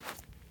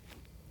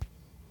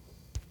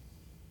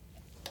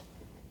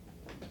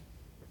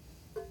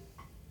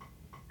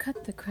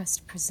Cut the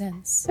Crust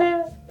presents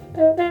The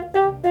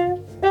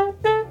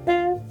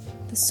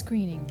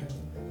Screening Room.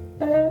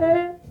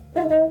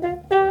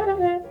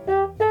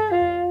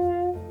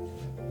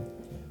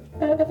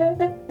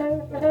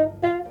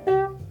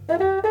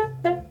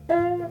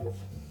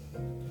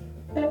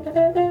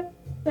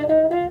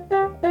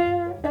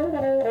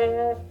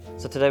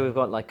 So today we've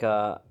got like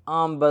a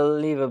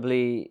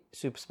unbelievably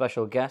super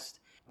special guest.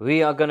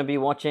 We are going to be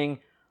watching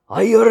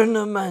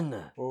Iron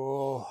Man.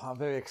 Oh, I'm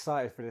very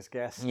excited for this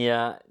guest.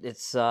 Yeah,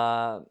 it's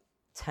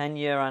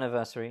 10-year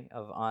anniversary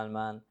of Iron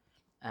Man,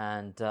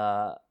 and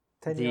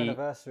 10-year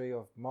anniversary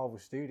of Marvel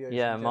Studios.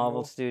 Yeah, in Marvel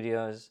general.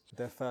 Studios.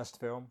 Their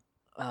first film.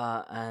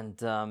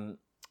 And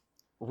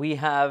we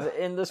have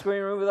in the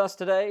screen room with us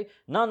today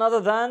none other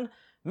than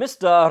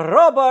Mr.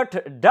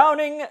 Robert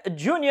Downing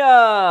Jr.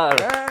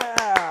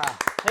 Yeah!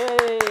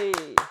 Hey!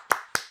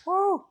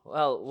 Woo!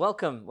 Well,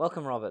 welcome,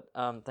 Robert.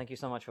 Thank you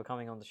so much for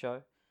coming on the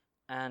show.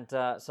 And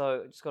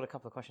so, just got a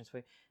couple of questions for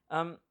you.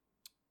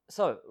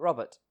 So,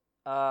 Robert,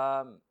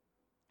 how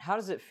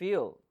does it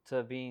feel to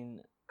have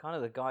been kind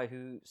of the guy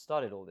who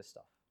started all this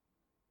stuff?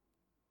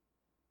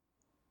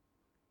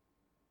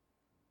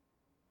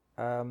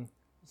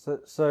 So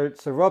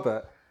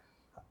Robert,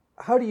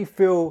 how do you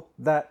feel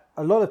that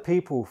a lot of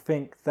people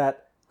think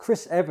that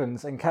Chris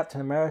Evans and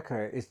Captain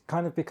America is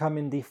kind of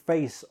becoming the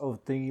face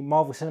of the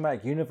Marvel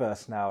Cinematic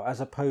Universe now,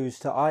 as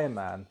opposed to Iron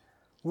Man?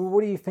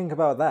 What do you think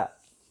about that?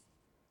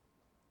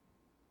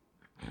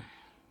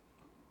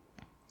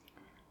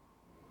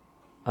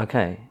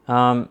 Okay.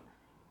 Mr.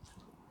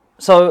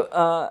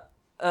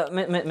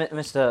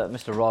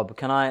 Rob,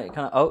 can I?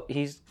 Oh,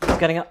 he's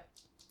getting up.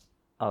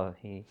 Oh, I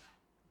think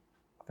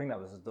that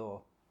was the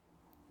door.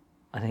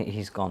 I think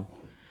he's gone.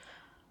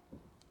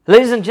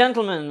 Ladies and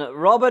gentlemen,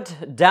 Robert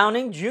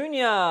Downing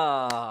Jr.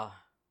 I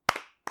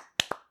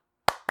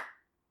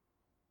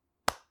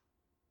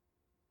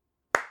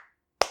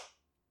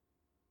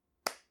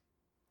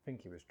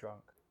think he was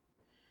drunk.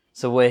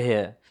 So we're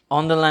here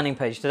on the landing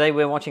page. Today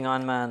we're watching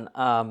Iron Man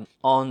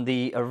on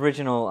the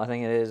original, I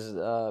think it is,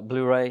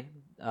 Blu-ray.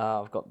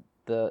 I've got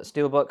the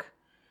Steelbook,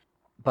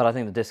 but I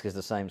think the disc is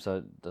the same,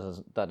 so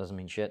that doesn't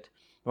mean shit.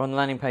 We're on the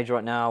landing page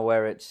right now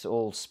where it's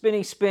all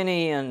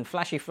spinny and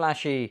flashy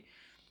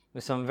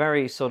with some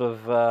very sort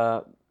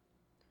of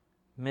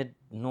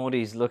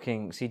mid-noughties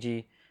looking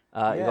CG.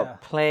 You've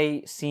got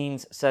play,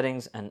 scenes,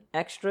 settings, and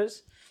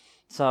extras.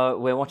 So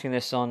we're watching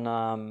this on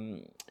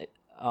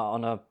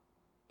a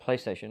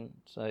PlayStation,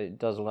 so it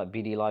does all that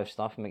BD Live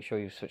stuff. Make sure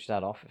you switch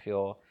that off if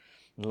you're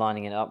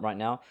lining it up right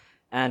now.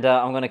 And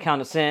I'm going to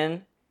count us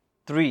in.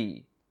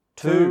 3,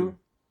 2,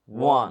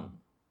 1.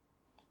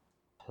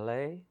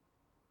 Play.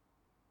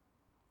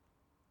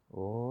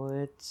 Oh,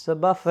 it's a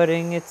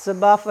buffering. It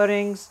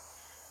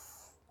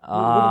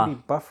wouldn't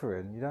be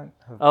buffering. You don't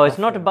have. Oh, it's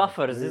not a buffering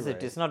buffer, on is it? Blu-ray.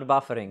 It's not a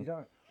buffering. You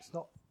don't. It's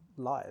not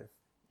live.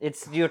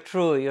 It's you're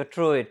true.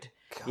 It.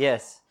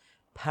 Yes.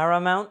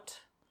 Paramount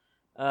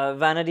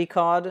vanity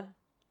card.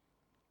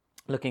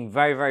 Looking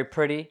very, very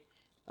pretty.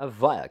 A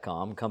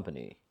Viacom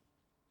company.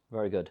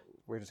 Very good.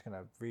 We're just going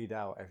to read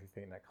out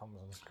everything that comes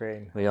on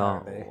screen. We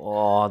are. apparently.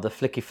 Oh, the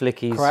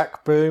flickies.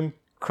 Crack, boom,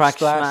 Crack,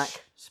 splash.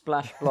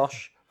 smack, splash,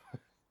 blosh.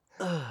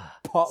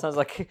 Pop. Sounds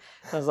like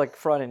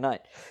Friday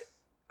night.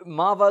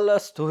 Marvel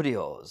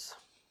Studios.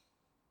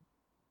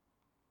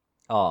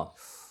 Oh,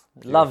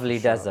 lovely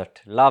shot.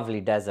 desert.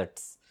 Lovely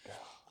deserts.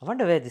 I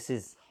wonder where this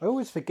is. I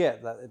always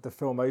forget that the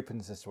film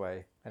opens this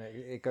way and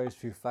it goes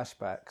through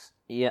flashbacks.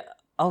 Yeah.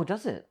 Oh,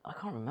 does it? I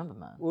can't remember,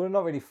 man. Well,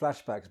 not really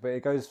flashbacks, but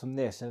it goes from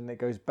this and then it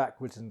goes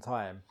backwards in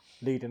time,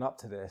 leading up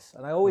to this.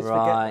 And I always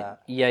forget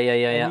that. Yeah.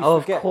 And you Oh,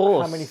 of forget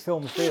course. how many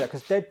films do that,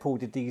 because Deadpool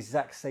did the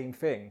exact same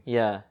thing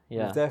Yeah.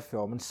 with their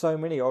film, and so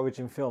many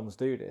origin films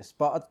do this.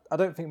 But I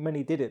don't think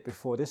many did it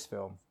before this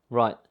film.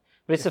 Right.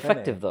 But it's If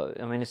effective, any.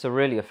 though. I mean, it's a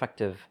really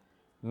effective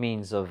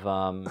means of...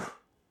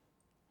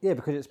 Yeah,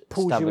 because it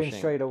pulls you in Establishing.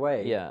 straight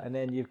away. Yeah. And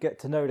then you get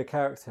to know the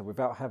character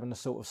without having a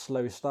sort of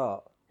slow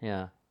start.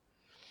 Yeah.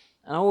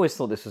 And I always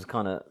thought this was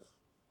kind of...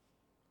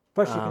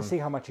 Plus, you can see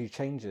how much he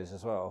changes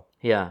as well.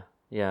 Yeah,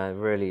 it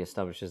really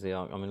establishes the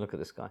arc. I mean, look at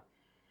this guy.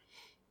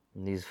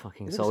 And these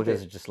fucking He looks a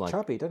soldiers bit are just like...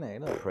 chubby, doesn't he?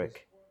 Look.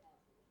 prick.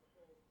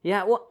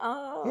 Yeah,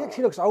 well... He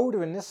actually looks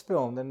older in this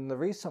film than the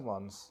recent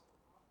ones.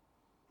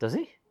 Does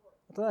he?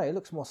 I don't know. He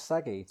looks more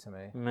saggy to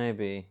me.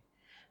 Maybe.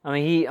 I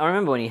mean, I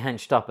remember when he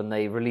henched up and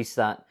they released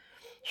that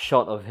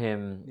shot of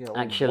him Yeah, all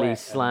actually wet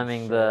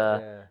slamming and the...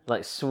 shit, yeah.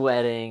 Like,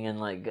 sweating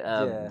and like...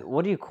 Yeah.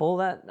 What do you call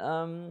that?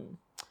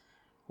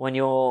 When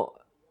you're,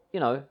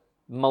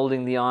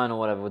 molding the iron or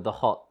whatever with the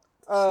hot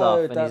stuff.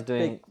 And that he's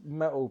doing... big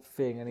metal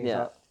thing, and he's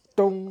Yeah. like,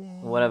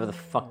 dong. Whatever the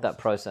fuck that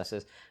process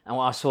is. And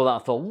when I saw that, I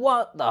thought,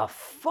 what the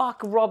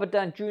fuck? Robert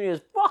Downey Jr.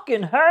 is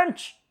fucking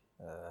hench!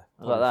 I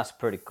was like, that's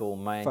pretty cool,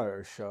 man.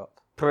 Photoshop.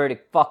 Pretty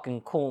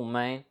fucking cool,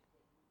 man.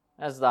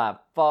 That's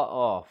that.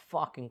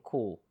 Fucking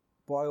cool.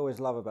 What I always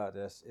love about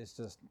this is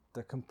just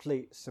the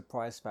complete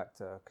surprise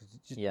factor, because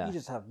you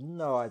just have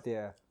no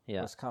idea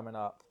what's coming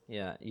up.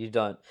 Yeah, you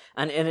don't.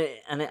 And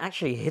it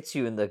actually hits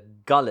you in the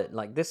gullet.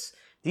 Like this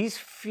these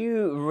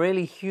few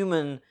really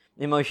human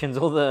emotions,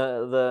 all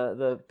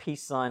the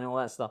peace sign and all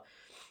that stuff.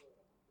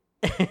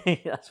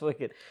 That's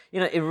wicked.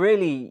 You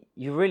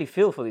really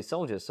feel for these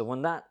soldiers. So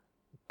when that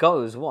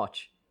goes,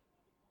 watch.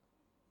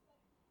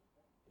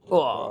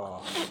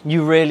 Oh,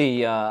 you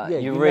really,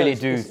 you really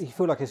do. You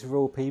feel like it's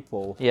real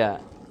people. Yeah,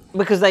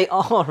 because they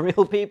are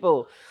real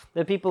people.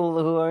 They're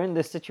people who are in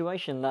this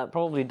situation that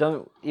probably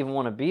don't even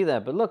want to be there.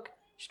 But look,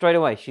 straight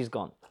away, she's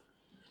gone.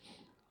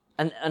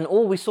 And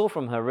all we saw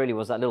from her really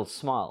was that little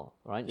smile,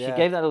 right? Yeah. She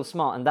gave that little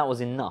smile, and that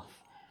was enough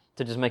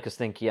to just make us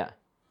think, yeah,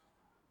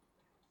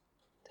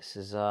 this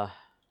is Oh,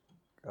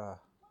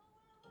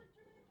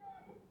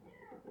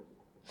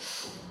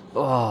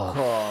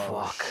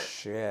 fuck.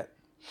 Shit.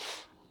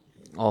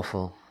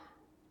 Awful.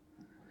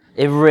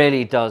 It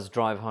really does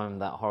drive home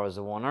that horrors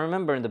of war. And I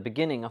remember in the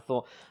beginning, I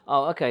thought,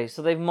 oh, okay,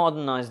 so they've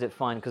modernized it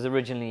fine, because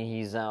originally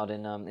he's out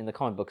in the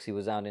comic books, he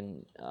was out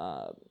in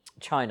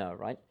China,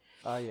 right?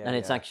 Oh, yeah. And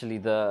it's actually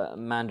the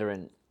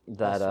Mandarin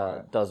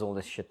that does all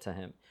this shit to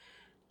him.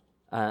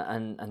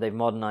 And they've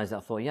modernized it. I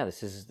thought, yeah,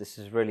 this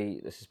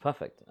is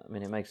perfect. I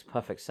mean, it makes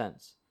perfect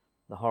sense.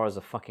 The horrors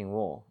of fucking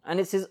war. And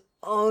it's his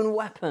own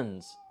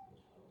weapons.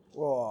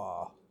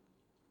 Whoa.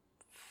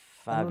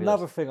 Fabulous. And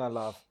another thing I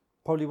love,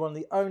 probably one of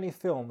the only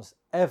films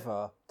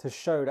ever to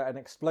show that an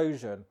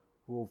explosion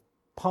will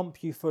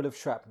pump you full of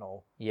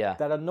shrapnel. Yeah.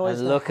 That annoys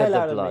And the look at hell the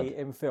out of blood. me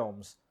in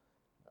films.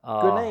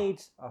 Oh.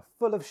 Grenades are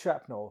full of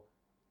shrapnel.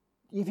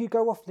 If you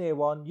go off near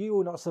one, you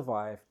will not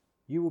survive.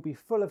 You will be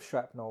full of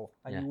shrapnel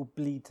and you will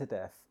bleed to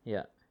death.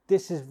 Yeah.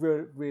 This is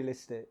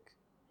realistic.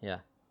 Yeah.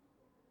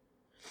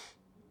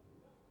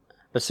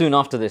 But soon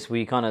after this,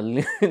 we kind of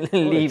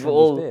leave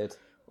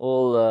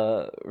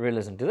all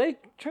realism. Do they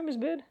trim his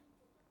beard?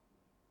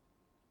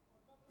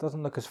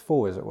 Doesn't look as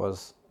full as it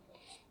was.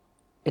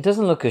 It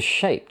doesn't look as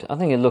shaped. I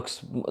think it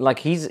looks like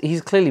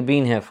he's clearly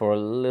been here for a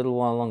little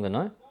while longer,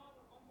 no?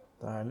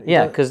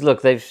 Yeah, because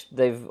look,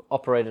 they've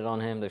operated on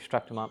him. They've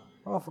strapped him up.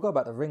 Oh, I forgot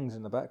about the rings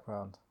in the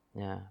background.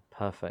 Yeah,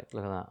 perfect.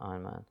 Look at that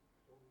Iron Man.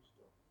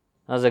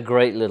 That was a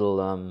great little.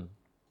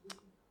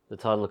 The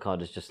title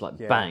card is just like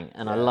bang,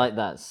 and I like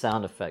that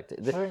sound effect.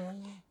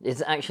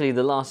 It's actually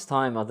the last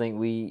time I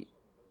think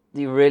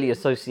you really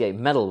associate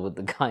metal with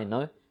the guy.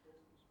 No.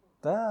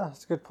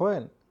 That's a good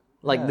point.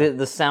 Like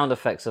the sound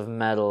effects of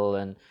metal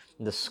and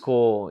the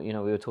score. We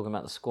were talking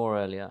about the score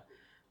earlier,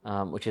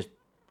 which is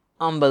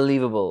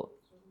unbelievable.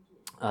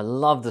 I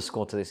love the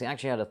score to this. It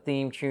actually had a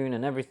theme tune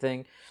and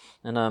everything.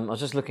 And I was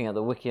just looking at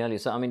the wiki earlier.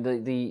 So I mean,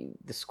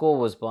 the score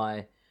was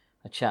by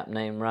a chap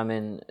named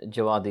Ramin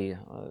Djawadi.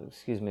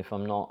 Excuse me if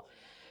I'm not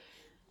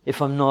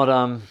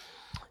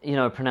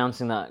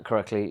pronouncing that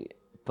correctly.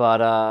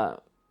 But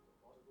oh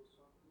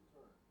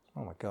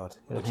my god,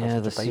 he looks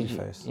like such a baby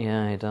face.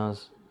 Yeah, he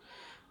does.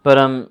 But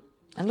and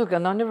look,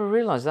 and I never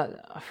realised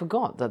that. I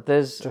forgot that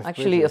there's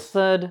actually a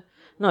third.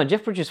 No,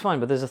 Jeff Bridges is fine,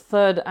 but there's a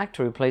third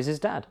actor who plays his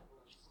dad.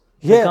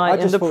 Yeah, I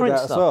just thought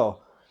that as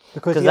well.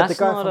 Because you had the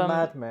guy from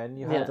Mad Men,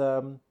 you had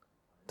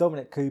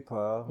Dominic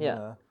Cooper.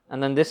 Yeah.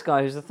 And then this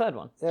guy who's the third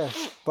one. Yeah,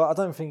 but I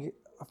don't know Cooper's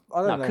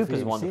if you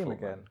see him wonderful.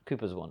 again.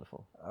 Cooper's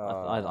wonderful.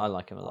 I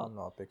like him a lot. I'm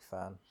not a big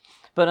fan.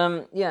 But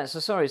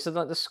so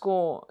like the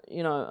score,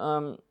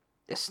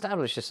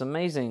 established this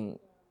amazing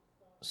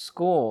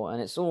score,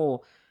 and it's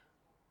all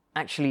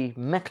actually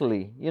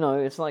metally.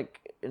 It's like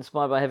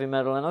inspired by heavy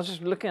metal. And I was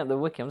just looking at the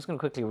wiki. I'm just going to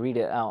quickly read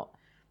it out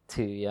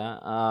to you.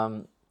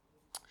 Yeah.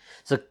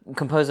 So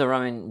composer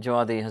Ramin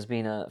Djawadi has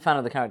been a fan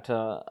of the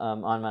character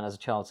Iron Man as a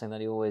child, saying that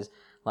he always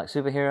liked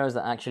superheroes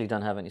that actually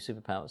don't have any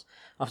superpowers.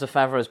 After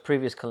Favreau's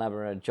previous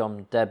collaborator,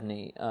 John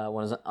Debney,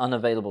 was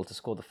unavailable to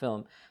score the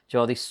film,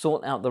 Djawadi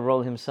sought out the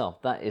role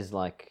himself.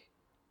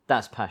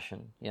 That's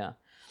passion, yeah.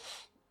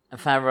 And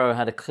Favreau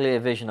had a clear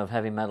vision of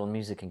heavy metal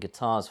music and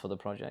guitars for the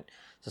project,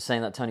 so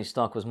saying that Tony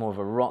Stark was more of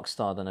a rock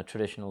star than a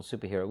traditional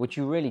superhero, which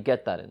you really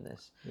get that in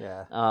this.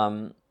 Yeah.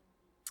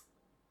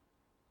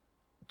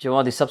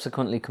 Djawadi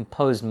subsequently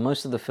composed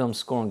most of the film's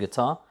score on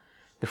guitar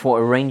before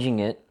arranging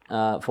it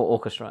for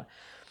orchestra.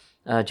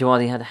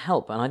 Djawadi had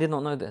help, and I did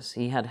not know this.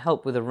 He had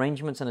help with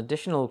arrangements and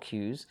additional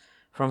cues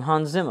from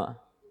Hans Zimmer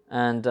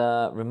and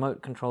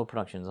Remote Control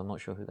Productions. I'm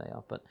not sure who they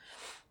are,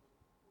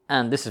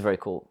 and this is very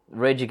cool.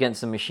 Rage Against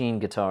the Machine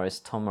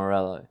guitarist Tom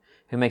Morello,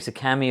 who makes a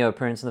cameo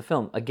appearance in the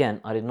film. Again,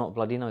 I did not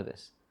bloody know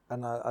this.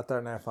 And I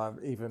don't know if I'm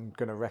even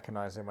going to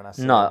recognize him when I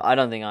see him. No, I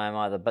don't think I am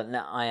either, but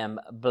now I am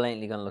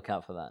blatantly going to look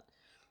out for that.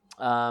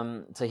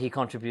 So he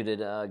contributed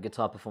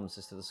guitar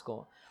performances to the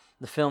score.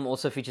 The film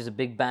also features a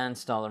big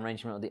band-style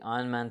arrangement of the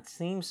Iron Man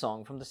theme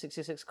song from the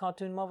 '66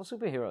 cartoon Marvel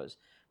Superheroes,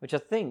 which I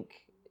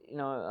think,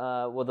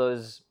 were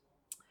those...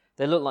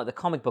 They look like the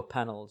comic book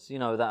panels,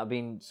 that have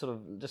been sort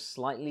of just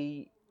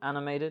slightly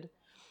animated.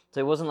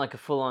 So it wasn't like a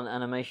full-on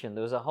animation.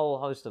 There was a whole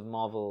host of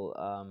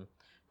Marvel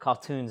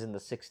cartoons in the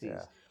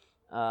 60s.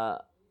 Yeah.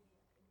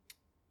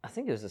 I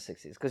think it was the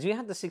 60s, because you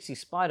had the 60s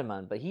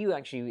Spider-Man, but he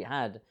actually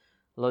had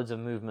loads of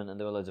movement and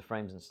there were loads of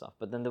frames and stuff.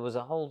 But then there was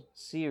a whole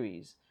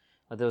series.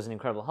 There was an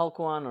Incredible Hulk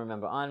one, I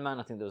remember Iron Man,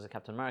 I think there was a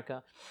Captain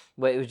America,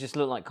 where it was just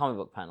looked like comic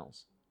book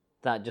panels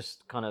that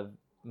just kind of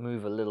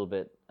move a little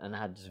bit and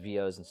had just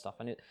VOs and stuff.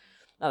 And at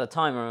the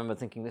time, I remember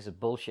thinking, this is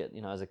bullshit.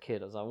 You know, as a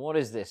kid, I was like, what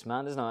is this,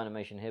 man? There's no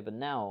animation here. But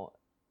now,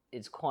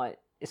 it's quite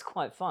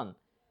fun.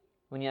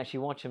 When you actually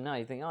watch them now,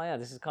 you think, oh yeah,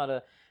 this is kind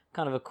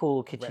of a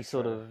cool, kitschy Retro.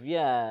 sort of,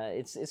 yeah,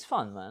 it's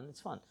fun, man.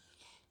 It's fun.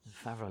 And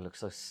Favreau looks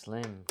so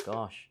slim,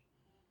 gosh.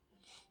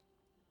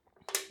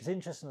 It's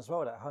interesting as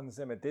well that Hans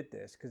Zimmer did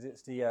this because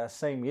it's the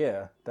same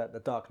year that The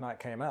Dark Knight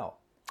came out.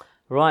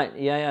 Right,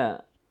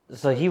 yeah.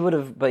 So he would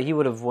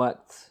have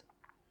worked.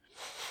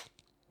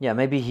 Yeah,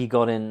 maybe he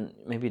got in.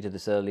 Maybe he did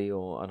this early,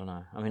 or I don't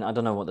know. I mean, I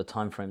don't know what the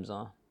time frames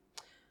are.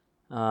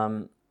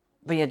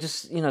 But yeah,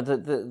 just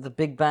the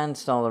big band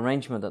style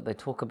arrangement that they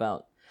talk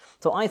about.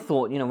 So I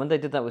thought, when they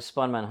did that with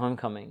Spider-Man: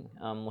 Homecoming,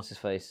 what's his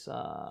face?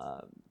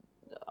 Oh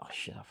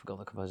shit, I forgot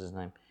the composer's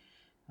name.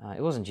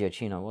 It wasn't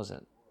Giacchino, was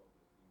it?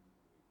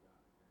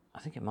 I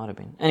think it might have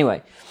been.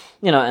 Anyway,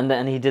 and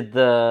then he did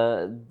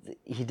the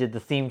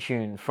theme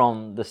tune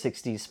from the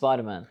 '60s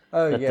Spider-Man.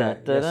 Oh yeah,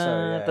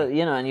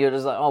 and you're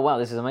just like, oh wow,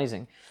 this is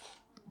amazing.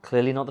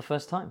 Clearly not the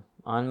first time.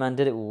 Iron Man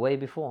did it way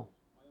before,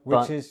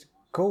 which is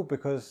cool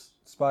because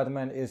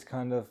Spider-Man is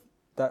kind of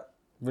that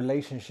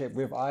relationship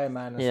with Iron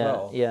Man as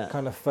well. Yeah,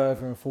 kind of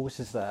further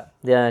enforces that.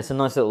 Yeah, it's a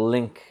nice little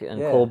link and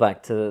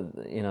callback to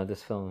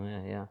this film.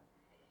 Yeah.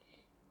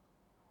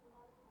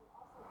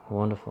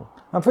 Wonderful.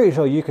 I'm pretty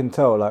sure you can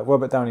tell, like,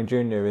 Robert Downey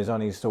Jr. is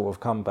on his sort of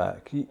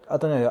comeback. I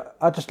don't know,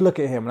 I just look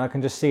at him and I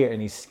can just see it in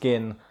his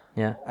skin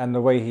and the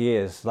way he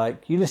is.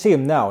 Like, you just see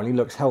him now and he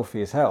looks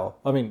healthy as hell.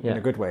 I mean, in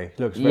a good way.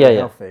 He looks very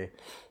healthy.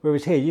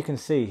 Whereas here, you can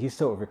see he's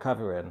sort of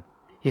recovering.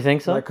 You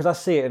think so? Because I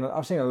see it, and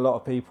I've seen a lot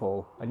of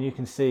people, and you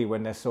can see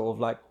when they're sort of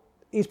like,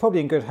 he's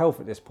probably in good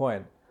health at this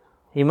point.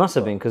 He must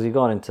have been, because he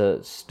got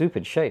into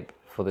stupid shape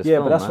for this film.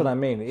 Yeah, but that's what I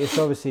mean. It's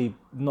obviously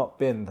not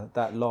been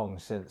that long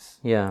since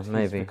he's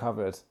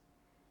recovered.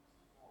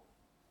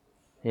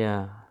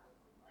 Yeah,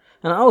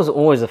 and I was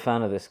always a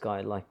fan of this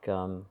guy. Like,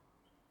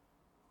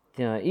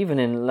 even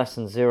in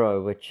Lesson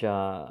Zero, which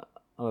I'm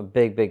a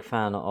big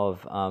fan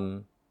of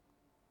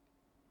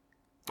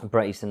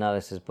Bret Easton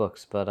Ellis's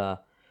books,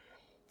 but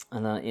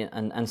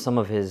and some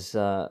of his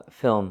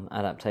film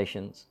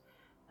adaptations.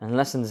 And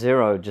Lesson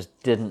Zero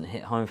just didn't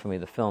hit home for me,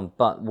 the film.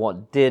 But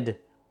what did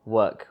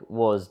work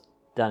was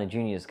Downey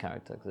Jr.'s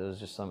character, because there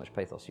was just so much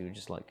pathos. You were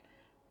just like,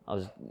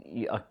 I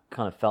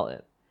kind of felt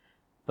it,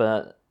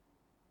 but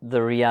the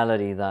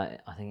reality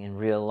that I think in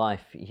real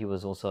life he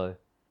was also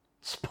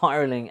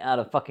spiraling out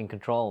of fucking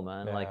control,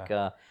 man. Yeah. Like,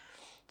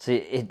 so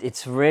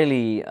it's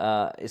really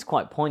it's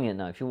quite poignant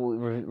now. If you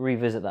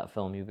revisit that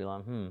film, you'd be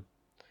like,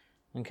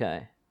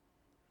 okay.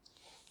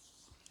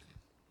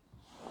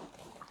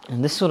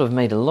 And this sort of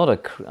made a lot of.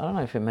 I don't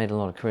know if it made a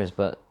lot of careers,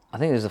 but I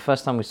think it was the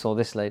first time we saw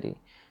this lady.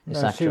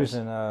 Actress. She was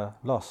in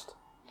Lost.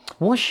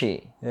 Was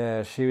she?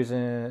 Yeah, she was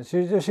in. She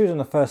was in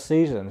the first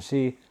season.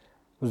 She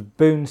was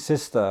Boone's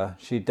sister.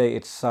 She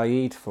dated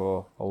Saeed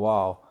for a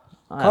while.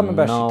 I can't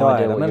remember how she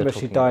died. I remember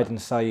she died in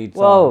Saeed's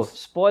arms.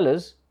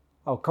 Spoilers.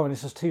 Oh, come on,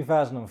 this was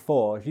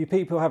 2004. If you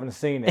people haven't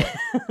seen it,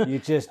 you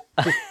just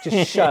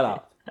shut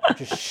up.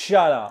 Just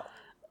shut up.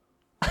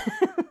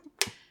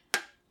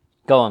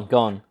 Go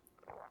on.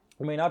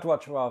 I mean, I'd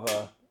watch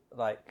rather,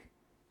 like...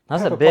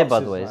 How's that beer,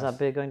 by the way? Nice. Is that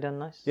beer going down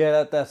nice?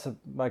 Yeah, that's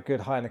my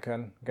good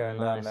Heineken going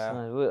down there.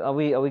 Nice. Are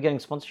we getting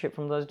sponsorship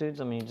from those dudes?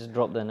 I mean, you just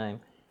dropped their name.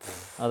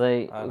 Are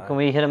they? Can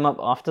we hit them up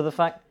after the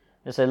fact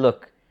and say,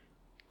 look,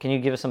 can you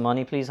give us some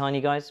money, please,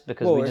 Heine guys?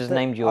 Because we just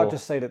named your... I'll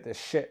just say that they're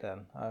shit then.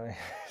 I mean,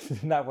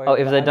 that way... Oh,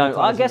 if they don't...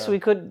 I guess we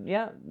could,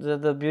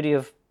 the beauty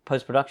of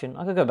post-production.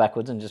 I could go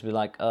backwards and just be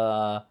like,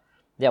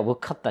 we'll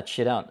cut that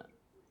shit out.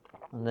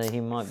 And then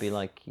he might be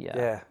like,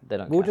 they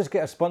don't We'll care. just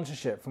get a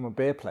sponsorship from a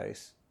beer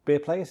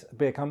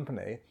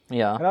company.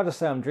 Yeah. And I'll just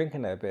say I'm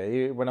drinking their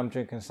beer when I'm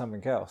drinking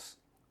something else.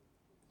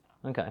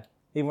 Okay.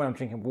 Even when I'm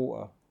drinking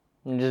water.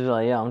 And just be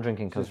like, I'm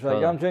drinking Coca-Cola.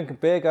 Like, I'm drinking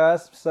beer,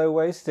 guys. I'm so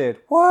wasted.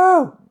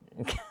 Whoa!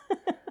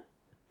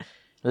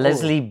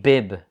 Leslie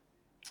Bibb.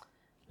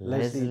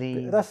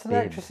 Leslie That's the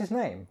actress's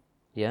name?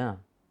 Yeah.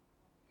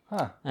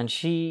 Huh. And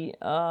she,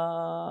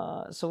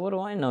 so what do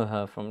I know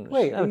her from?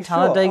 Wait,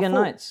 Talladega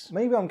Nights.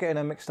 Maybe I'm getting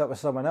her mixed up with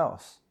someone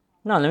else.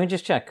 No, let me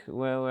just check.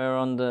 We're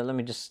on the, let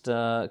me just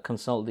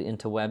consult the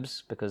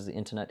interwebs, because the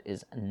internet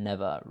is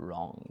never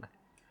wrong.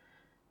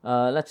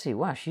 Let's see.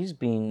 Wow, she's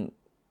been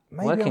working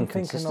consistently. Maybe I'm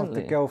thinking of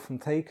the girl from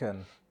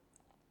Taken.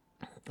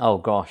 Oh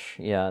gosh,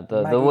 yeah,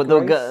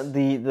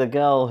 the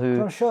girl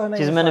who,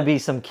 she's meant to be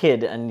some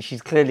kid, and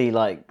she's clearly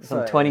like some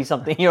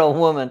 20-something-year-old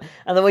woman,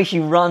 and the way she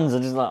runs,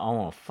 I'm just like, I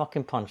want to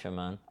fucking punch her,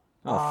 man.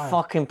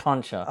 Fucking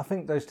punch her. I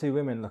think those two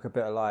women look a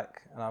bit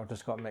alike, and I've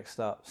just got mixed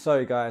up.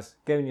 Sorry, guys,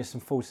 giving you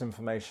some false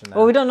information there.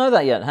 Well, we don't know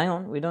that yet. Hang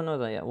on, we don't know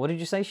that yet. What did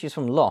you say? She's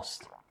from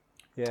Lost.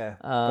 Yeah.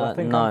 I'm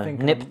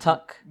thinking Nip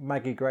Tuck.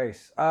 Maggie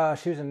Grace.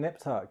 She was in Nip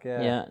Tuck.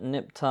 Yeah. Yeah,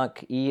 Nip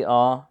Tuck.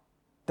 ER.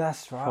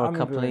 That's right. For a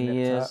couple of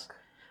years.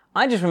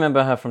 I just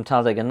remember her from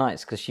Talladega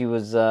Nights because she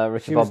was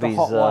Ricky Bobby's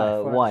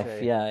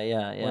wife.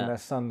 Yeah. When their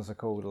sons are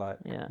called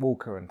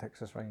Walker and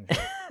Texas Ranger.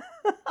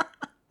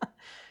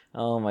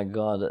 Oh my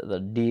God, the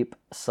deep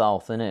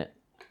South, innit?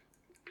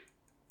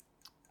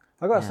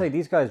 I gotta say,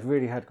 these guys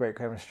really had great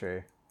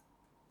chemistry.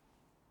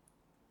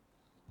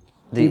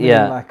 Who?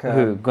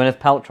 Gwyneth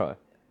Paltrow.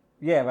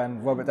 Yeah,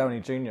 and Robert Downey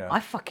Jr. I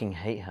fucking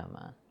hate her,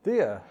 man. Do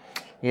you?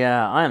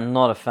 Yeah, I am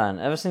not a fan.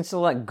 Ever since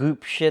all that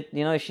goop shit,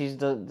 she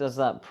does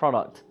that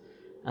product,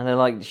 and they're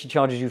like, she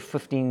charges you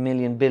 15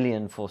 million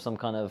billion for some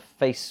kind of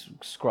face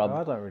scrub. Oh,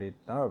 I don't really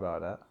know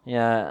about that.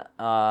 Yeah,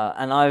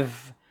 and I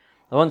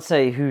won't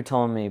say who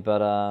told me,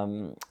 but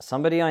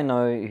somebody I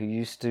know who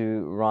used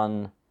to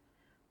run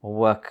or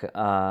work,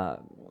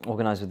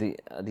 organize with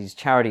these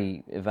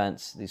charity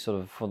events, these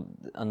sort of for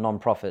a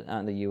non-profit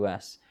out in the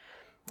US.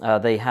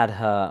 They had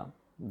her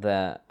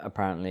there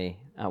apparently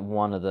at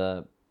one of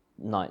the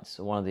nights,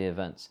 one of the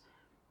events,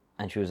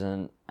 and she was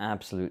an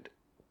absolute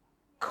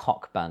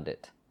cock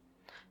bandit.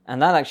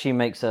 And that actually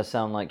makes her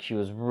sound like she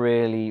was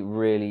really,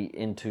 really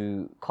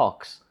into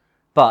cocks.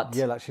 But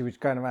yeah, like she was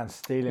going around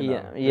stealing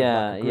them.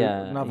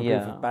 Another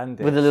group of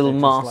bandits with a little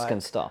mask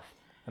and stuff.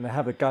 And they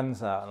have the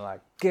guns out and like,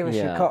 give us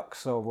your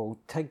cocks or we'll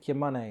take your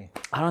money.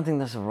 I don't think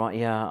that's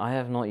I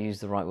have not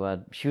used the right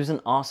word. She was an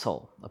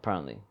arsehole,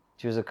 apparently.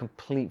 She was a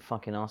complete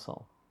fucking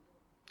arsehole.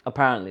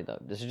 Apparently, though.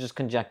 This is just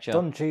conjecture.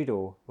 Don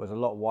Cheadle was a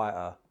lot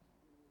whiter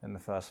in the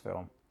first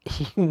film.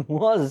 He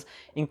was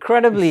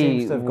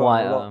incredibly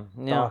whiter.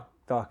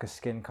 Darker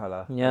skin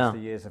colour as the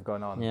years have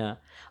gone on. Yeah.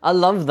 I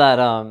love that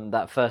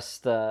that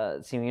first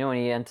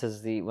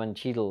scene, when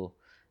Cheadle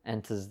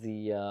enters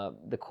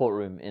the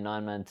courtroom in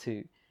Iron Man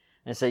 2.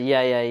 And say,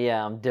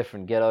 yeah, I'm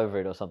different, get over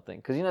it or something.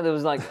 Because, there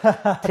was like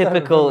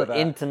typical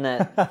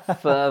internet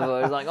fervor.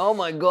 It was like, oh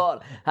my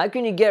God, how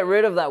can you get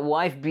rid of that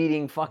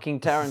wife-beating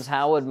fucking Terrence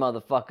Howard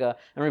motherfucker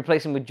and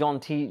replace him with Don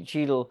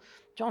Cheadle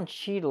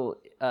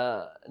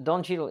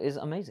is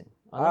amazing.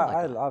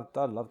 I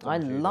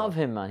love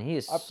him, man. He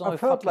is I've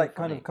heard like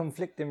kind of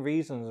conflicting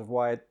reasons of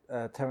why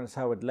Terrence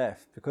Howard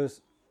left.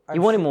 Because he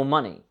wanted more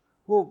money.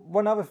 Well,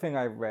 one other thing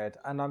I read,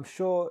 and I'm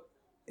sure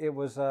it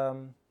was...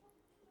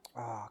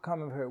 I can't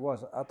remember who it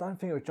was. I don't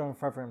think it was Jon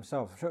Favreau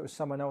himself. I'm sure it was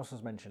someone else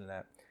was mentioning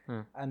it.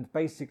 And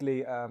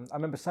basically, I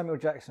remember Samuel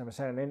Jackson was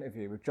saying in an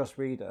interview with Joss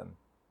Whedon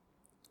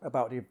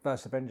about the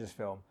first Avengers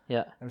film.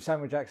 Yeah. And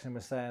Samuel Jackson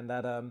was saying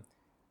that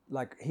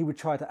like he would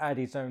try to add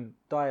his own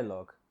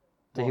dialogue.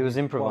 So he was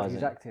improvising. While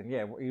he's acting.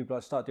 Yeah, he would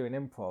like start doing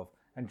improv.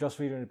 And Joss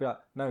Whedon would be like,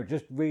 no,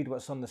 just read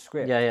what's on the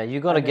script. Yeah, you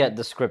got to get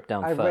the script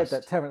down first. I read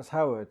that Terrence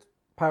Howard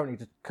apparently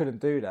just couldn't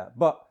do that.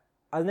 But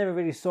I never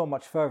really saw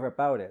much further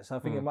about it, so I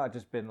think it might have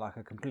just been like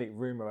a complete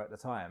rumour at the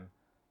time.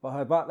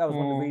 But that was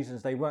one of the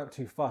reasons they weren't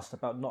too fussed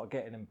about not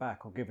getting him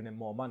back or giving him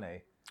more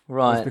money.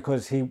 Right. Was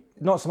because he,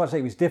 not so much that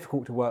he was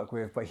difficult to work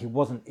with, but he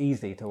wasn't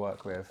easy to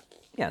work with.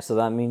 Yeah, so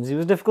that means he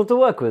was difficult to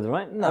work with,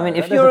 right? No, I mean,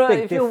 if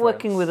you're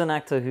working with an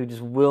actor who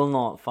just will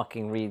not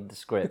fucking read the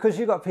script. Because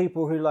you've got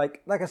people who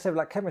like I said,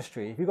 like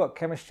chemistry. If you've got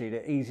chemistry,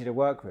 they're easy to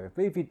work with.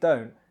 But if you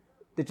don't,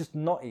 they're just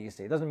not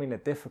easy. It doesn't mean they're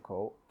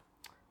difficult.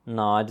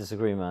 No, I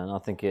disagree, man. I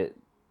think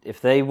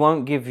if they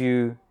won't give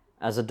you,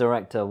 as a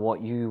director,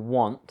 what you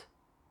want,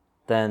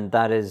 then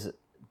that is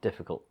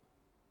difficult.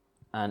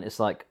 And it's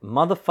like,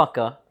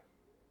 motherfucker,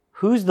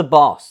 who's the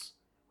boss?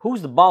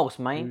 Who's the boss,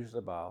 man? Who's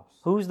the boss?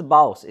 Who's the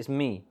boss? It's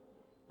me.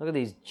 Look at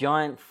these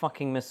giant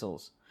fucking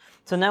missiles.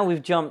 So now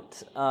we've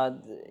jumped,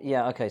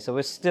 okay, so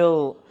we're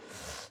still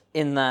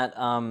in that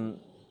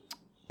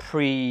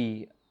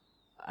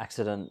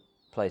pre-accident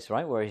place,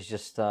 right? Where he's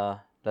just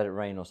let it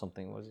rain or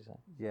something. What does he say?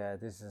 Yeah,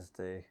 this is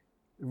the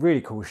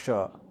really cool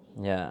shot.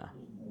 Yeah.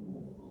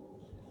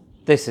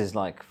 This is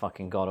like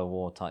fucking God of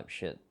War type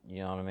shit. You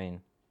know what I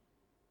mean?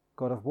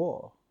 God of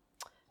War?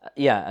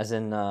 Yeah, as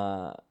in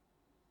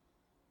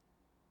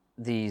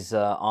these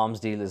arms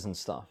dealers and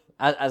stuff.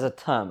 As a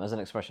term, as an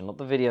expression. Not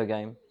the video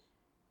game.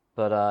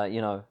 But,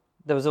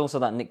 there was also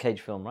that Nick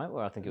Cage film, right?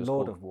 Where I think it was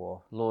Lord called of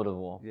War. Lord of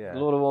War. Yeah.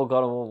 Lord of War,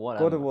 God of War,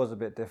 whatever. God of War's a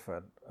bit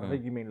different. I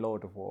think you mean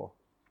Lord of War.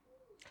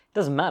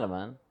 Doesn't matter,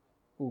 man.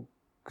 Well,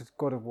 because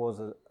God of War's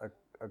a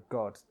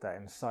god that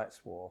incites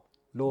war.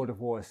 Lord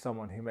of War is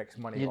someone who makes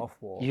money off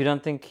war. You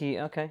don't think he...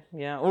 Okay,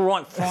 yeah. All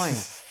right, fine,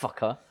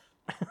 fucker.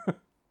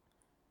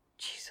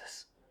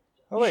 Jesus.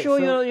 Oh, wait, sure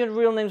your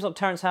real name's not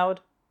Terrence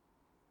Howard?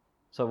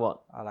 So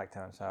what? I like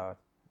Terrence Howard.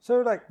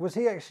 So, like, was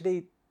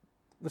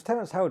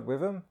Terrence Howard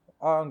with him?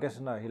 Oh, I'm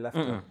guessing no, he left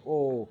him.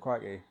 Oh,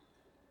 crikey.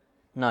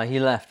 No, he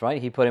left,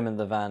 right? He put him in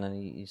the van and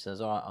he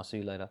says, all right, I'll see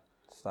you later.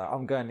 So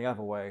I'm going the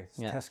other way.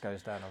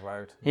 Tesco's down the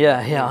road.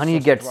 Yeah, I need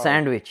to get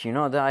sandwich.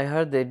 I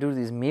heard they do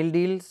these meal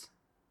deals.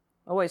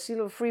 Oh, wait, see,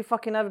 look, free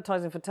fucking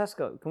advertising for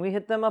Tesco. Can we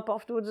hit them up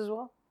afterwards as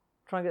well?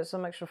 Try and get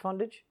some extra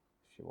fundage?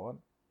 If you want.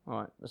 All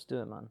right, let's do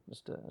it, man.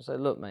 Let's do it. So,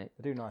 look, mate.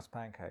 They do nice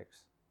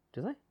pancakes.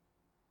 Do they?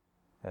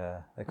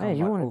 Yeah, they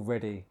come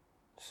already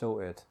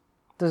sorted.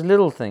 There's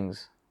little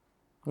things.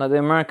 Like the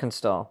American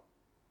style.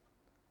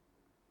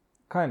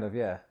 Kind of,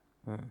 yeah.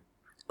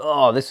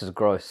 Oh, this is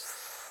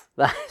gross.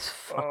 That is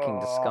fucking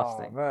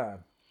disgusting. Man.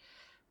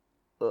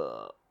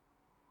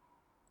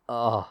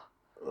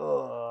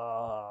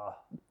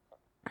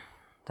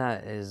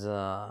 That is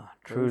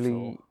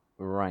truly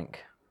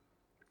rank.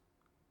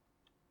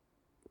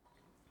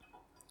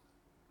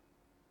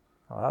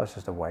 Oh, that was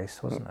just a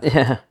waste, wasn't it?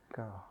 Yeah.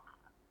 God.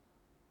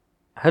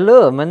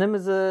 Hello, my name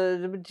is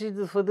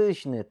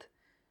Fadishnet.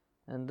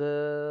 And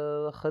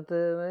I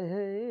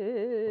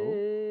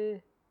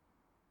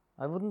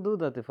wouldn't do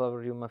that if I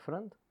were you, my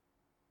friend.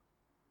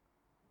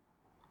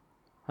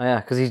 Oh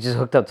yeah, because he's just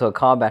hooked up to a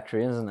car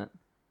battery, isn't it?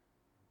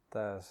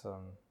 There's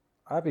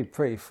I'd be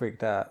pretty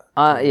freaked out.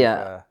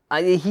 Yeah.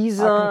 He's.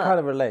 I can kind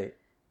of relate.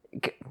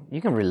 You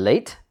can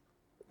relate.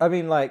 I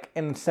mean, like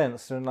in a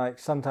sense, and like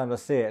sometimes I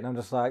see it and I'm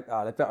just like, oh,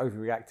 they're a bit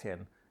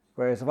overreacting.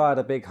 Whereas if I had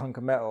a big hunk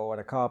of metal and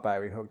a car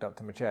battery hooked up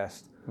to my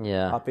chest,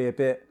 Yeah, I'd be a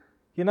bit.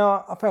 I think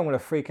I'm gonna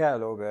freak out a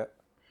little bit.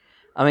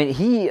 I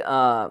mean,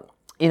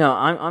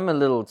 I'm a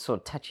little sort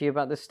of touchy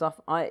about this stuff.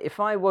 If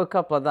I woke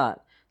up like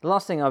that, the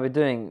last thing I'd be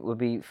doing would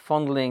be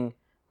fondling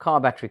car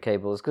battery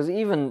cables, because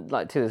even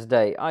like to this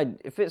day,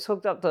 if it's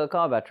hooked up to a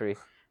car battery,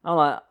 I'm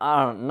like,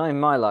 I don't know,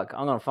 my luck,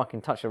 I'm gonna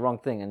fucking touch the wrong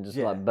thing and just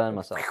like burn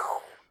myself.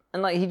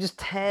 And like he just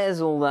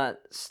tears all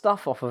that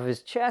stuff off of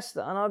his chest,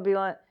 and I'd be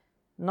like,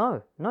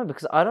 no,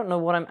 because I don't know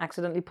what I'm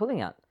accidentally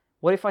pulling at.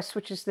 What if I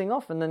switch this thing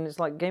off and then it's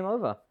like game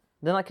over?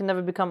 Then I can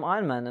never become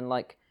Iron Man and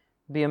like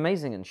be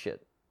amazing and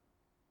shit.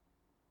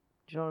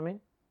 Do you know what I mean?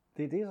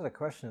 These are the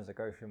questions that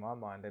go through my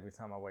mind every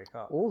time I wake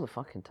up. All the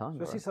fucking time,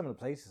 Especially bro. some of the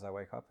places I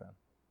wake up in.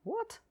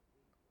 What?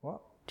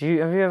 What? Have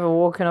you ever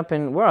woken up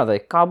in, where are they?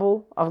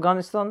 Kabul,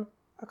 Afghanistan?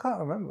 I can't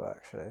remember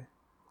actually.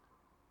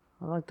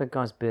 I like that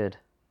guy's beard.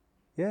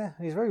 Yeah,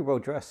 he's very well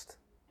dressed.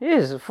 He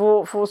is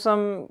for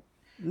some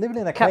Living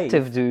in a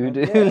captive cave. dude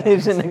who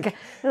lives in a cave.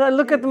 Like,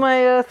 look at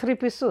my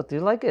three-piece suit. Do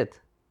you like it?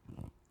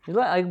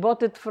 I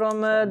bought it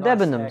from Nice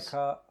Debenhams.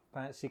 haircut,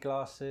 fancy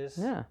glasses.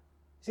 Yeah.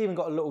 He's even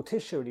got a little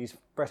tissue in his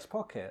breast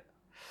pocket.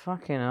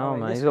 Fucking hell,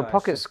 man. this He's got guy's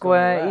pocket just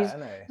square. gone with He's that,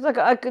 isn't he? like,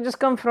 I could just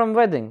come from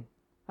wedding.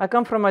 I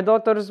come from my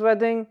daughter's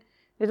wedding.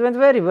 It went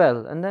very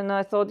well. And then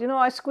I thought,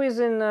 I squeeze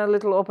in a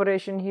little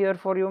operation here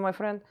for you, my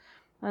friend.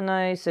 And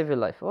I save your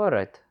life. All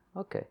right.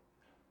 Okay.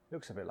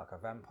 Looks a bit like a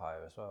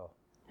vampire as well.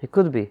 He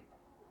could be.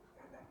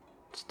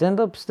 Stand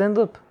up, stand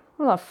up.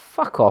 I'm like,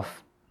 fuck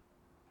off.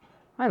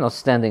 I'm not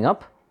standing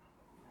up.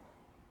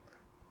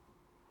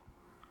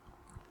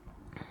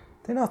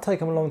 Didn't it take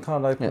him a long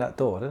time to open that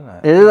door, didn't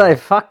it? It is like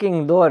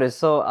fucking door is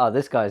so. Oh,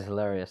 this guy's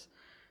hilarious.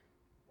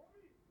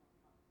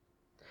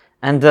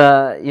 And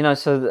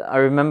so I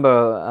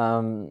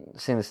remember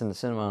seeing this in the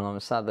cinema, and I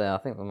was sat there, I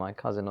think with my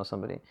cousin or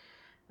somebody,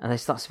 and they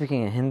start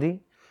speaking in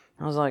Hindi.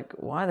 I was like,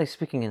 why are they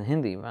speaking in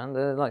Hindi, man?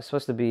 They're like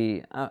supposed to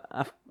be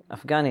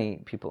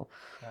Afghani people.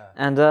 Yeah.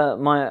 And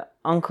my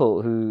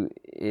uncle, who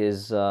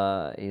is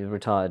he's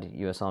retired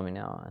U.S. Army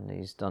now, and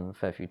he's done a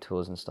fair few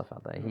tours and stuff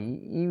out there.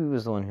 He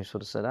was the one who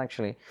sort of said,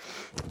 actually,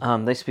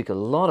 they speak a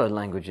lot of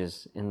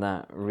languages in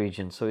that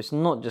region. So it's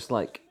not just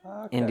like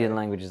Indian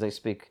languages. They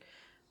speak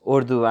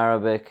Urdu,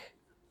 Arabic,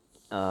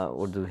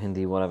 Urdu,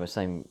 Hindi, whatever.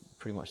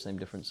 Pretty much same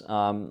difference.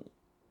 And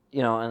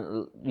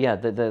yeah,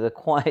 they're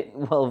quite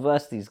well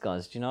versed, these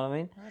guys. Do you know what I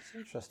mean? That's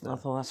interesting. I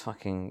thought that's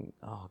fucking.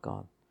 Oh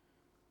god.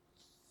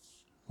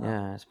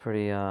 Yeah, it's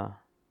pretty. They're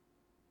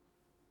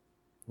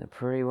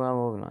pretty well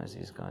organized,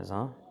 these guys,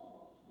 huh?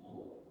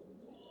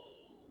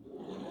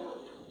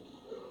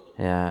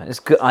 Yeah, it's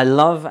good. I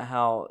love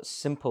how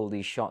simple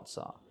these shots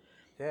are.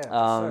 Yeah, it's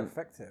so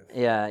effective.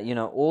 Yeah,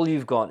 all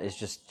you've got is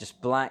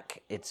just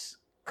black. It's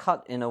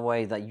cut in a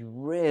way that you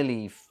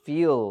really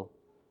feel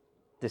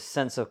this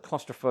sense of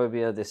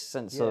claustrophobia, this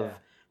sense of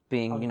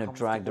being,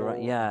 dragged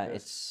around. Yeah,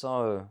 it's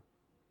so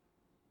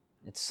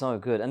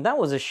good. And that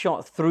was a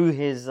shot through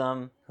his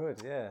hood,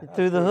 yeah.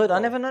 Through the hood. Cool. I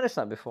never noticed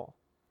that before.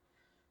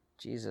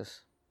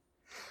 Jesus.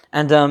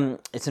 And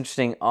it's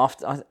interesting.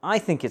 I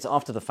think it's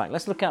after the fact.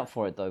 Let's look out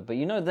for it though. But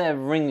their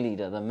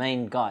ringleader, the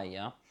main guy,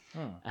 yeah.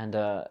 And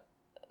the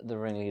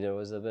ringleader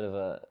was a bit of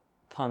a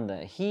pun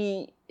there.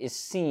 He is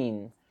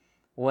seen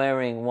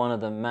wearing one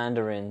of the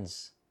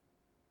Mandarin's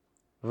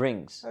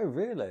rings. Oh,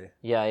 really?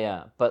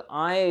 Yeah. But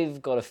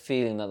I've got a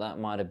feeling that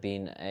might have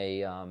been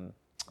a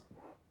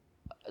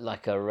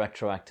like a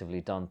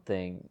retroactively done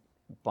thing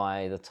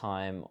by the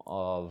time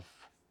of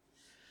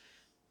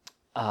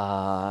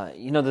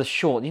the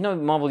short.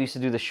 Marvel used to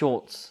do the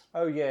shorts.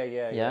 Oh yeah.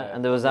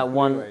 And there was that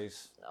one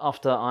Blu-Rays.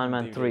 after Iron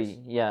Man 3.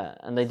 Yeah,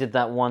 and they did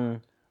that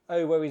one.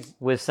 Oh, where he's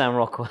with Sam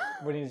Rockwell.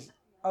 when he's.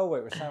 Oh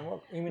wait, with Sam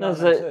Rockwell. You mean No,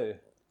 Iron Man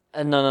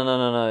 2?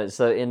 No.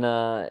 So in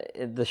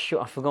the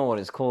short, I forgot what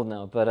it's called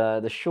now, but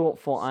the short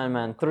for Iron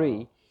Man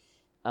 3,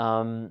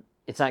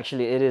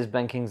 it is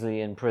Ben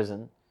Kingsley in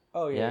prison.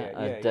 Oh yeah.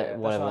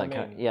 Whatever that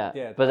character. mean.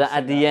 Yeah. But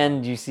at the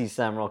end, you see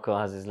Sam Rockwell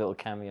has his little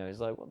cameo.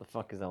 He's like, "What the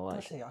fuck is that like?"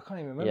 Actually, I can't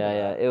even remember.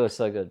 Yeah, it was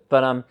so good.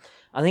 But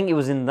I think it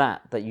was in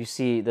that you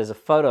see. There's a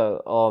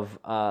photo of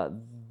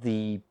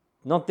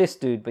not this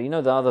dude, but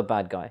the other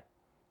bad guy,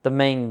 the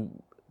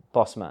main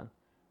boss man.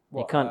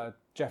 What, you can't.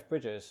 Jeff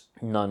Bridges?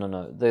 No.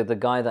 The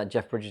guy that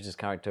Jeff Bridges'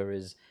 character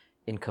is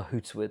in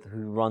cahoots with,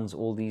 who runs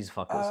all these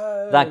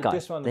fuckers. That guy.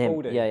 This one, him.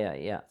 Baldy.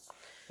 Yeah.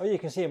 Oh, you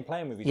can see him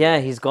playing with each Yeah,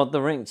 he's got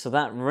the ring. So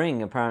that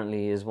ring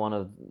apparently is one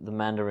of the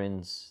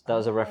Mandarins. That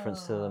was a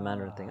reference to the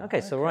Mandarin thing.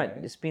 Okay, so right,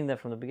 it's been there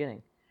from the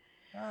beginning.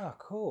 Ah,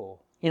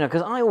 cool.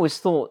 Because I always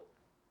thought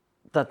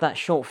that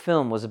short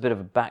film was a bit of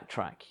a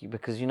backtrack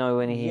because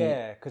when he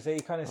because he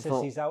kind of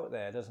says he's out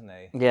there, doesn't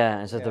he? Yeah,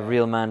 and so the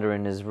real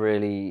Mandarin is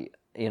really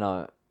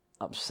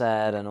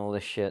upset and all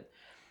this shit.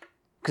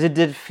 Because it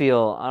did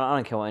feel, I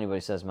don't care what anybody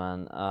says,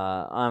 man.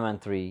 Iron Man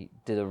 3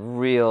 did a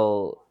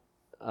real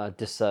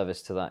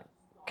disservice to that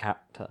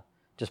character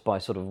just by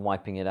sort of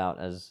wiping it out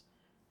as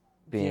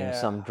being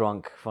some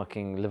drunk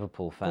fucking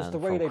Liverpool fan. Because the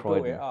way they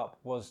built it up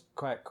was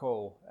quite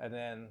cool, and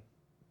then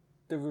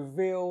the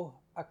reveal,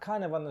 I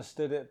kind of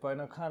understood it, but in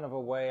a kind of a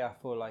way, I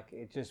feel like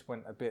it just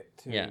went a bit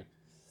too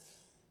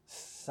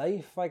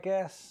safe, I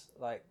guess.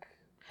 Like,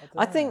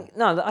 I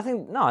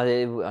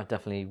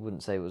definitely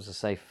wouldn't say it was a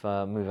safe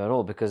move at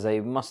all, because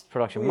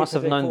production must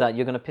have known that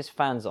you're going to piss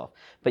fans off.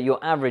 But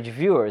your average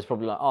viewer is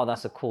probably like, oh,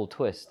 that's a cool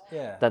twist.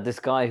 Yeah. That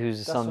this guy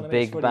who's some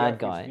big bad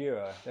guy.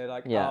 Viewer. They're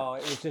like, oh,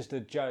 it was just a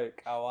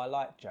joke. Oh, I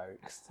like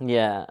jokes.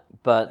 Yeah,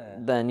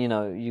 but then,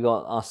 you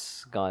got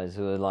us guys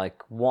who are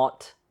like,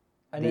 what?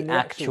 And the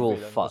actual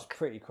fuck. Was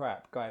pretty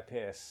crap. Guy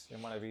Pearce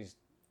in one of his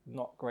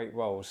not great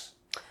roles.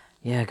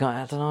 Yeah, I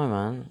don't know,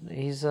 man.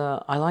 He's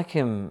I like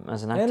him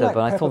as an actor, but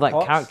I thought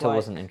that character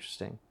wasn't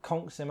interesting.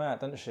 Conks him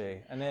out, doesn't she?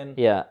 And then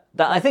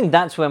I think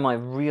that's where my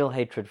real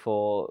hatred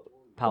for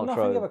Paltrow.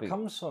 Nothing ever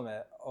comes from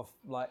it of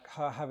like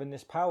her having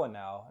this power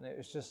now, and it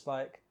was just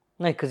like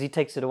no, because he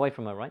takes it away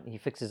from her, right? He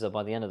fixes her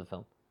by the end of the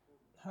film.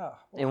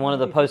 In one of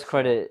the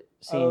post-credit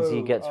scenes,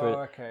 he gets rid,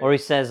 or he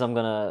says, "I'm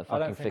gonna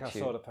fucking fix you." I don't think I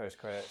saw the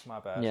post-credits. My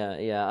bad.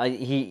 Yeah.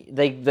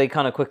 They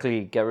kind of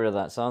quickly get rid of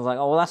that. So I was like,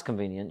 "Oh, well, that's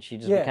convenient." She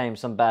just became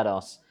some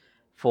badass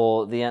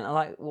for the end. I'm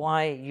like,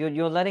 why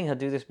you're letting her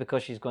do this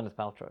because she's going to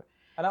Paltrow?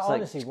 And I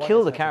honestly wanted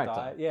kill the her character. To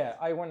die. Yeah,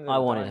 I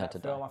wanted her to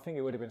die. I think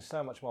it would have been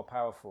so much more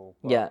powerful.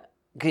 Yeah,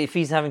 if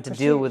he's having to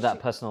deal with that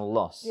personal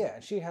loss. Yeah,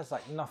 and she has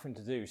like nothing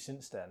to do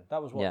since then.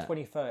 That was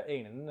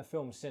 2013, and in the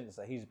film since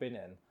that he's been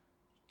in,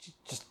 she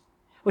just.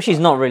 Well, she's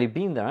not really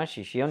been there, has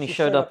she? She only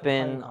showed up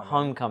in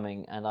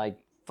Homecoming, and I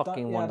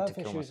fucking wanted to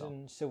kill myself. I don't think she was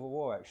in Civil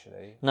War,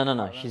 actually.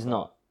 No, she's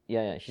not.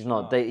 Yeah, she's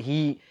not.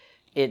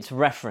 It's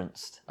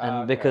referenced,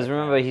 and because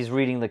remember he's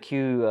reading the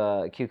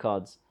cue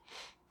cards,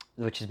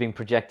 which is being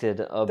projected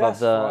above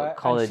the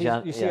college.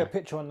 You see a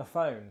picture on the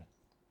phone.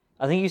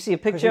 I think you see a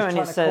picture, and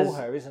it says. Call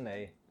her, isn't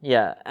he?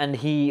 Yeah, and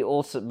it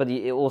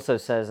also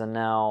says, and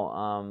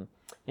now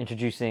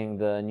introducing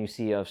the new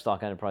CEO of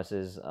Stark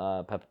Enterprises,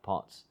 Pepper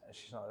Potts.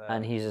 She's not there.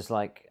 And he's just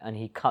like, and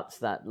he cuts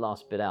that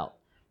last bit out.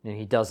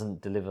 He doesn't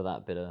deliver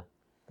that bit of.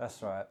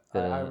 That's right.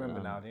 I remember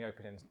now the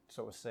opening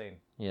sort of scene.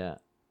 Yeah.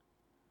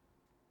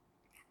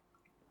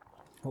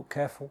 Oh,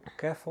 careful.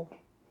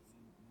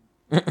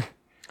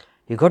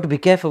 You got to be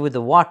careful with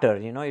the water.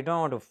 You don't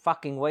want to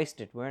fucking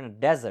waste it. We're in a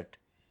desert.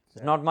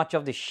 There's not much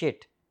of this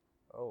shit.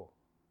 Oh,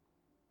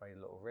 a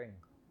little ring,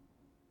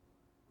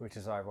 which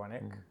is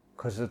ironic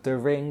because of the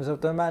rings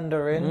of the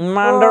Mandarin.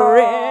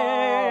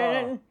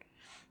 Oh!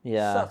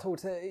 Yeah.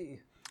 Subtlety.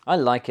 I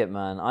like it,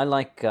 man. I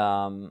like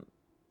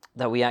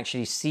that we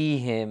actually see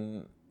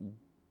him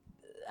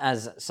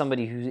as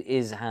somebody who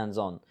is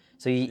hands-on.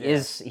 So he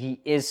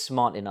is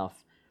smart enough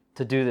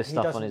to do this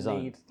stuff on his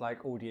own. He doesn't need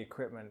like all the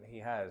equipment he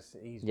has.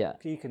 He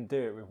can do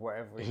it with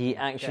whatever he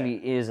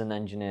actually is an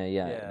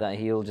engineer. That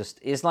he'll just.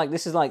 It's like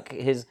this is like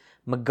his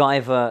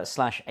MacGyver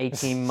 /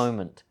 A-Team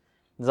moment.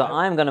 So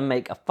I'm going to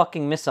make a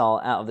fucking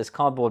missile out of this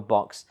cardboard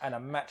box and a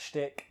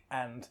matchstick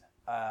and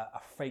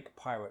a fake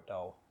pirate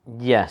doll.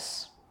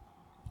 Yes,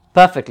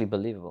 perfectly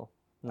believable.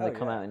 And they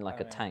come out in like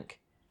a tank.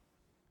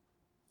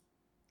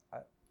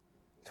 To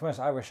be honest,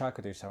 I wish I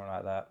could do something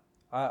like that.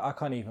 I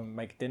can't even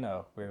make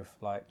dinner with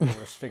like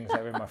those things that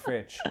are in my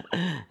fridge.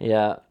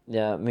 Yeah,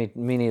 me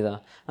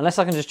neither. Unless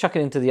I can just chuck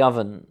it into the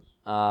oven.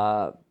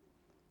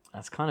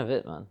 That's kind of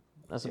it, man.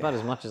 That's about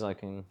as much as I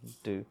can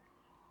do.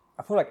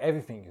 I feel like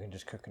everything you can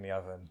just cook in the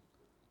oven.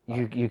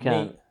 Like you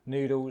can. Meat,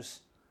 noodles,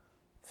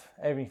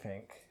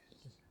 everything.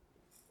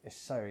 It's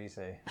so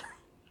easy.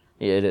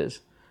 Yeah, it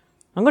is.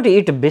 I'm going to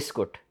eat a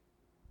biscuit.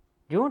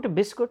 Do you want a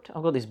biscuit?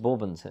 I've got these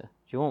bourbons here.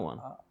 Do you want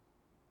one?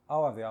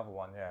 I'll have the other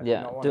one, yeah.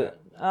 Yeah, do it.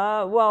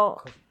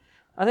 Well,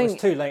 I think...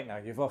 It's too late now,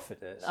 you've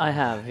offered it. So I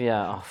have,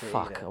 yeah. Oh,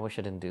 fuck. I wish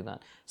I didn't do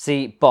that.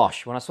 See,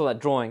 Bosch, when I saw that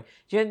drawing,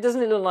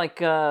 doesn't it look like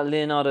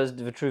Leonardo's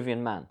Vitruvian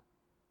Man?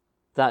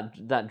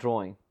 That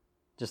drawing,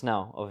 just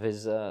now, of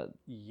his...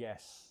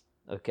 Yes.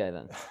 Okay,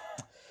 then.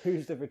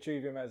 Who's the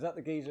Vitruvian Man? Is that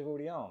the geezer with all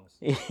the arms?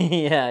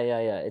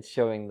 Yeah. It's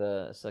showing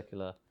the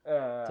circular...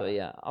 So,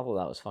 yeah, I thought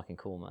that was fucking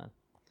cool, man.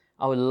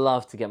 I would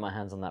love to get my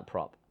hands on that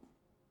prop.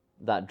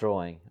 That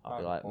drawing. I'd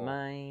be like,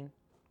 man.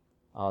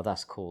 Oh,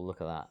 that's cool.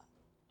 Look at that.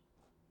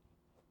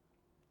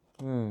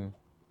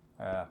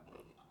 Yeah.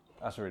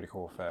 That's a really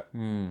cool effect.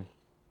 I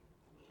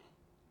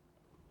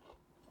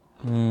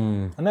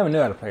never knew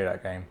how to play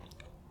that game.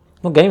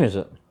 What game is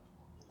it?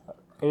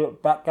 Is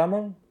it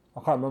backgammon?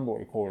 I can't remember what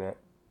you called it.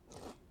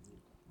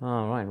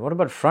 Oh, right. What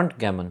about front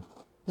gammon?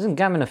 Isn't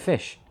gammon a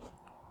fish?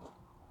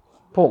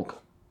 Pork,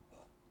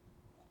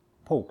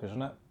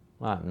 isn't it?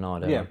 I have no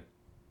idea. Yeah.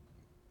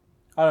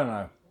 I don't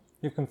know.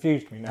 You've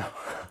confused me now.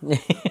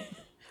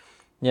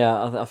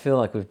 Yeah, I feel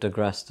like we've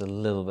digressed a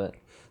little bit.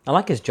 I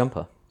like his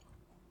jumper.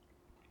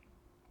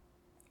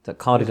 That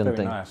cardigan very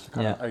thing. nice,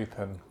 kind of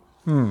open.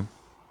 Hmm.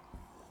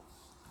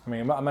 I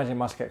mean, I imagine it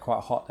must get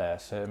quite hot there,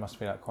 so it must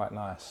be like quite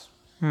nice.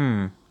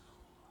 Hmm.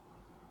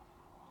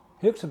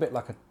 He looks a bit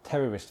like a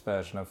terrorist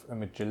version of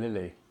Umar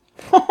Jalili.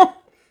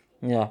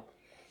 Yeah.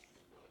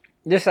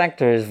 This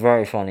actor is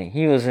very funny.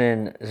 He was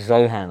in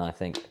Zohan, I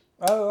think.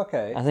 Oh,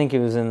 okay. I think he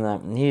was in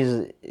that.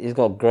 He's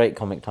got great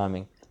comic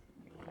timing.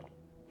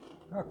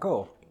 Oh,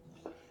 cool.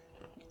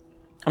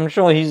 I'm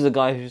sure he's the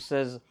guy who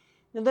says,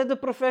 "Let the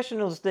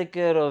professionals take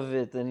care of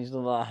it," and he's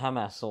like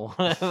Hamas or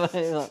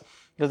whatever.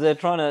 Because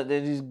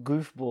they're these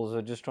goofballs who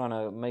are just trying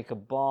to make a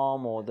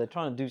bomb or they're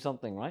trying to do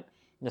something, right?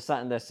 They're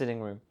sat in their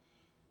sitting room.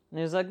 And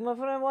he's like, "My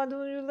friend, why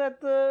don't you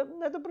let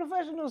the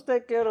professionals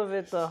take care of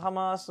it,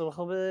 Hamas or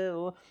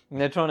Khabib?"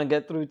 And they're trying to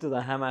get through to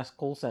the Hamas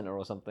call center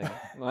or something,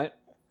 right?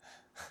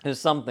 There's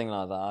something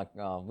like that.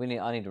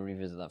 I need to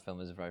revisit that film.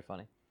 It's very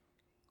funny.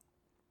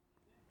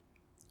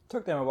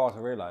 Took them a while to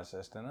realise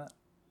this, didn't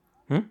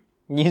it?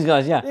 These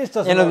guys, yeah. This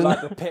doesn't look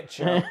like the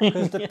picture,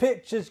 because the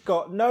picture's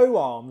got no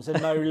arms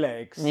and no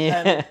legs.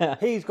 Yeah. And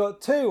he's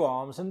got 2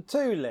 arms and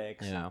 2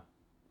 legs. Yeah.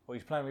 Well,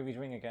 he's playing with his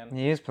ring again.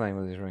 He is playing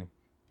with his ring.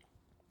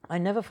 I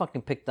never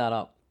fucking picked that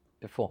up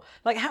before.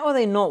 Like, how are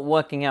they not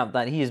working out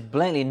that he is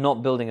blatantly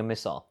not building a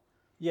missile?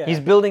 Yeah.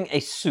 He's building a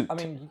suit. I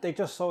mean, they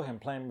just saw him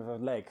playing with a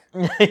leg.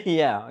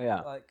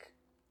 yeah. Like,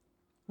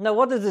 Now,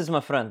 what is this,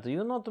 my friend?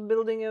 You're not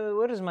building a...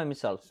 Where is my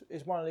missile?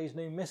 it's one of these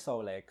new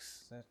missile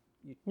legs.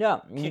 Yeah,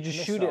 you kick just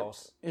missiles. shoot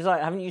it. It's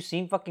like, haven't you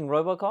seen fucking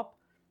RoboCop?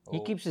 He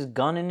Oh. keeps his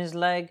gun in his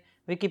leg.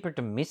 We keep it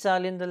a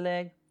missile in the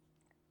leg.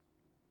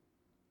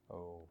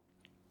 Oh.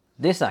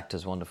 This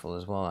actor's wonderful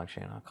as well,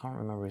 actually. And I can't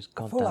remember his I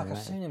goddamn feel like name.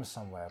 I've seen him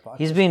somewhere, but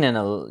He's been in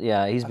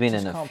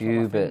a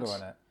few bits.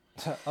 On it.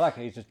 I like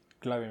it. He's just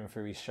glowing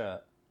through his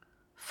shirt.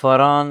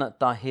 Farhan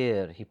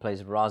Tahir. He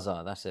plays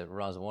Raza. That's it,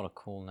 Raza. What a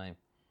cool name.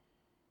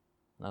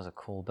 That's a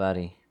cool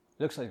baddie.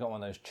 Looks like he's got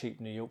one of those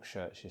cheap New York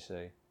shirts, you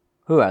see.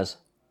 Who has?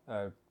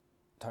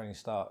 Tony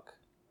Stark.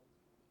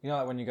 You know,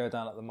 like when you go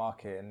down at the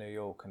market in New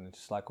York and it's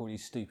just like all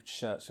these stupid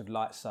shirts with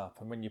lights up,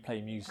 and when you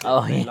play music,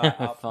 they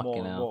light up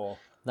more and more.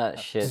 That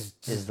shit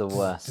is the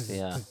worst,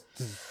 yeah.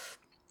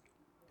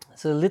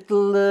 So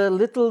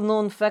little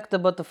known fact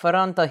about the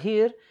Farhan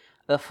Tahir.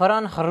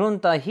 Farhan Harun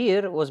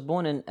Tahir was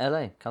born in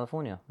LA,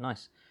 California.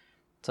 Nice.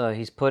 So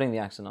he's putting the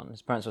accent on.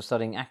 His parents were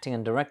studying acting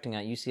and directing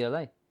at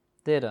UCLA.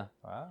 Theatre.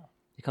 Wow.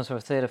 He comes from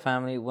a theatre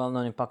family well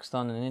known in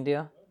Pakistan and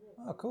India.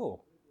 Oh,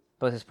 cool.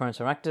 Both his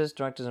parents are actors,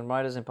 directors and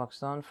writers in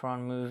Pakistan.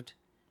 Farhan moved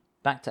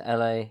back to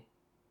LA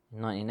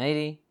in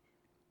 1980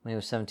 when he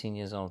was 17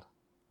 years old.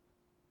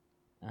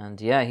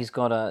 And yeah, he's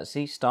got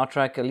Star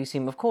Trek,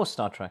 Elysium, of course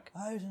Star Trek.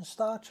 Oh, he's in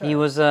Star Trek. He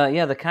was,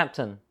 the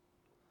captain.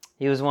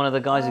 He was one of the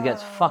guys who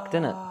gets fucked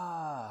in it.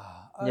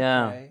 Okay,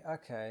 Yeah.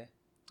 okay.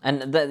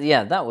 And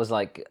that was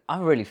like, I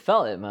really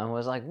felt it, man. I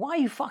was like, why are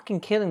you fucking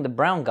killing the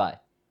brown guy?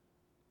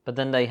 But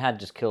then they had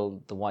just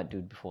killed the white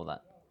dude before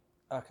that.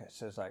 Okay,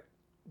 so it's like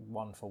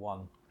 1 for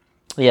 1.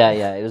 Yeah,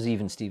 it was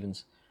even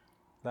Stevens.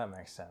 That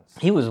makes sense.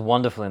 He was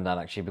wonderful in that,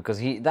 actually,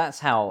 because that's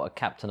how a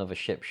captain of a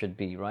ship should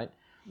be, right?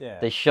 Yeah.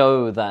 They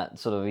show that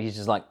sort of, he's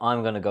just like,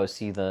 I'm going to go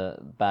see the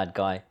bad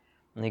guy.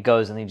 And he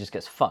goes and he just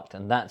gets fucked.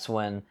 And that's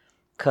when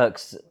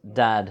Kirk's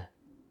dad,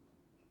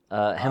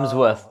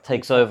 Hemsworth,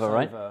 takes over,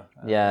 right?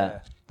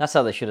 Yeah. That's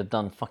how they should have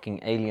done fucking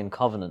Alien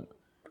Covenant.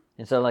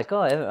 Instead of like,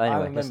 anyway.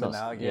 I remember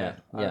now, yeah.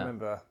 I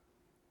remember.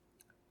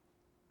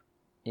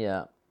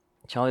 Yeah.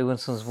 Charlie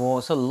Winston's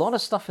War. So a lot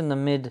of stuff in the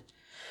late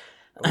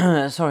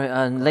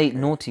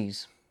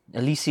noughties.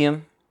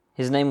 Elysium.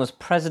 His name was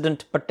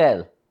President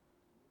Patel.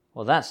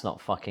 Well, that's not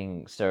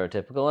fucking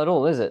stereotypical at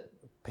all, is it?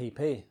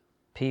 PP,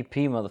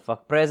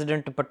 motherfucker.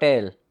 President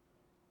Patel.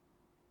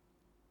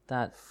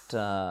 That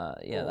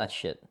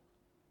shit.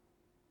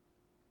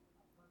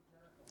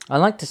 I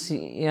like to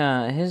see,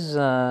 his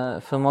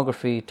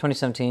filmography,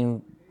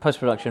 2017,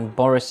 post-production,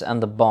 Boris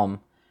and the Bomb.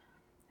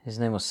 His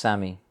name was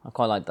Sammy. I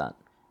quite like that.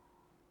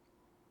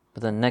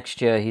 But then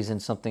next year he's in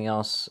something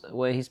else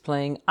where he's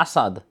playing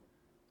Assad.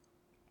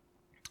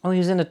 Oh, he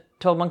was in a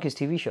 12 Monkeys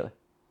TV show.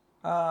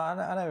 I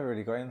never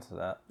really got into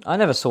that. I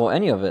never saw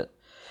any of it.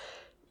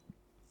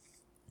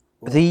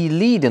 The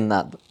lead in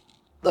that,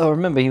 I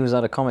remember he was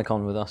at a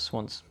Comic-Con with us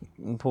once.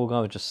 And poor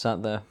guy was just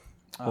sat there,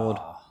 bored.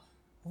 I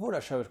thought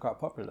that show was quite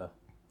popular.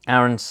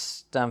 Aaron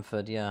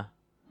Stamford, yeah.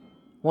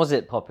 Was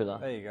it popular?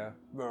 There you go.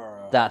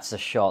 That's a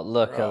shot.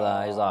 Look at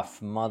that. He's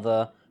like,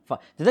 mother.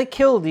 Did they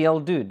kill the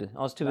old dude? I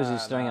was too busy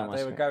staring at my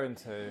They screen. were going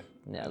to.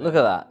 Yeah, look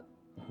at that.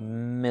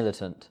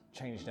 Militant.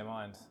 Change their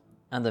mind.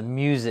 And the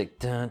music.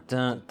 Dun,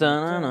 dun,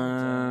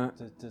 dun,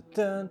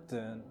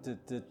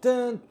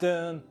 dun,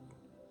 dun.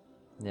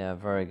 Yeah,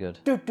 very good.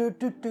 Look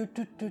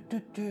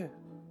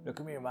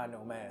at me in my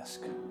no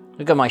mask.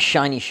 Look at my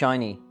shiny.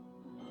 He's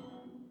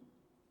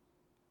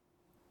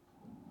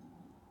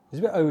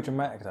a bit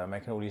overdramatic though,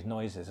 making all these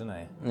noises, isn't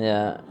he?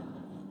 Yeah.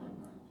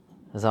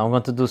 So I'm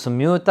going to do some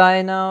Muay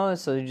Thai now,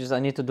 so I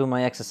need to do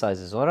my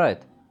exercises,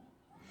 alright?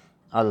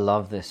 I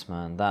love this,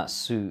 man. That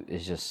suit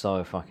is just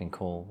so fucking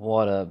cool.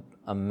 What a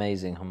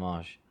amazing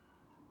homage.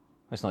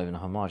 It's not even a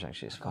homage,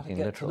 actually. It's Gotta fucking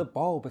get literal. to the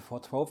bowl before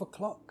 12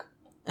 o'clock.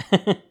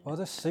 Or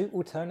the soup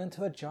will turn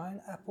into a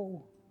giant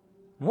apple.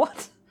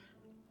 What?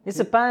 It's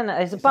a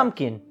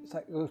pumpkin. It's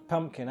like it was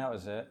pumpkin, that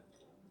was it.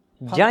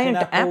 Giant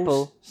Pumpkin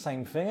apples, apple.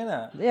 Same thing,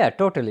 innit? Yeah,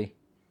 totally.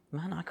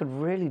 Man, I could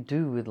really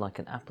do with like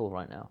an apple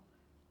right now.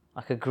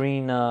 Like a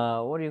green,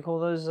 what do you call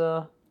those?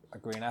 A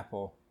green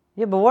apple.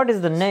 Yeah, but what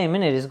is the name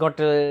in it? It's got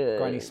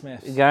Granny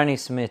Smith. Granny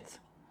Smith.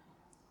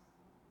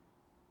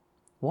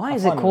 Why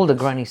is it find them called a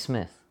because- Granny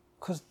Smith?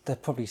 Because they're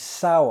probably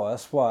sour,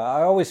 that's why.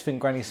 I always think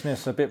Granny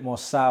Smiths are a bit more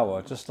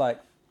sour, just like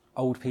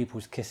old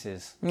people's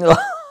kisses.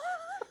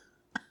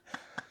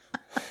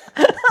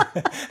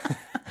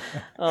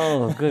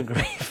 Oh, good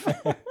grief.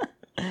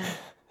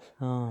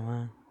 Oh,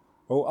 man.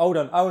 Oh, hold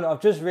on.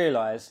 I've just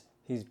realised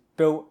he's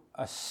built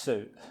a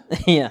suit.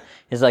 Yeah,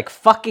 he's like,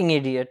 fucking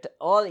idiot.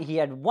 He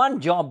had one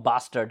job,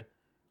 bastard.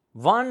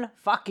 One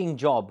fucking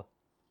job.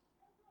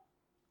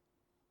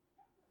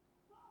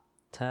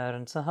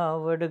 Terence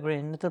Howard, a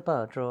green little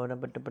patrol.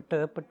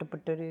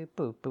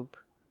 Poop.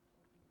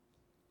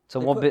 So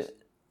what bit?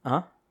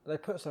 Huh? They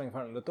put something in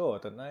front of the door,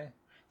 didn't they?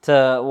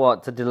 To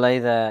what? To delay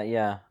their,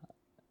 yeah.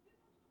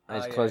 I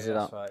just closed it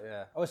up. That's right,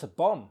 yeah. Oh, it's a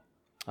bomb.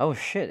 Oh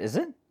shit, is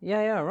it?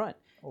 Yeah, right.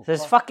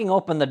 Says fucking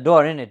open the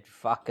door, innit,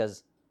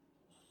 fuckers.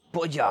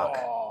 Bojak.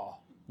 Oh.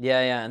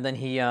 Yeah, and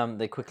then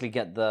they quickly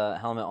get the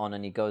helmet on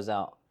and he goes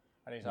out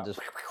And he's and like, just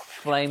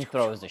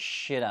flamethrowers the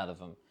shit out of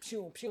him.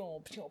 pew,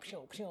 pew, pew,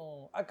 pew,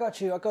 pew. I got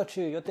you,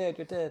 you're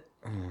dead.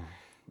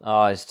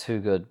 Oh, it's too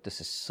good.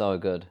 This is so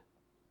good.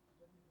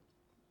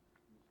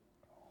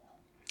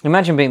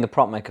 Imagine being the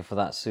prop maker for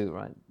that suit,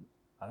 right?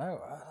 I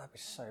know, right? That'd be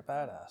so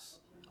badass.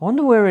 I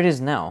wonder where it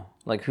is now.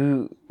 Like,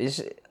 who is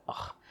it?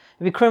 Ugh.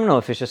 It'd be criminal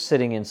if it's just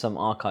sitting in some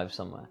archive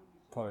somewhere.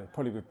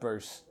 Probably with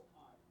Bruce.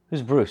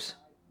 Who's Bruce?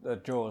 The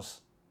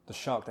Jaws, the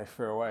shark they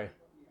threw away.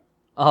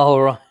 Oh,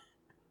 right.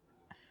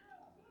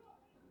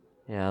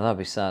 Yeah, that'd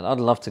be sad. I'd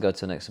love to go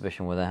to an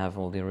exhibition where they have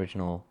all the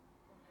original,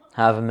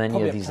 however many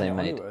Probably of these at they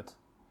Planet made. Hollywood.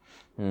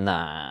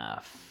 Nah,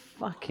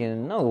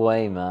 fucking no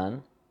way, man.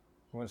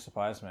 It wouldn't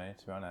surprise me,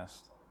 to be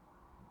honest.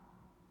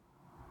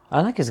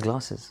 I like his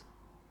glasses.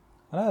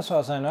 I know that's what I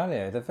was saying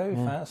earlier. They're very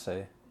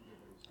fancy.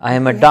 I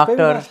am a He has a doctor.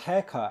 very nice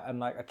haircut and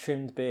like a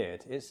trimmed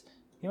beard.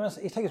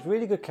 He takes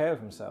really good care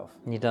of himself.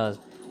 He does.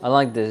 I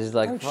like this. He's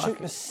like, Don't fuck shoot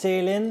it. the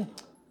ceiling.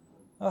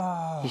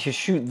 He should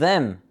shoot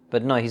them,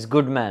 but no, he's a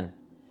good man.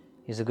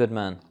 He's a good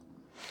man.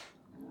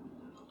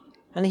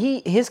 And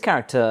his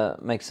character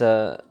makes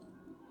a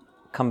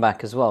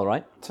comeback as well,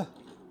 right?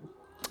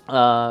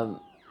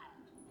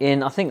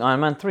 In I think Iron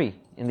Man 3,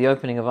 in the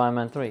opening of Iron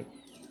Man 3.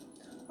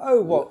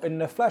 Oh, what, in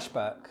the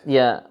flashback?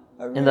 Yeah,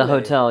 Oh, in the really?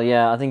 hotel.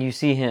 Yeah, I think you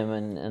see him,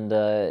 and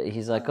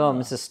he's like, "Oh,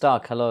 Mrs.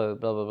 Stark, hello,"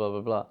 blah blah blah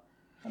blah blah.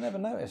 I never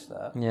noticed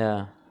that.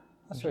 Yeah,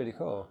 That's really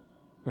cool.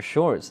 I'm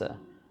sure it's there.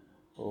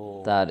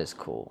 Ooh, That is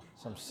cool.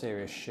 some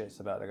serious shit's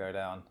about to go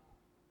down.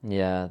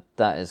 Yeah,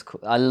 that is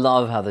cool. I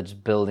love how they're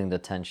just building the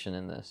tension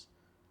in this.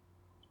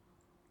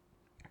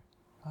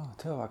 Oh,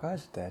 two of our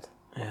guys are dead.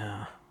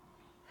 Yeah.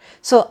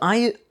 So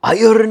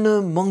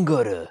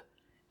Ironmonger,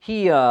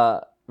 he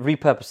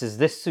repurposes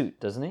this suit,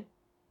 doesn't he?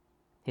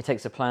 He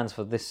takes the plans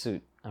for this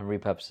suit and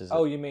repurposes it.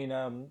 Oh, you mean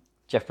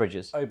Jeff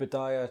Bridges.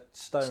 Obadiah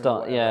Stone? or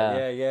Start, whatever.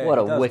 yeah. Yeah. What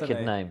he a does, wicked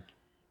doesn't he? name.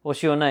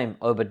 What's your name?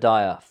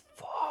 Obadiah.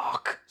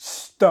 Fuck.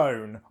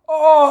 Stone.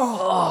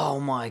 Oh! Oh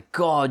my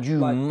god, you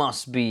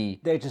must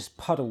be. They're just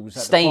puddles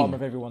at Stain. the bottom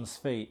of everyone's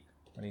feet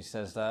when he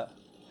says that.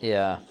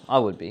 Yeah, I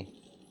would be.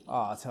 Oh,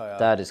 I'll tell you.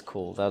 That is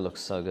cool. That looks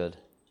so good.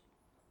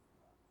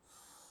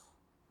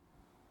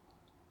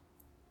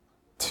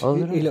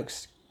 He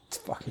looks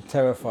fucking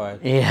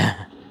terrified.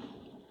 Yeah.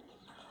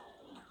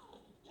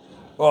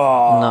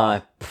 Oh, No,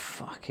 I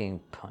fucking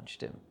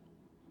punched him.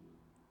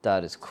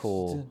 That is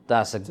cool.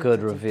 That's a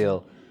good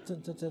reveal. The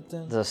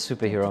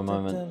superhero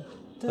moment.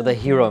 Or the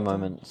hero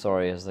moment,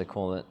 sorry, as they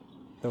call it.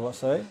 The what,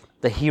 sorry?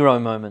 The hero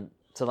moment.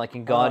 So like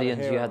in Guardians,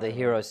 you hero had the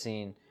hero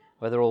scene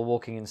where they're all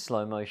walking in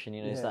slow motion,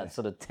 you know, it's Yeah. that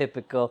sort of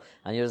typical,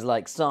 and you're just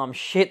like, some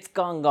shit's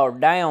gonna go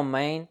down,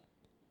 man.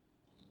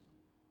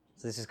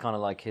 So this is kind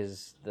of like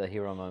the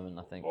hero moment,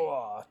 I think.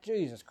 Oh,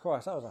 Jesus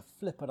Christ, that was a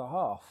flip and a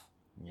half.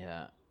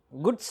 Yeah.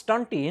 Good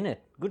stunty, innit?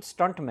 Good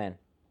stunt man.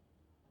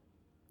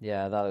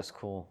 Yeah, that was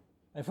cool.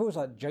 It feels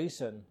like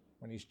Jason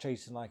when he's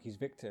chasing like his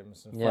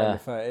victims and Yeah.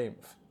 Friday the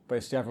 13th, but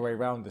it's the other way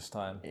around this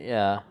time.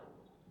 Yeah.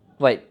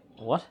 Wait,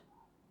 what?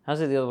 How's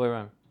it the other way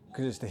around?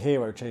 Because it's the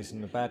hero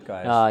chasing the bad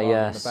guys. Ah, rather than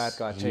yes. the bad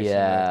guy chasing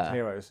Yeah. the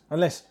heroes.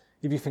 Unless,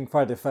 if you think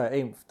Friday the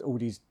 13th, all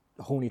these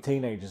horny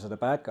teenagers are the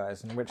bad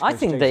guys, in which I case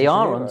think Jason's they the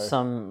are on hero.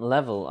 some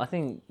level. I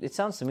think it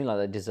sounds to me like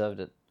they deserved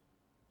it.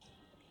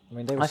 I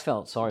mean, I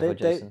felt sorry for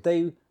Jason.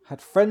 They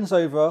had friends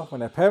over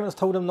when their parents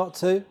told them not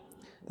to.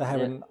 They're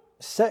having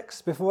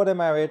sex before they're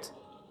married.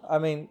 I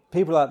mean,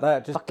 people like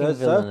that just Fucking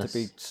deserve villainous. to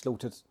be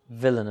slaughtered.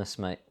 Villainous,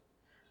 mate.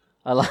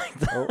 I like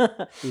that.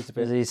 Oh, he's a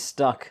bit. He's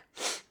stuck.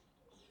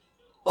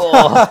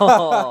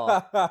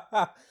 Oh,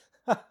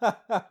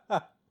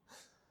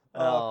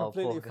 I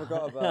completely poor guy.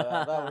 forgot about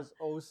that. That was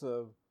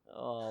awesome.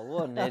 oh,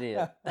 what an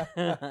idiot.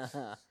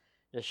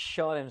 Just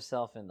shot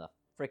himself in the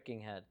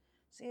freaking head.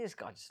 See, this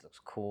guy just looks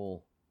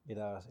cool. He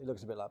does. He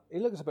looks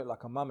a bit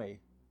like a mummy.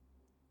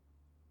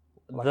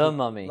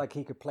 Mummy. Like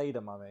he could play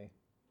the mummy.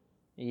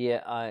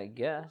 Yeah, I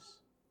guess.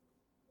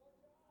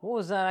 What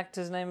was that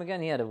actor's name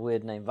again? He had a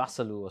weird name,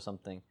 Vasalu or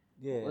something.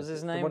 Yeah. What was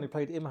his The name? one who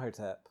played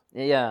Imhotep.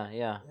 Yeah.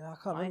 Yeah, I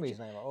can't remember his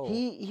name at all.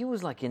 He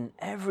was like in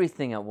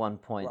everything at one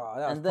point. Right,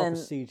 that was and proper then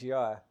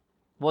CGI.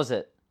 was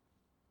it?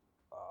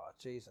 Oh,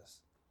 Jesus.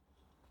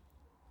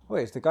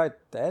 Wait, is the guy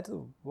dead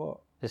or what?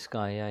 This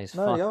guy, yeah, he's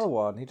No, fucked. the other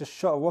one. He just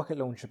shot a rocket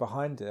launcher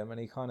behind him and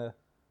he kind of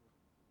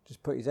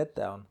just put his head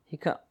down.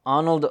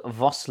 Arnold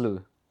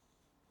Vosloo.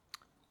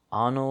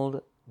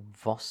 Arnold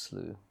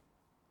Vosloo.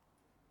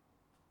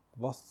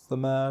 What's the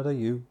matter,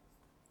 you?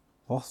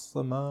 What's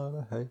the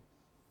matter, hey?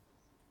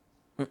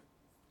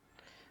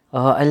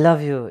 Oh, I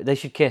love you. They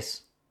should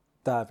kiss.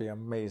 That'd be an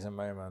amazing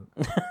moment.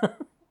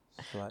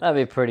 That'd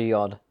be pretty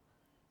odd.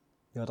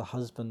 You're the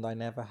husband I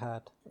never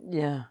had.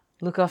 Yeah.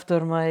 Look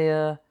after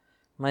my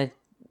my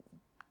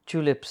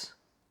tulips.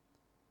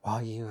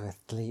 While you were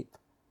asleep,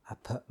 I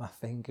put my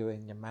finger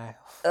in your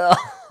mouth.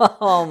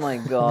 Oh my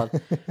god.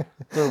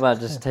 Talk about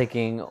just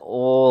taking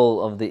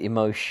all of the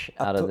emotion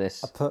out of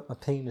this. I put my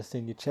penis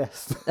in your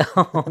chest.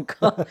 Oh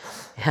god.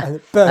 Yeah. And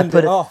it burned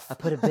it off. I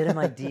put a bit of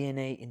my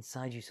DNA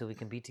inside you so we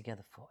can be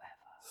together forever.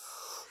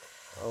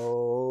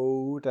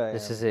 Oh, damn.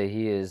 This is it.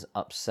 He is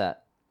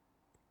upset.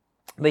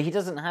 But he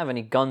doesn't have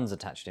any guns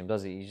attached to him,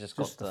 does he? He's just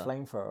got the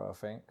flamethrower, I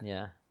think.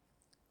 Yeah.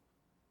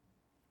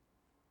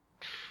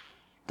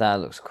 That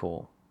looks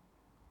cool.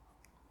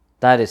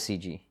 That is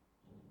CG.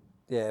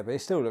 Yeah, but it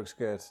still looks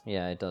good.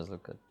 Yeah, it does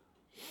look good.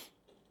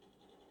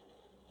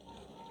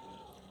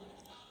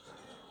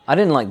 I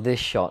didn't like this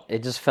shot.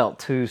 It just felt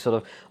too sort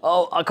of,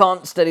 oh, I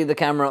can't steady the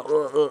camera.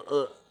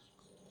 I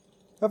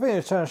think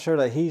it's trying to show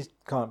that he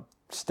can't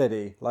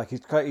steady. Like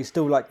he's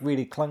still like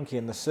really clunky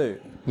in the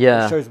suit.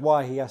 Yeah. It shows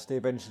why he has to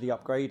eventually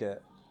upgrade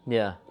it.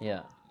 Yeah.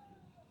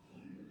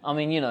 I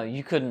mean,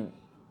 you couldn't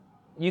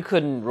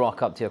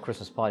rock up to your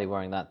Christmas party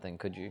wearing that thing,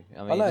 could you?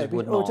 I mean, know, it just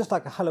would or not. just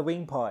like a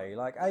Halloween party.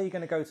 Like, are you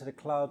going to go to the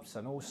clubs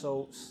and all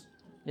sorts?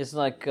 It's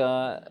like,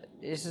 couldn't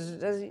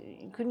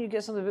you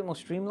get something a bit more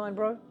streamlined,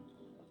 bro?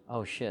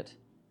 Oh, shit.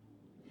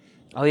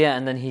 Oh, yeah,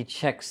 and then he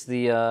checks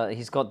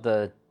he's got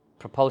the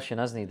propulsion,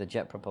 hasn't he? The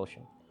jet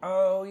propulsion.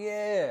 Oh,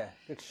 yeah.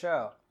 Good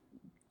shout.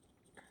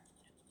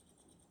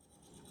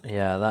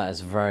 Yeah, that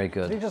is very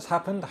Did he good. just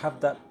happen to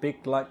have that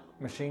big, like,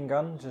 machine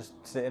gun just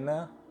sitting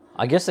there?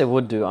 I guess they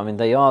would do. I mean,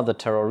 they are the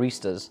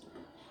terroristas.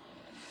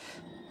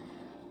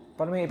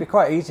 But I mean, it'd be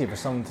quite easy for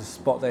someone to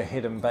spot their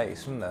hidden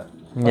base, wouldn't it?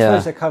 I Yeah.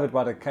 suppose they're covered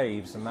by the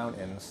caves and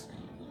mountains.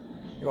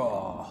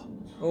 Oh.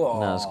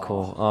 That's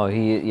cool. Oh,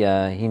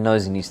 he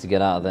knows he needs to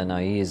get out of there now.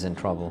 He is in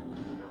trouble.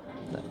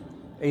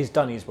 He's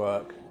done his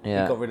work.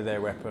 Yeah. He got rid of their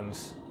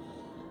weapons.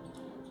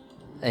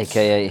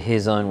 AKA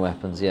his own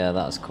weapons. Yeah,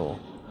 that's cool.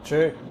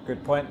 True.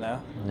 Good point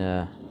now.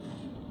 Yeah.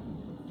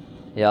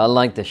 Yeah, I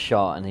like the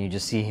shot, and you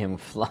just see him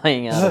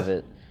flying out of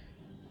it.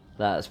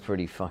 That's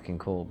pretty fucking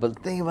cool. But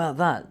think about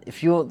that.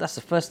 That's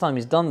the first time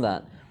he's done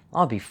that,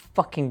 I'll be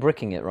fucking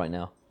bricking it right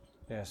now.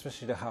 Yeah,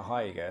 especially how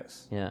high he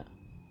gets. Yeah.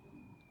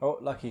 Oh,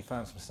 lucky he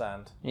found some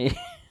sand.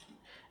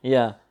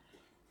 Yeah.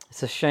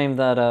 It's a shame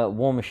that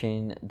War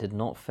Machine did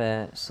not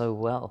fare so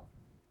well.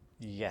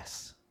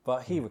 Yes,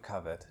 but he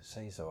recovered, so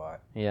he's alright.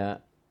 Yeah.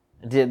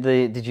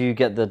 Did you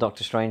get the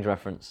Doctor Strange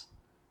reference?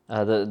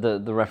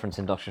 The reference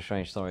in Doctor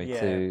Strange, sorry. Yeah,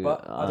 to,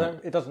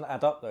 but it doesn't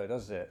add up though,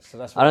 does it? So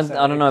that's. I What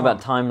don't know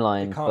about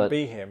timeline, It can't but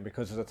be him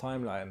because of the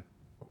timeline.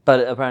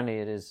 but apparently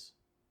it is.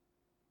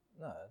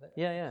 No.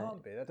 Yeah. It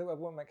can't be. That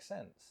won't make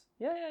sense.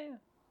 Yeah.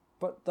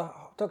 But the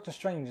Doctor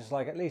Strange is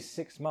like at least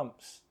 6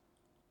 months,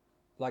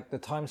 like the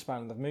time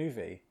span of the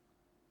movie.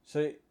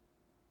 So,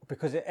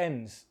 because it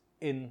ends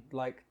in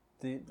like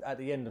at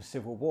the end of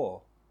Civil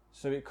War,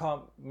 so it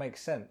can't make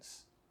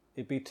sense.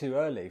 It'd be too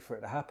early for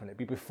it to happen. It'd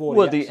be before.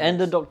 Well, the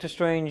end of Doctor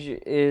Strange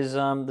is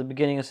the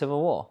beginning of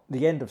Civil War.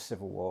 The end of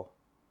Civil War.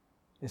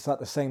 It's like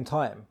the same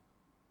time,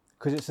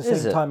 because it's the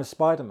Is same it? time as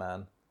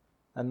Spider-Man,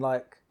 and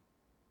like,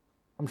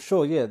 I'm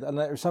sure, yeah, and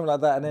it was something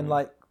like that. And then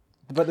like,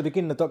 but the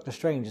beginning of Doctor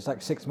Strange is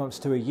like 6 months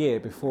to a year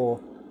before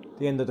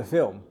the end of the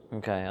film.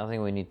 Okay, I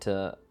think we need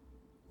to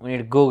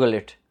Google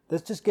it.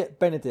 Let's just get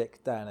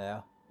Benedict down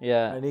here.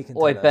 Yeah. And he can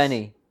Oi, tell us.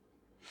 Benny.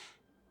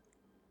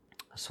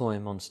 I saw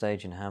him on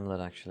stage in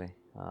Hamlet actually.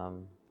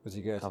 Was he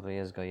A good? couple of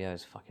years ago. Yeah, it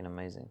was fucking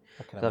amazing.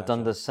 I can 'Cause I've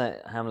done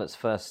imagine. Hamlet's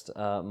first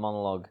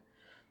monologue.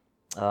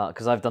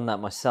 Because I've done that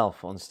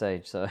myself on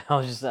stage. So I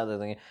was just out there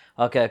thinking,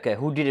 okay,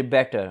 who did it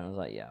better? And I was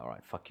like, yeah, all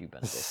right, fuck you,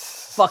 Benedict.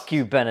 Fuck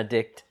you,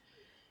 Benedict.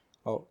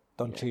 Oh,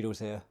 Don Cheadle's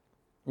here.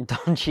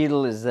 Don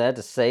Cheadle is there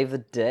to save the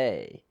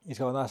day. He's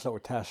got a nice little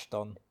tash,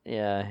 Don.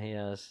 Yeah, he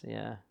has,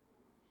 yeah.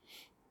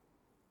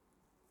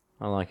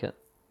 I like it.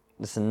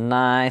 It's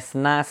nice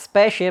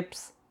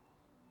spaceships.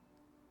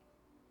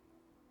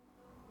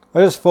 I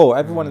just thought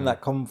everyone in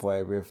that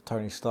convoy with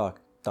Tony Stark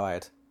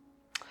died.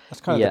 That's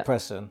kind of Yeah.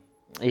 depressing.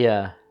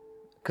 Yeah,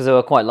 because they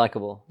were quite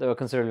likable. They were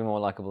considerably more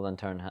likable than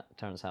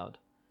Terrence Howard.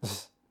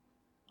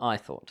 I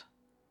thought.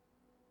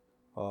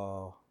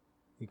 Oh,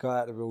 you got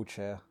out of the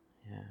wheelchair.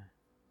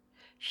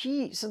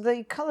 Yeah. So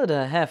they coloured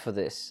her hair for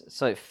this,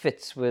 so it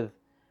fits with...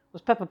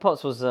 Pepper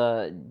Potts was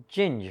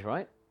Ginge,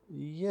 right?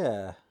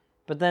 Yeah.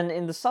 But then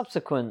in the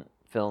subsequent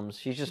films,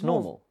 she's just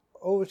normal.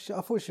 I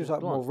thought she was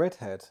like more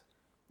redhead.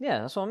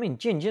 Yeah, that's what I mean.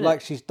 Ginge, innit?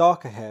 Like she's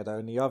darker hair though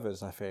in the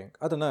others, I think.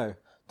 I don't know.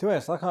 To be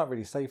honest, I can't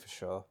really say for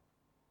sure.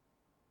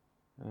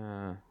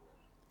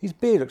 His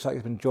beard looks like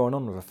he's been drawn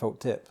on with a felt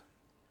tip.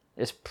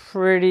 It's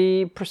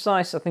pretty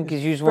precise. I think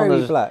he's used very one of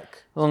those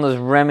black. One of those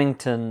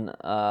Remington,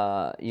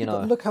 you know.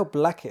 But look how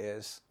black it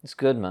is. It's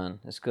good, man.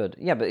 It's good.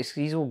 Yeah, but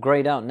he's all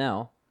greyed out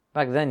now.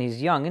 Back then,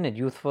 he's young, isn't it?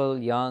 Youthful,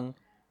 young,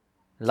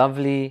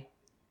 lovely.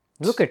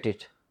 Look at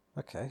it.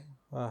 Okay.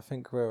 Well, I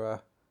think we're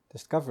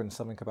discovering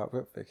something about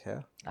Rupvik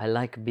here. I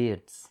like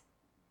beards.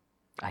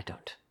 I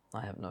don't.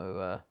 I have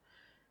no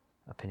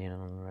opinion on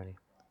them really.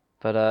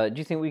 But do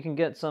you think we can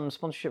get some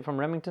sponsorship from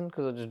Remington?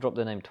 Because I just dropped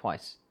their name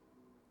twice.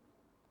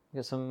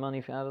 Get some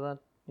money out of that?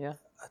 Yeah?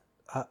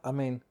 I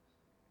mean...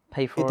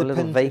 Pay for a little vacay?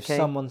 It depends if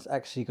someone's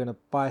actually going to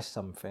buy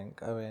something.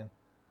 I mean...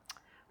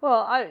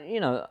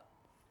 Well,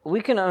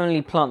 we can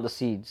only plant the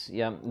seeds,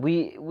 yeah?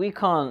 We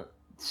can't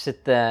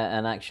sit there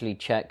and actually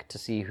check to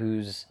see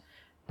who's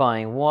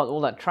buying what,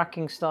 all that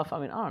tracking stuff. I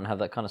mean, I don't have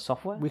that kind of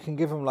software. We can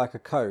give them like a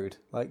code.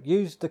 Like,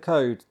 use the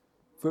code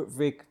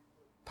Rutwig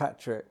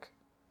Patrick.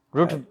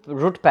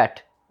 Rutpat.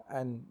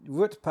 And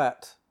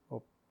Rutpat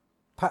or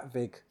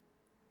Patvig.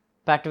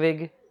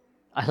 Patvig.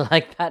 I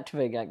like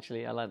Patvig,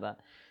 actually. I like that.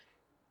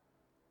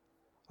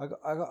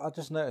 I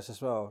just noticed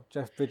as well,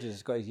 Jeff Bridges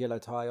has got his yellow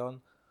tie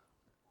on.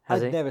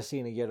 Has I've he? never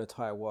seen a yellow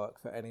tie work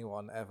for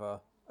anyone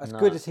ever. As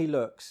good as he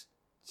looks,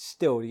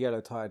 still the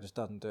yellow tie just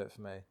doesn't do it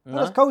for me. No?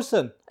 Oh, that's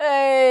Coulson.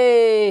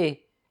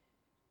 Hey!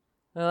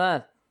 Look at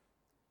that.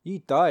 He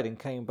died and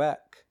came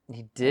back.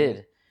 He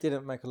did.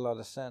 Didn't make a lot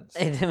of sense.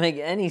 It didn't make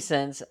any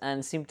sense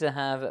and seemed to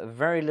have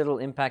very little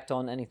impact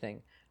on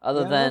anything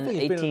other than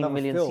 18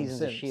 million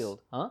seasons of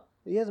S.H.I.E.L.D. Huh?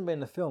 He hasn't been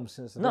in a film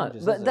since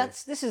Avengers, but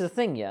this is the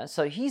thing, yeah?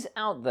 So he's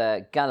out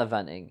there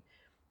gallivanting.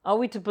 Are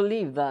we to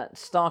believe that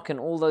Stark and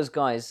all those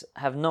guys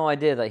have no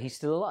idea that he's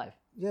still alive?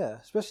 Yeah,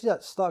 especially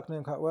that Stark knew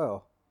him quite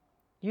well.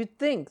 You'd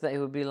think that he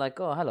would be like,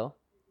 oh, hello.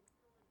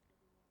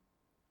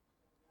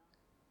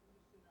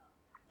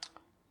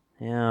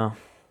 Yeah.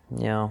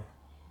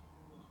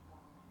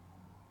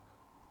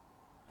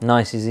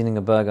 Nice, he's eating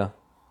a burger.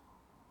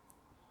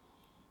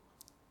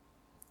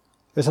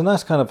 It's a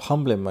nice kind of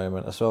humbling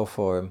moment as well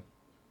for him.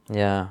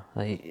 Yeah.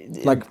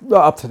 Like,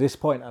 up to this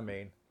point, I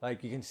mean.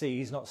 Like, you can see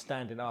he's not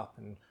standing up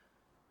and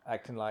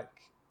acting like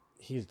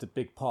he's the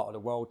big part of the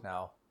world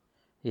now.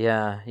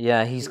 Yeah,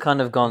 he's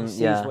kind of gone, he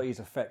sees what his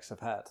effects have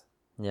had.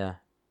 Yeah.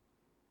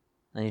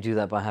 And you do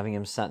that by having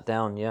him sat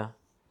down, yeah.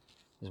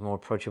 He's more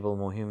approachable,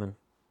 more human.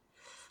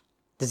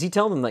 Does he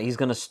tell them that he's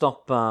going to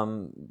stop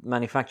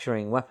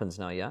manufacturing weapons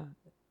now, yeah?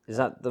 Is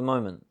that the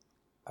moment?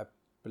 I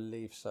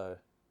believe so.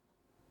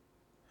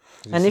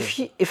 And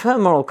if her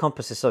moral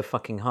compass is so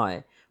fucking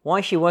high, why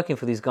is she working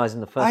for these guys in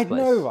the first place?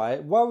 I know,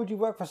 right? Why would you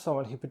work for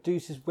someone who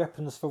produces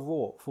weapons for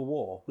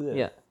war?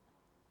 Yeah.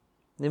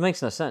 It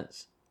makes no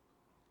sense.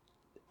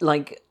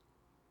 Like,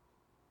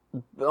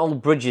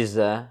 old Bridges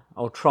there,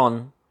 old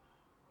Tron,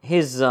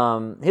 his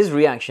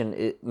reaction,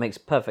 it makes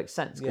perfect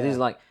sense. Because he's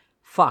like,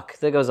 fuck,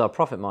 there goes our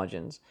profit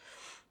margins.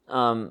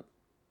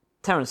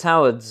 Terrence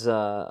Howard's,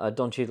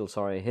 Don Cheadle,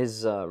 sorry,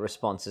 his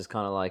response is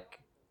kind of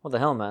like, what the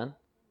hell, man?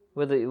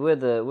 We're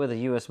the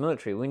US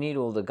military. We need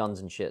all the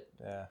guns and shit.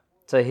 Yeah.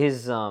 So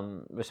his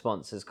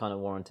response is kind of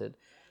warranted.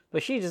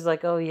 But she's just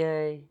like, oh,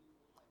 yay.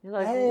 You're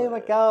like, hey,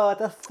 my God,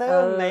 that's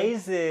so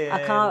amazing.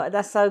 I can't,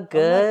 that's so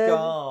good. Oh, my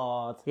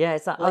God. Yeah,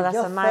 it's like, oh, that's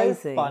you're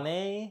amazing. So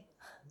funny.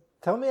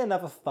 Tell me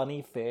another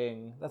funny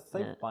thing. That's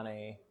so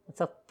funny. It's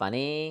so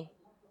funny.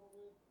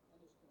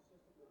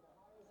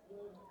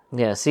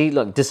 Yeah, see,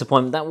 look,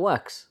 disappointment, that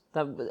works.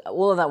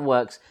 All of that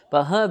works.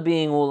 But her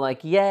being all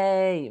like,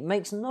 yay,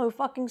 makes no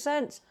fucking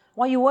sense.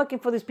 Why are you working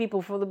for these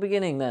people from the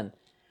beginning then?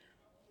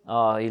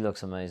 Oh, he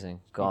looks amazing.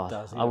 God,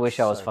 I wish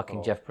I was fucking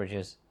cool. Jeff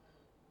Bridges.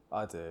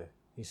 I do.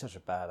 He's such a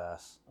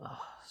badass. Oh,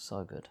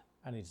 so good.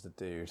 And he's the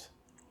dude.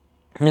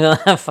 You know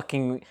that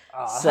fucking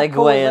segue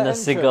cool and a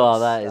cigar.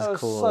 That is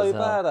cool. So as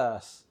hell.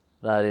 Badass.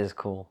 That is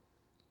cool.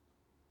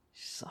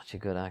 She's such a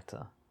good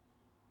actor.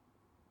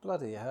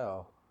 Bloody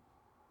hell.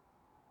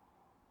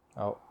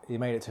 Oh, he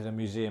made it to the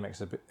museum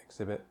exhibit.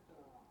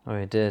 Oh,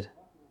 he did.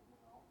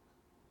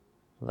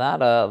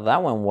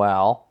 That went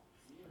well.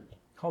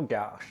 Oh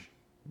gosh.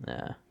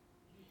 Yeah.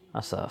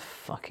 That's a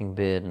fucking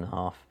beard and a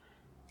half.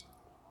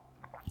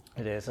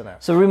 It is, isn't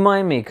it? So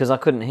remind me, because I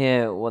couldn't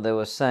hear what they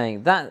were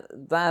saying.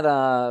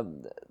 The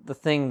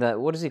thing that,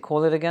 what does he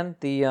call it again?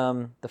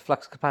 The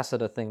flux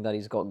capacitor thing that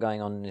he's got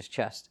going on in his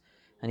chest,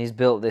 and he's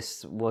built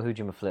this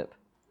wahujima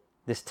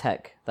this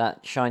tech,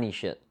 that shiny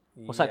shit.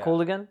 What's that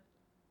called again?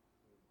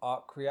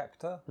 Arc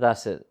reactor.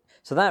 That's it.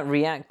 So that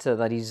reactor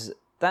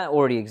that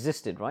already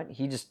existed, right?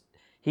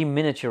 He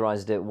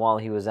miniaturized it while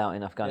he was out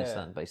in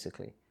Afghanistan,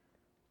 basically.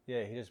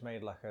 Yeah, he just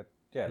made like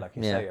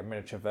you say, a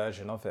miniature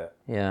version of it.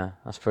 Yeah,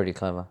 that's pretty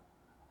clever.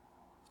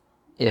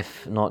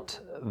 if not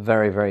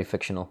very, very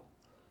fictional.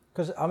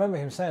 Because I remember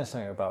him saying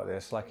something about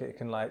this, like it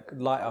can like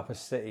light up a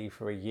city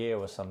for a year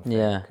or something.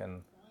 Yeah.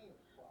 And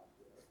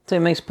So it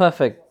makes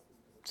perfect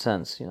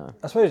sense, you know.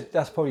 I suppose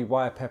that's probably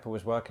why Pepper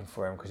was working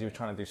for him, because he was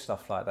trying to do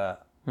stuff like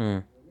that.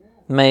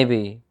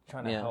 Maybe.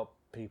 Trying to help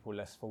people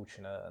less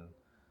fortunate and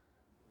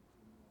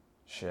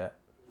shit.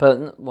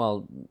 But,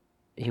 well,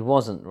 he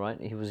wasn't, right?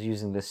 He was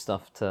using this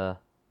stuff to...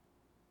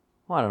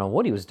 Well, I don't know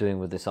what he was doing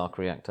with this arc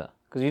reactor.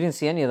 Because you didn't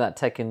see any of that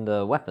tech in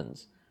the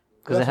weapons.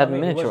 Because they hadn't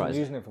miniaturized. He wasn't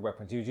using it for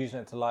weapons. He was using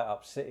it to light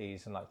up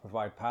cities and like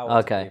provide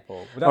power to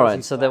people. All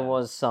right, so there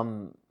was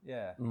some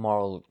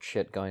moral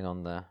shit going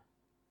on there.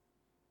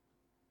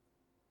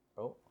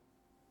 Oh,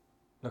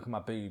 look at my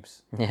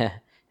boobs. Yeah.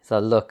 So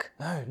look,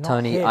 no, not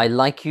Tony, him. I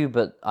like you,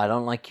 but I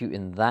don't like you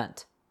in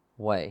that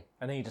way.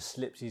 And then he just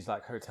slips his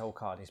like hotel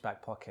card in his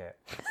back pocket.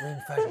 Room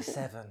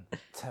 37,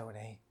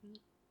 Tony.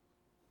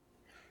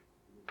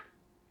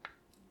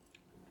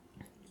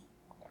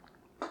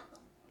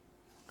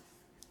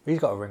 He's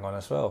got a ring on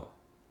as well.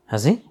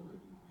 Has he?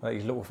 Like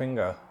his little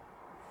finger.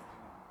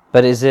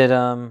 But is it...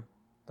 I don't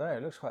know,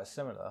 it looks quite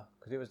similar.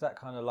 Because it was that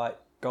kind of like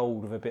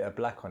gold with a bit of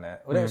black on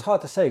it. Well, it was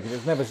hard to say because it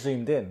was never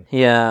zoomed in.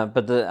 Yeah,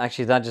 but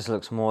actually that just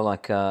looks more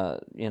like a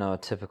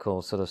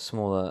typical sort of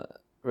smaller...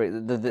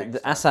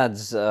 The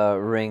Assad's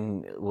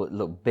ring would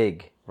look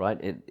big, right?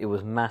 It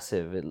was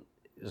massive. It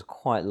was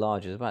quite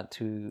large. It was about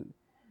 2...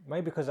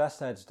 Maybe because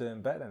Assad's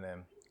doing better than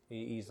him.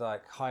 He's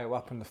like higher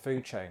up in the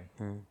food chain.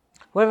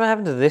 Whatever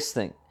happened to this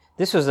thing?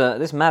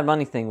 This Mad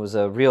Money thing was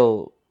a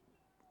real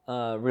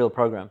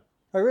program.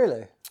 Oh,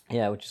 really?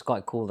 Yeah, which is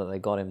quite cool that they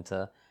got him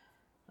to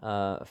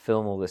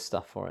film all this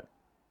stuff for it.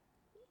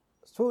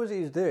 So what was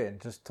he doing?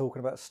 Just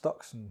talking about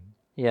stocks and...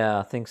 Yeah,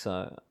 I think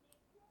so.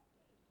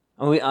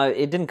 And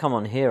it didn't come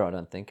on here, I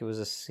don't think. It was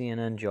a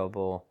CNN job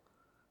or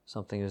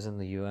something. It was in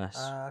the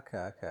US.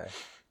 Okay.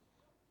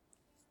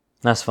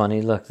 That's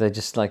funny. Look, they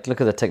just like,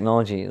 look at the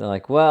technology. They're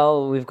like,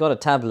 well, we've got a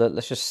tablet.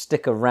 Let's just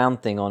stick a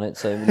round thing on it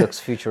so it looks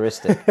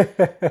futuristic.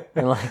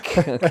 And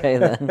like, okay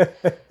then.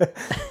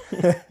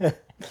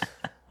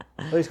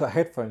 Well, he's got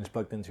headphones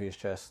plugged into his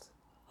chest.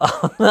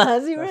 Oh,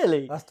 has he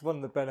really? That's one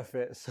of the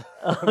benefits.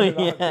 Oh,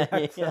 yeah.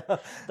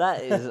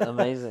 That is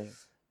amazing.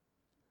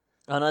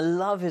 And I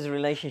love his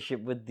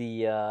relationship with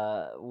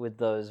with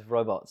those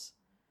robots.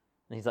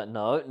 And he's like,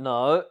 no.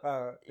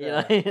 You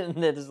know,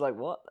 and they're just like,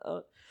 what?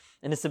 Oh.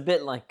 And it's a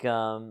bit like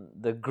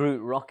the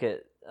Groot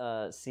rocket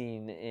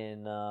scene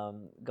in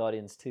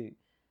Guardians 2.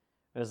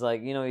 It was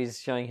like, you know, he's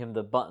showing him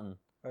the button.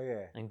 Oh,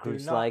 yeah. And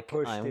Groot's like,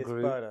 I'm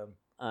Groot.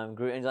 I'm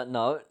Groot. And he's like,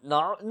 no.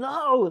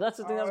 That's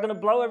the thing that's going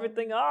to blow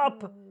everything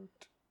up.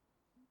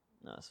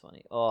 No, that's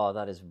funny. Oh,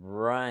 that is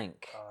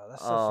rank.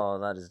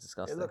 That is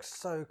disgusting. It looks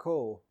so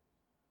cool.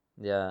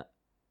 Yeah.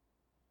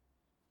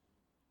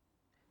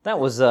 That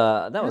was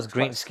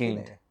green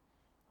screened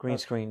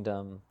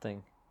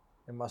thing.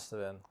 It must have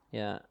been.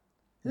 Yeah.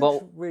 He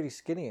looks really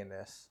skinny in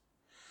this.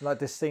 Like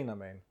this scene, I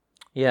mean.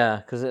 Yeah,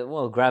 because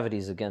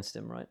gravity's against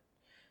him, right?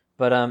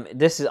 But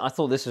I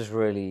thought this was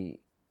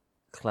really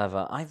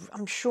clever.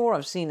 I'm sure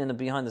I've seen in the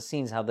behind the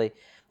scenes how they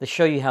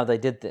show you how they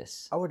did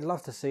this. I would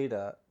love to see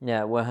that.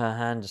 Yeah, where her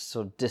hand just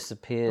sort of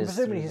disappears.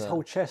 Presumably his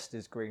whole chest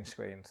is green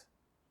screened.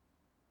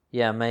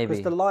 Yeah, maybe.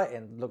 Because the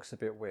lighting looks a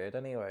bit weird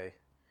anyway.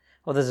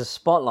 Well, there's a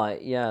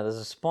spotlight. Yeah, there's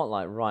a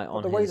spotlight right on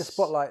his... But the way the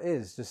spotlight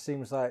is just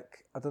seems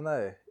like, I don't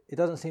know, it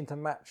doesn't seem to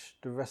match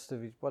the rest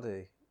of his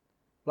body.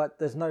 Like,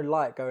 there's no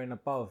light going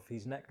above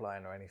his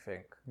neckline or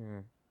anything.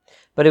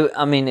 But,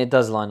 it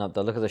does line up,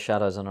 though. Look at the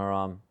shadows on her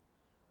arm.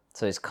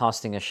 So it's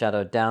casting a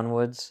shadow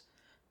downwards,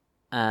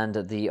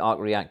 and the arc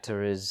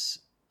reactor is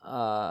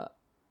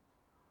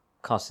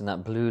casting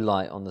that blue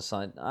light on the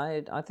side.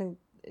 I think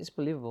it's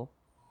believable.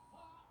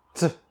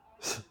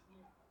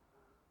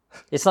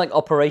 It's like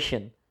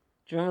Operation.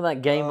 Do you remember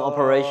that game,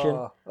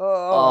 Operation?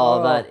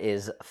 Oh, that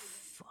is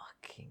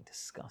fucking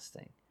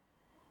disgusting.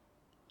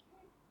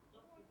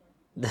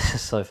 This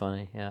is so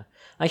funny, yeah.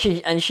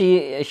 Actually, and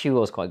she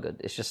was quite good.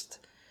 It's just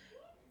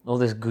all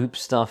this goop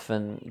stuff,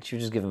 and she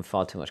was just given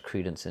far too much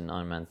credence in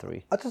Iron Man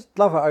 3. I just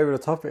love how over the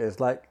top it is.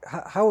 Like,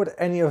 how would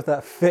any of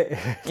that fit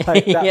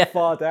like that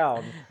far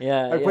down?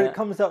 Yeah, like, when it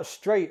comes out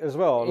straight as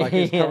well, like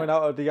it's coming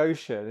out of the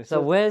ocean. It's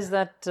where's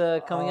that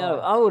coming out of?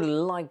 I would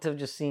like to have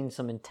just seen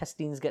some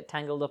intestines get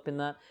tangled up in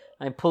that,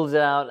 and he pulls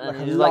it out, and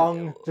like he's a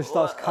lung just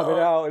starts coming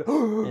out.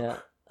 Yeah,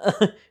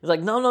 he's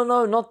like, no,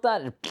 not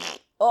that. And,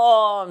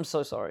 oh, I'm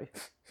so sorry.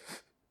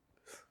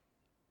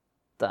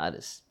 That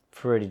is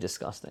pretty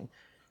disgusting.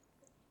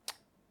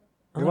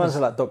 It reminds me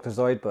of like Dr.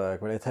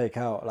 Zoidberg, where they take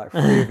out like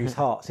 3 of his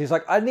hearts. He's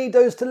like, I need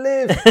those to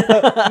live.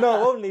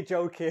 No, only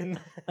joking.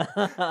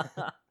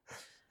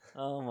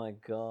 Oh my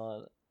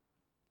god.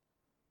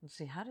 Let's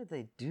see, how did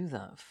they do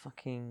that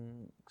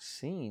fucking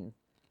scene?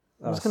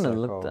 I was going to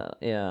look that.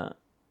 Yeah.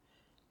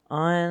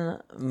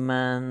 Iron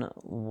Man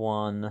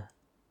 1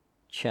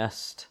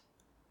 chest.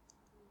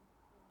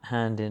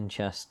 Hand in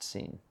chest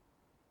scene.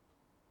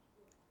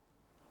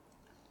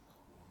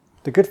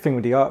 The good thing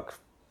with the arc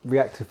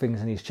reactor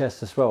things in his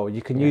chest as well,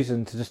 you can use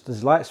them to just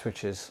as light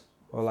switches.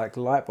 Or like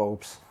light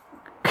bulbs.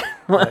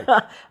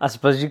 I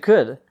suppose you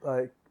could.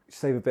 Like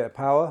save a bit of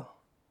power.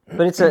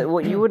 But it's a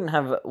you wouldn't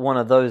have one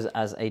of those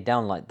as a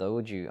downlight though,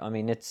 would you? I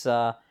mean, it's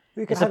You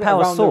can it's have a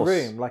power it around source. the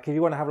room. Like if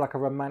you want to have like a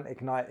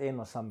romantic night in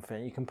or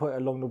something, you can put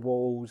it along the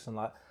walls and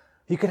like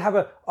you could have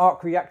an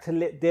arc reactor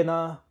lit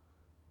dinner.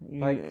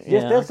 Like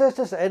there's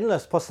just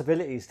endless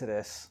possibilities to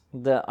this.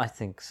 I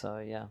think so.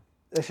 Yeah.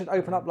 They should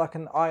open up like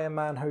an Iron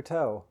Man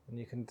hotel, and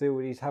you can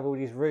have all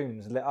these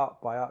rooms lit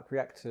up by arc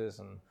reactors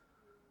and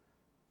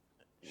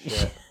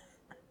shit.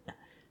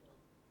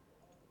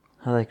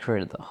 How they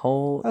created the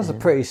whole. That's a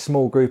pretty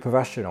small group of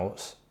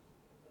astronauts,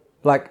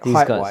 like These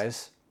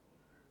height-wise.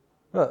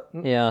 Look,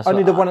 Yeah, so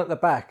only the one at the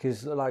back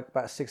is like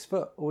about 6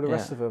 foot. All the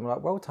rest of them are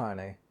like well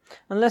tiny.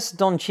 Unless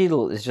Don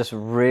Cheadle is just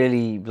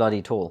really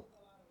bloody tall.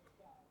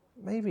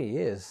 Maybe he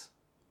is.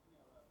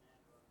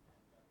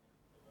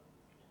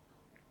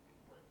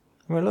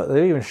 I mean, look,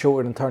 they're even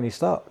shorter than Tony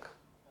Stark.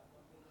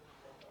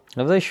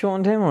 Have they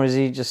shortened him, or is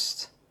he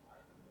just?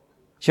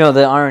 Do you know,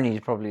 the irony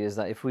probably is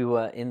that if we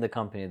were in the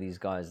company of these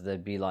guys,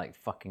 they'd be like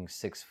fucking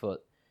 6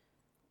 foot,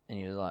 and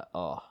you're like,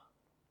 oh.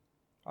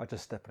 I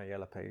just step on the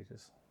yellow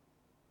pages.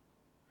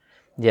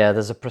 Yeah,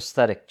 there's a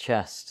prosthetic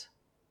chest.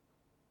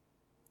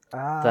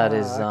 That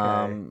is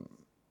kind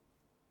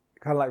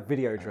of like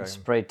Videodrome.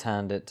 spray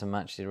tanned it to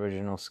match the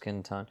original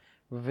skin tone.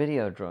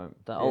 Videodrome,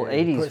 that old He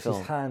 80s puts film.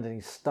 his hand in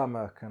his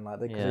stomach and like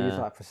they use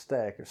like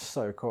prosthetic. It's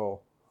so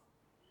cool.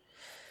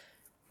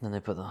 Then they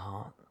put the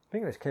heart. I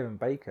think it was Kevin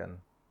Bacon.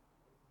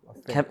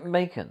 Kevin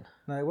Bacon.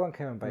 No, it wasn't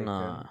Kevin Bacon.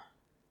 No.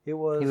 It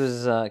was. He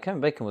was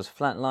Kevin Bacon was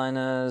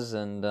Flatliners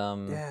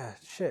and Yeah,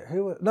 shit.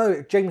 Who?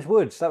 No, James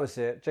Woods. That was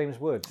it. James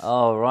Woods.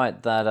 Oh right,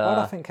 that. Why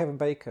did I think Kevin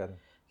Bacon?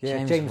 Yeah,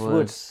 James James Woods.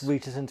 Woods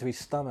reaches into his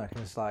stomach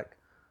and it's like,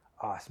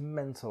 it's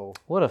mental.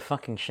 What a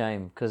fucking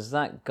shame, because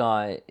that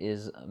guy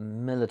is a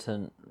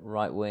militant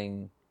right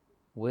wing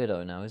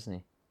weirdo now, isn't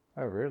he?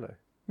 Oh, really?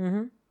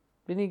 Mm-hmm.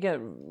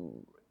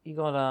 Didn't he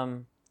got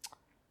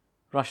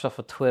rushed off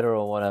of Twitter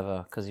or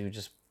whatever because he was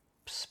just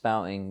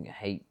spouting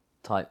hate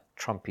type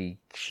Trumpy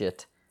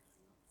shit,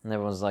 and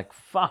everyone's like,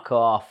 "Fuck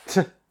off,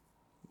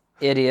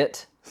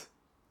 idiot."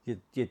 You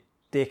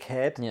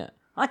dickhead. Yeah,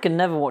 I can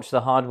never watch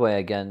The Hard Way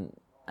again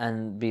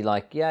and be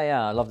like,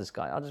 yeah, I love this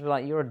guy. I'll just be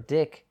like, you're a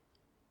dick.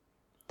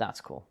 That's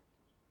cool.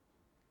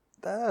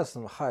 There's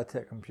some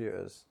high-tech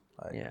computers.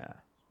 Like, Yeah.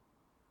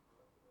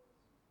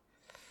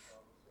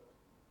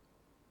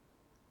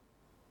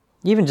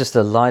 Even just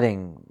the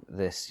lighting,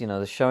 the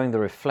showing the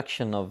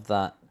reflection of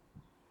that.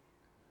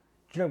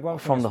 Do you know one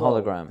thing From as the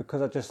well? hologram.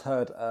 Because I just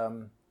heard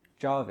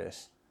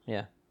Jarvis.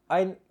 Yeah.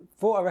 I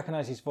thought I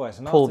recognised his voice,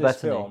 and Paul after this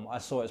Bettany. film, I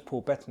saw it as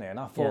Paul Bettany, and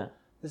I thought, Yeah.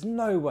 there's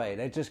no way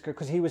they're just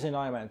because he was in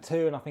Iron Man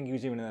 2, and I think he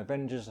was even in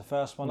Avengers, the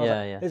first one. I was Yeah,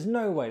 like, yeah. There's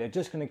no way they're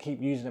just going to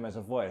keep using him as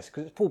a voice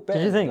because it's Paul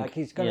Bettany. you think? Like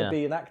he's going to Yeah.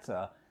 be an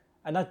actor,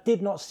 and I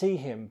did not see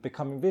him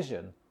becoming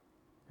Vision.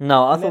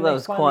 No, I And thought then that they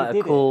was finally quite a did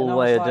it, cool and I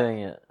way was of like, doing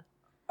it.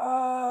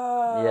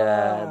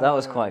 Yeah, that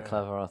was quite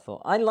clever, I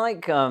thought. I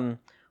like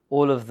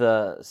all of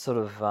the sort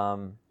of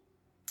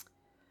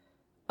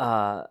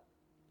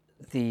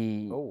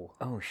the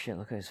oh shit,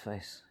 look at his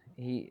face.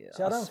 See,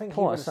 I don't think he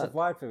would have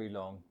survived very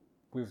long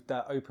with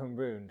that open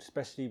wound,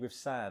 especially with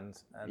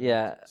sand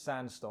and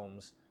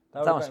sandstorms.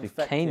 That must be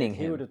caning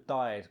He him. would have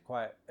died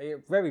quite a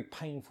very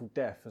painful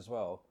death as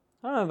well.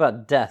 I don't know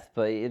about death,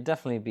 but it'd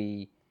definitely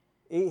be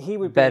He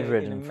would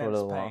bedridden be in for a immense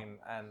little while. pain,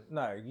 and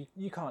no,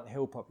 you can't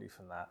heal properly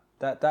from that.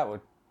 That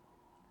would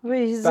But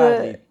he's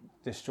badly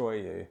destroy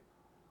you.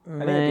 And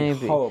it would maybe.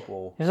 be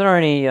horrible. Is there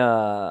any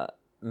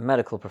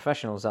medical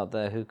professionals out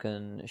there who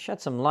can shed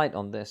some light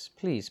on this?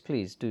 Please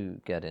do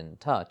get in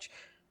touch.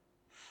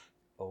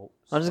 Oh,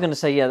 I'm just going to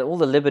say, all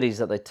the liberties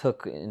that they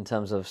took in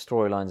terms of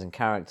storylines and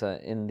character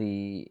in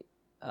these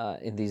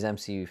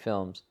MCU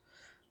films,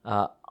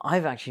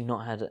 I've actually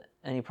not had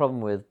any problem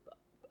with,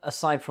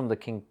 aside from the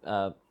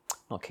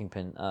not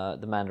Kingpin,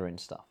 the Mandarin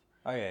stuff.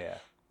 Oh yeah.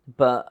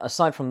 But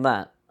aside from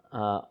that,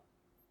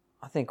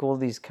 I think all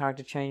these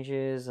character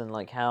changes and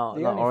like how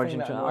The the only origin,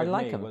 thing that I annoyed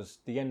like me them. was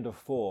the end of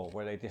 4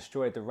 where they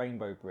destroyed the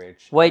Rainbow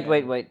Bridge. Wait.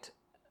 and then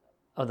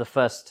Oh, the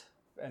first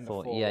End of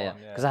thought. 4 Yeah.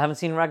 one, Because I haven't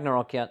seen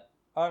Ragnarok yet.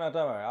 Oh no,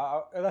 don't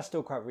worry. That's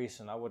still quite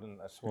recent. I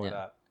wouldn't have swore Yeah.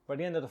 that. But at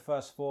the end of the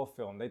first 4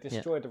 film, they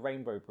destroyed the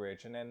Rainbow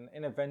Bridge, and then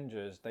in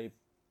Avengers, they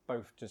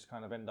both just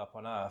kind of end up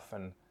on Earth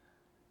and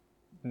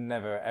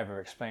never ever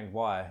explained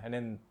why. And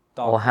in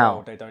Or Dark how.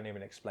 World, they don't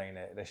even explain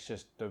it. It's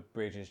just the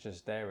bridge is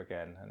just there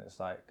again, and it's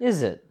like,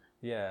 Is it?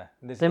 yeah.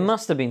 There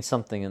must have been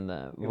something in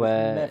there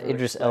where never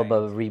Idris explained.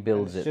 Elba And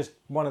rebuilds it's it. just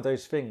one of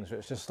those things where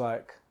it's just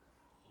like,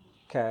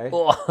 okay.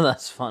 Oh,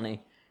 that's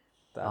funny.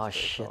 That's Oh pretty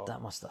shit, cool.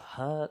 that must have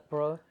hurt,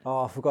 bro.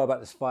 Oh, I forgot about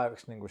this fire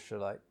extinguisher.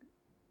 Like,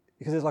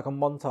 because there's like a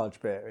montage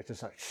bit. It's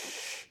just like,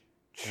 shh,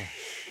 shh.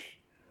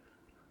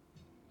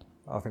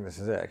 I think this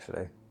is it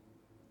actually.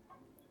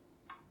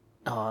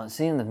 Oh,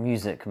 seeing the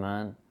music,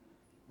 man.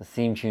 The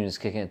theme tune is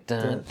kicking.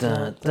 Dun,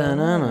 dun, dun, dun,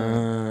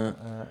 dun.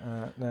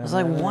 I was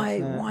like,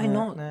 why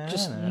not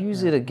just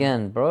use it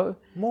again, bro?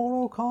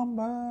 Mortal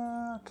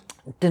Kombat.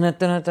 Oh,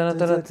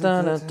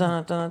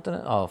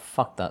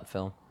 fuck that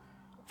film.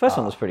 First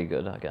one was pretty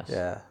good, I guess.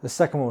 Yeah, the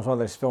second one was one of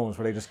those films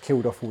where they just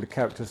killed off all the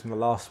characters from the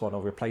last one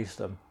or replaced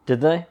them. Did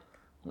they?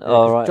 Yeah,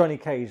 Oh, right. Johnny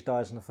Cage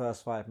dies in the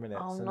first 5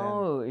 minutes. Oh, and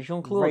no, then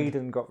Jean-Claude.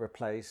 Raiden got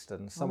replaced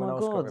and someone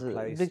else got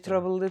replaced. Big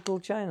Trouble Little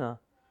China.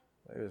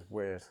 It was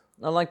weird.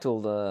 I liked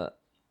all the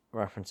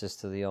references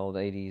to the old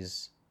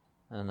 80s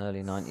and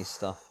early 90s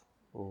stuff.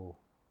 Ooh.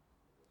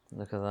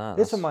 Look at that.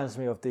 This reminds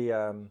me of the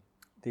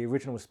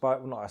original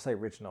Spider. Well, not I say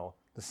original.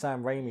 The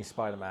Sam Raimi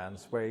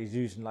Spider-Mans, where he's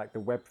using like the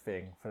web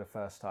thing for the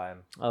first time,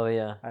 Oh,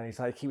 yeah. and he's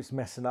like keeps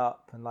messing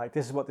up, and like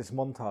this is what this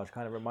montage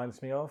kind of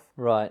reminds me of.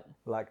 Right.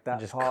 Like that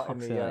Just part in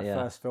cocks the it out,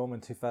 yeah. first film in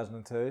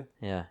 2002,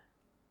 Yeah.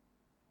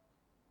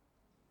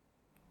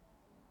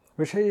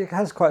 which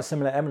has quite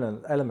similar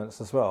elements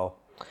as well.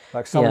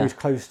 Like someone Yeah. who's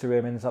close to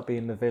him ends up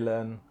being the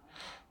villain,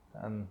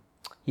 and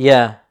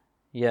Yeah.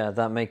 Yeah,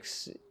 that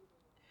makes...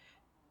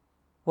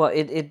 Well,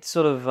 it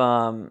sort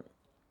of...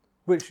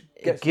 which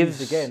gets gives-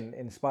 used again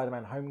in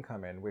Spider-Man: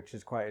 Homecoming, which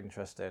is quite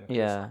interesting. 'cause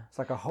Yeah. it's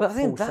like a But I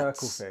think full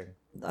circle that's- thing.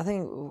 I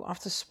think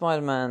after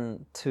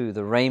Spider-Man 2,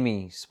 the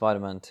Raimi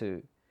Spider-Man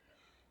 2,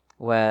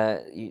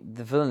 where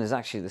the villain is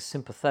actually the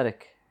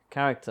sympathetic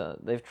character,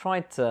 they've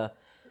tried to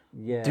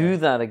Yeah, do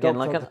that again.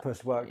 Dr. Like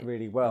Octopus worked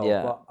really well,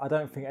 Yeah. but I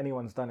don't think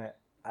anyone's done it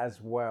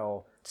as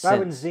well. Since-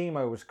 Baron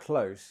Zemo was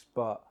close,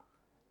 but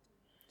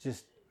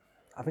just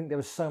I think there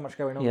was so much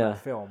going on in Yeah. that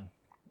film.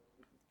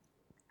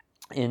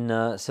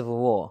 in Civil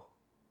War.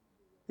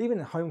 Even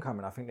in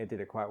Homecoming, I think they did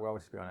it quite well,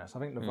 to be honest. I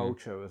think the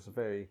Vulture was a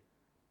very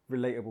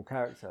relatable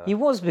character. He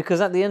was,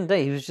 because at the end of the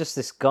day, he was just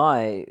this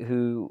guy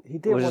who He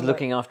did was just want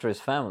looking after his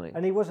family.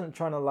 And he wasn't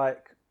trying to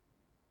like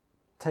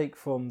take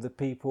from the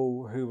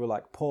people who were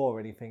like poor or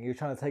anything. He was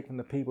trying to take from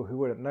the people who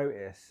wouldn't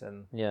notice,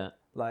 and Yeah.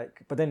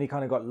 like. But then he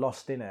kind of got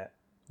lost in it.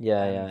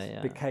 Yeah, and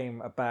yeah.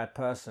 became a bad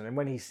person. And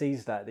when he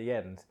sees that at the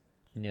end,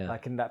 Yeah.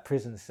 like in that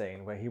prison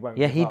scene where he won't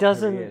Yeah, give he up who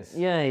doesn't. he is,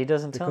 Yeah, he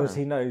doesn't tell because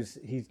him. he knows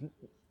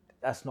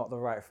that's not the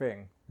right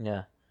thing.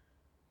 Yeah.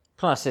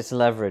 Plus, it's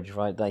leverage,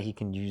 right? That he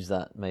can use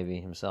that maybe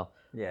himself.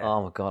 Yeah.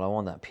 Oh my god, I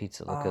want that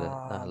pizza. Look at it.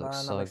 Ah, That looks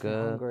man, so makes me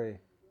good. hungry.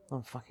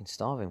 I'm fucking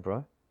starving,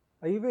 bro.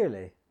 Are you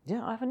really?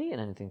 Yeah, I haven't eaten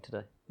anything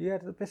today. You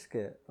had the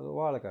biscuit a little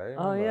while ago.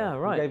 Oh, remember? yeah,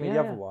 right. You gave me Yeah, the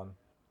other yeah. one.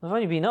 I've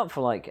only been up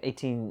for like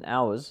 18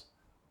 hours.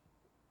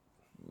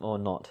 Or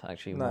not,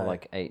 actually. More No.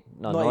 like 8.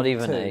 No, Not not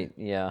even even 2. 8.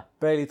 Yeah.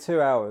 Barely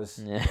 2 hours.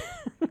 Yeah.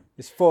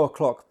 It's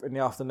 4:00 in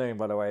the afternoon,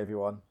 by the way,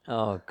 everyone.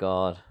 Oh,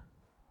 God.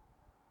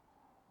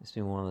 It's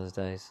been one of those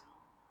days.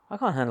 I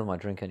can't handle my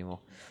drink anymore.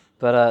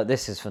 But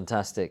this is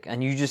fantastic.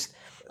 And you just...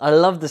 I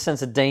love the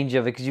sense of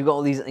danger because you've got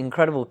all these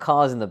incredible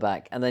cars in the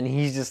back. And then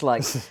he's just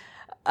like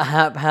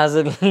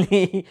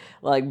haphazardly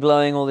like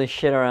blowing all this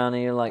shit around.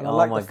 And you're like, And I oh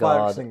like my the fire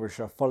God.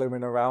 extinguisher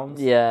following around.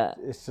 Yeah.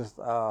 It's just,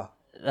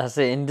 That's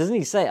it. And doesn't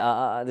he say,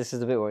 this is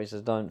the bit where he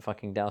says, don't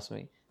fucking douse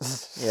me.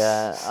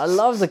 Yeah. I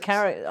love the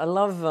character. I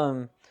love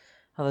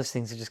how those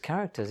things are just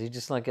characters. He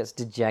just like gets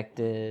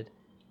dejected.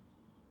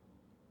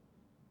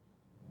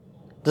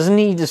 Doesn't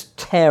he just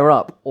tear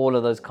up all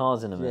of those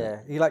cars in a minute?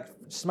 yeah. He like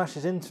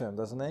smashes into him,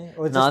 doesn't he?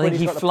 Or just No, I when think he's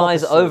he got the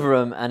flies proper suit? over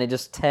him and it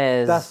just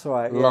tears That's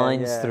right, yeah,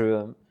 lines yeah. through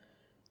him.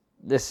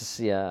 This is,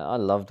 yeah, I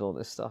loved all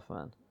this stuff,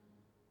 man.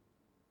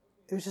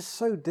 It was just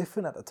so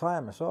different at the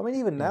time. So I mean,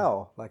 even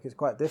now, like it's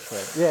quite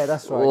different. Yeah,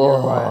 that's right.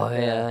 Oh, You're right.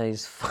 yeah,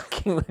 he's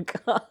fucking the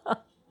car.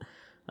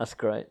 That's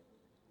great.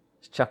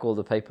 Just chuck all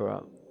the paper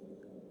up.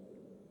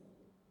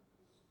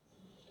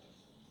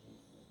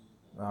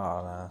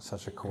 Oh man,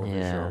 such a cool Yeah.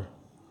 visual.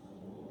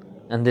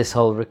 And this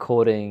whole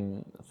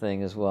recording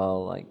thing as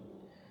well, like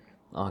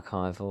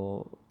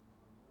archival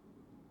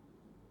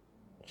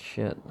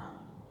shit.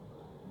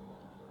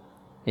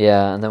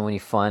 Yeah, and then when he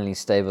finally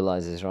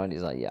stabilizes, right,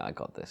 he's like, yeah, I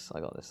got this.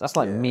 That's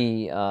like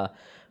me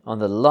on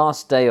the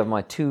last day of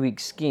my 2-week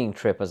skiing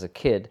trip as a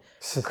kid.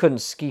 I couldn't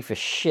ski for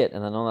shit.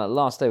 And then on that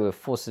last day, we were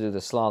forced to do the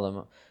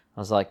slalom. I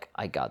was like,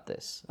 I got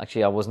this.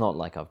 Actually, I was not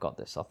like, I've got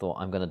this. I thought,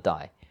 I'm going to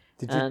die.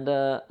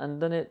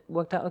 And then it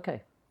worked out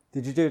okay.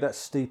 Did you do that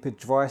stupid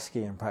dry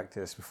skiing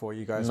practice before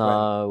you guys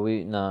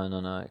went?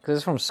 No. Because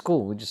it's from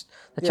school.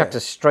 They chucked Yeah.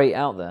 us straight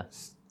out there.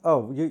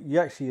 Oh, you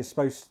actually are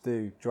supposed to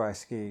do dry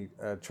ski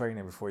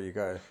training before you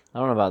go. I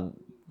don't know about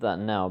that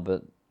now,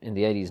 but in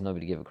the 80s,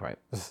 nobody gave a crap.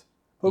 Well,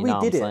 You know we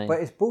what did I'm it, saying? but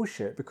it's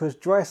bullshit because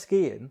dry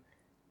skiing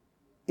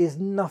is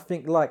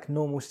nothing like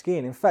normal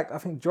skiing. In fact, I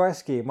think dry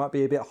skiing might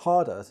be a bit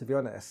harder, to be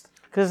honest.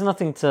 Because there's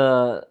nothing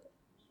to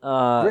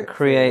Grip,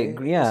 create,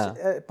 really.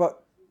 yeah.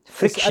 But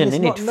Friction, it's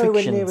innit? not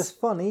nowhere near Frictions. as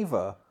fun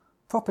either.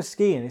 Proper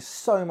skiing is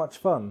so much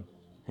fun.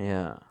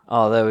 Yeah.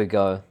 Oh, there we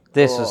go.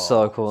 This was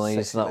so Oh, cool. And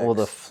sexy like all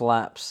the legs.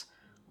 flaps.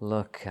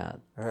 Look at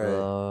Right.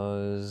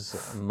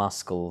 those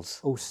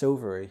muscles. All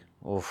silvery.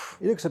 Oof.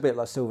 He looks a bit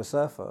like Silver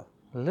Surfer.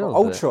 A little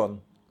Or bit.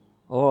 Ultron.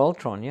 Or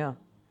Ultron, yeah.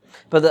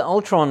 But the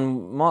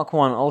Ultron, Mark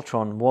 1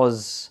 Ultron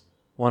was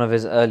one of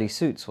his early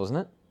suits, wasn't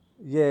it?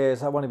 Yeah,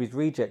 it's like one of his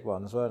reject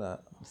ones, wasn't it?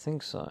 I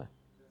think so.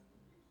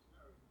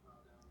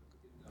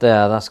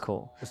 Yeah, that's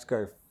cool. Let's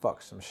go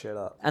fuck some shit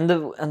up. And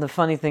the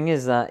funny thing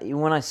is that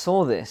when I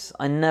saw this,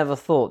 I never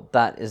thought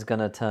that is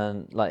gonna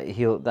turn like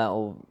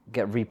that'll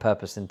get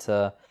repurposed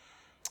into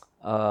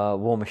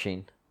War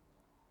Machine.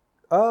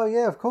 Oh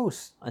yeah, of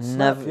course.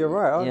 You're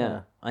right, aren't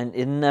you?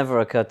 It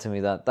never occurred to me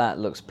that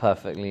looks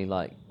perfectly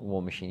like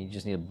War Machine. You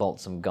just need to bolt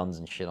some guns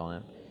and shit on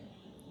him.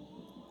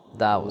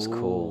 That was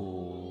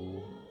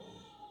cool.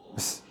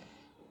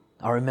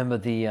 I remember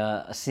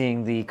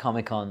seeing the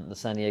Comic-Con, the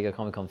San Diego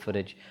Comic-Con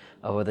footage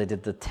where they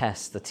did the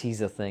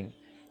teaser thing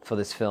for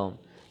this film,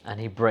 and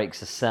he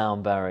breaks a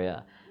sound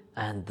barrier,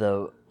 and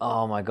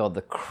oh my god,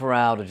 the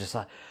crowd are just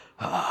like,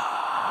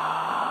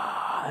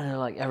 and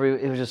like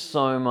it was just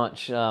so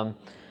much,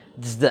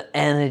 just the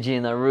energy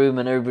in the room,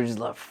 and everybody's just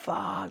like,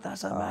 fuck,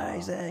 that's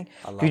amazing.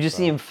 You just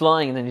see him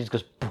flying, and then he just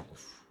goes, poof,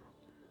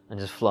 and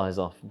just flies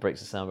off,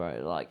 breaks the sound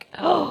barrier, like,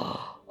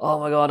 oh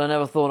my god, I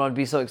never thought I'd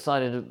be so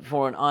excited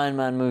for an Iron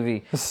Man movie.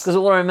 Because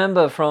what I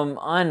remember from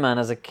Iron Man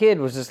as a kid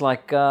was just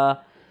like, oh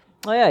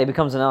yeah, he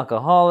becomes an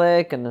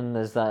alcoholic, and then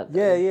there's that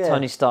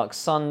Tony Stark's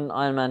son,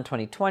 Iron Man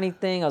 2020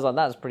 thing. I was like,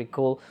 that's pretty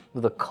cool,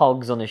 with the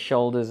cogs on his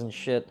shoulders and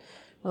shit.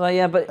 I was like,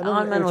 yeah, but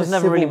Iron Man was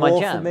never really my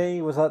jam. For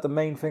me, was like the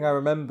main thing I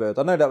remembered.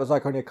 I know that was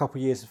like only a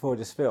couple of years before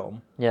this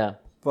film. Yeah.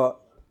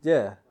 But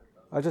yeah,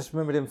 I just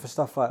remembered him for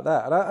stuff like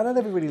that. And I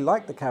never really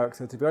liked the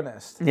character, to be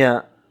honest.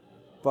 Yeah.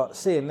 But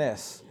seeing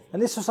this...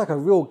 And this was like a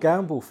real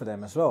gamble for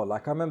them as well.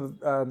 Like I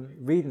remember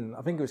reading,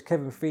 I think it was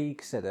Kevin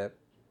Feige said it.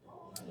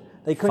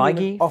 They couldn't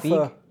even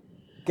offer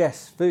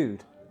guests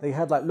food. They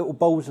had like little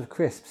bowls of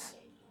crisps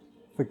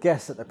for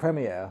guests at the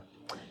premiere.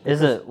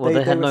 Is it? Well,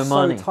 they had no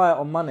money. They were so tight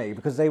on money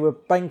because they were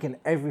banking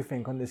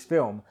everything on this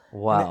film.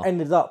 Wow. And it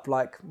ended up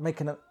like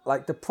making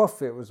like the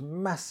profit was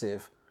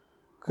massive.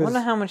 I wonder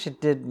how much it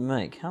did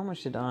make. How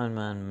much did Iron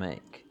Man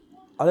make?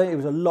 I think it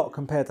was a lot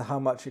compared to how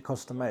much it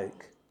cost to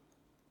make.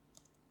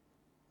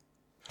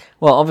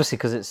 Well, obviously,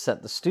 because it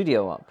set the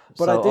studio up.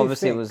 But so I do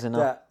obviously think it was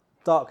enough. that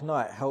Dark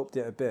Knight helped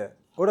it a bit.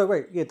 Although,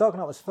 wait, yeah, Dark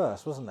Knight was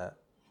first, wasn't it?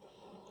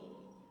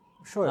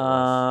 I'm sure it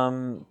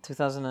was.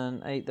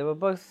 2008. They were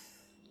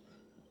both.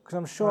 Because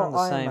I'm sure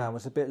Iron Man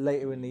was a bit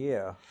later in the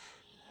year,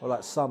 or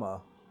like summer.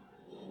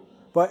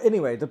 But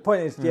anyway, the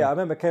point is, I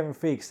remember Kevin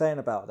Feige saying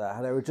about that.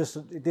 How they were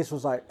this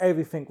was like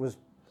everything was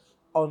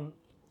on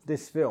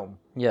this film,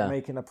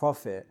 making a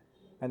profit,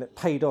 and it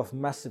paid off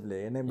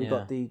massively. And then we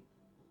got the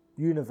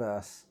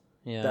universe.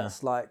 Yeah.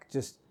 That's like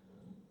just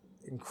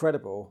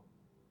incredible.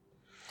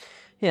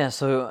 Yeah,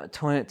 so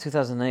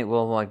 2008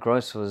 worldwide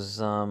gross was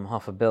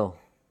 $500 million.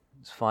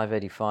 It's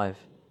 585.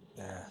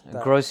 Yeah.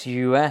 Gross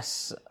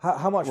US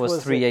how much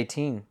was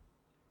 318.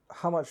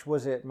 How much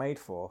was it made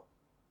for?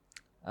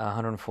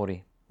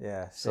 140.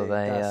 Yeah. See,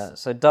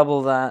 so they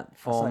double that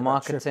for like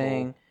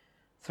marketing,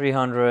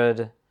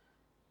 300,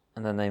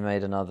 and then they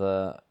made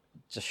another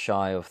just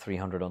shy of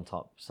 300 on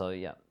top. So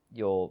yeah,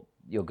 you're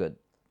good.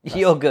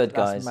 You're good,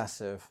 guys. That's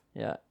massive.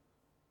 Yeah,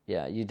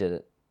 you did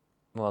it.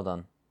 Well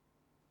done.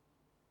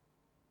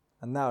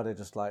 And now they're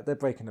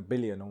breaking $1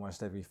 billion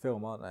almost every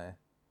film, aren't they?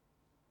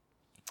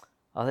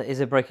 Is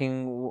it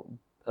breaking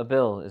a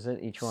bill? Is it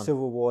each one?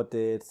 Civil War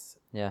did.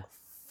 Yeah.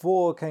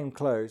 4 came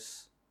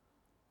close.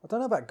 I don't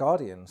know about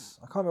Guardians.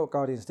 I can't remember what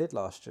Guardians did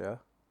last year.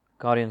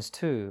 Guardians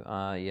 2?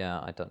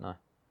 Yeah, I don't know.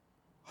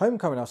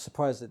 Homecoming, I was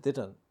surprised it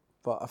didn't.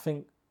 But I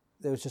think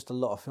there was just a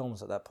lot of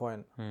films at that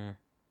point.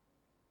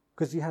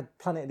 Because you had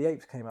Planet of the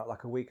Apes came out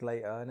like a week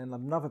later, and then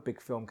another big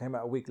film came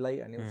out a week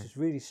later, and it was just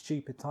really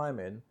stupid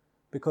timing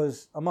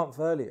because a month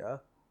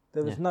earlier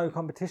there was no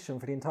competition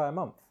for the entire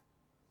month.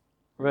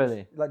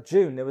 Really? Like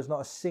June, there was not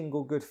a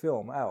single good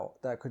film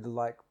out that could have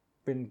like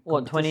been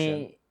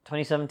competition.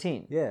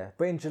 2017? Yeah,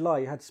 but in July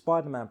you had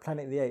Spider-Man,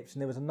 Planet of the Apes,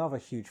 and there was another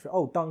huge film.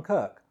 Oh,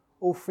 Dunkirk.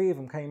 All 3 of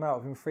them came out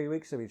within 3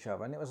 weeks of each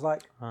other, and it was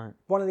like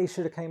one of these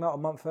should have came out a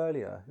month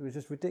earlier. It was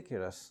just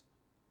ridiculous.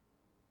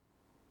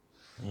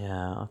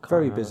 Yeah, I can't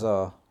Very remember.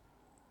 bizarre.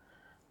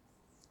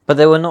 But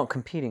they were not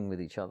competing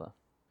with each other.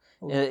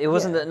 It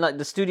wasn't like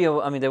the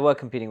studio. I mean, they were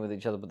competing with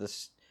each other, but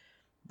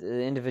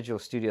the individual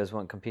studios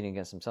weren't competing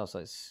against themselves. So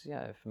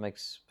it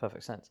makes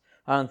perfect sense.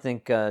 I don't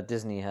think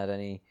Disney had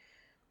any.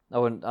 I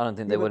don't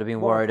think they would have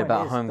been worried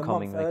about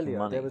Homecoming making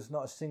money. There was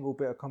not a single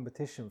bit of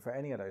competition for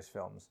any of those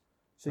films,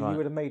 so you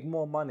would have made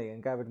more money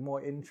and gathered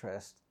more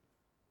interest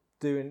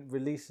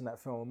releasing that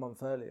film a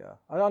month earlier.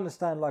 I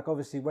understand, like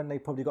obviously when they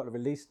probably got the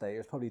release date, it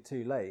was probably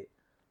too late.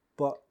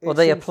 But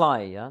they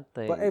apply, yeah.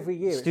 But every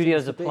year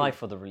studios apply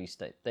for the release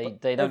date.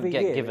 They don't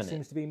get given it. It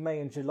seems to be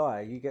May and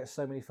July. You get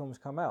so many films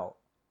come out.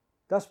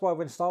 That's why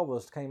when Star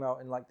Wars came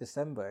out in like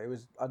December, it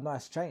was a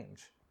nice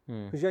change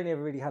because you only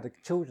ever really had a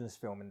children's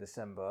film in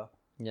December,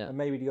 and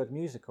maybe the odd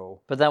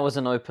musical. But that was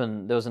an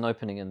open. There was an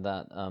opening in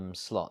that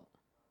slot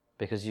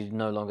because you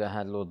no longer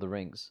had Lord of the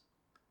Rings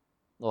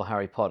or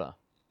Harry Potter.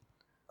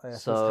 Oh, yeah,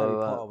 so Harry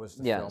Potter was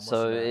the film,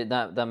 so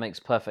that makes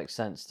perfect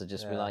sense to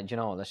just be like, you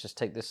know what, let's just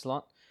take this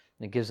slot.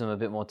 And it gives them a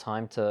bit more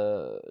time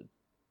to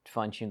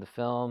fine tune the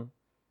film.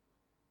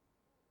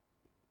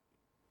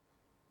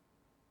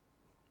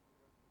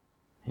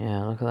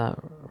 Yeah, look at that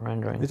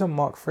rendering. He's on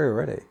Mark III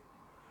already.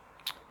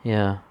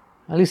 Yeah,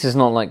 At least it's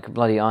not like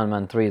bloody Iron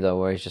Man 3 though,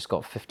 where he's just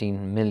got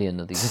 15 million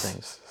of these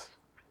things.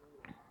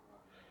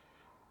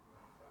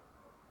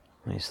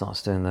 And he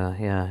starts doing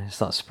he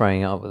starts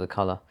spraying it up with the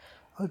colour.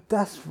 Oh,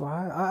 that's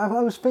right.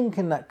 I was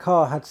thinking that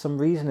car had some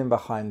reasoning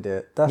behind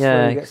it. That's Yeah,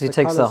 where he because gets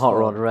he takes the colours hot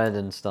rod from. red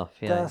and stuff.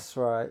 Yeah. That's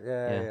right.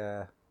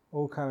 Yeah.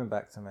 All coming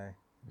back to me.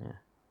 Yeah.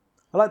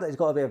 I like that he's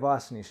got a bit of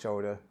ice on his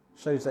shoulder.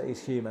 Shows that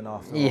he's human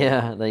after all.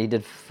 Yeah, that he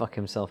did fuck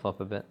himself up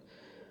a bit.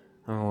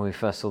 I remember when we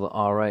first saw the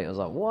R8, I was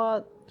like,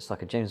 what? It's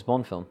like a James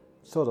Bond film.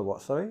 Saw the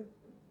what, sorry?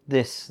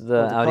 The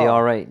the Audi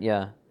car? R8,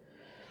 yeah.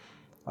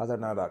 I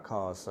don't know about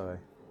cars, sorry.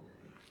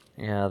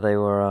 Yeah, they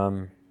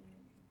were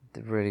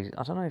really,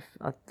 I don't know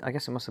if, I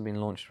guess it must have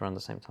been launched around the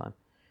same time.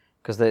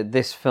 Because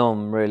this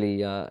film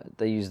really,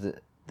 they used the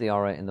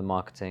R8 in the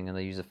marketing, and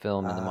they use the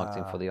film in the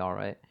marketing for the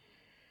R8.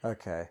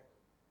 Okay.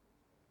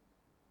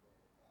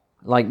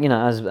 Like, you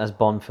know, as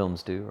Bond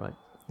films do, right?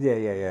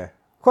 Yeah.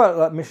 Quite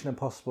like Mission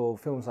Impossible,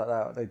 films like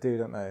that, they do,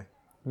 don't they?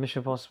 Mission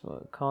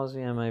Impossible, Cars,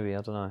 yeah, maybe,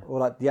 I don't know. Or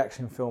like the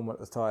action film at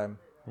the time.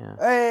 Yeah.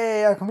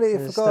 Hey, I completely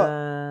forgot.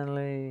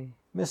 Stanley.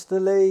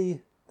 Mr.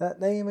 Lee. That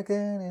name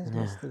again is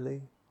Mr.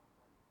 Lee.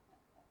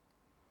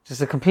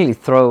 Just a completely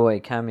throwaway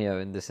cameo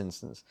in this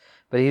instance.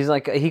 But he's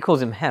like, he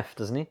calls him Hef,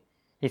 doesn't he?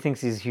 He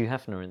thinks he's Hugh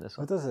Hefner in this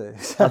Oh, one. does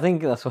he? I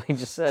think that's what he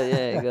just said.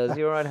 Yeah, he goes,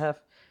 "You all right,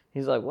 Hef?"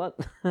 He's like, "What?"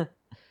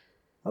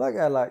 I like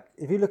how, like,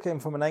 if you look at him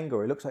from an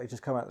angle, he looks like he's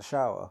just come out of the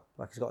shower.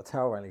 Like he's got a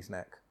towel around his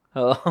neck.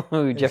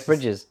 Oh, Jeff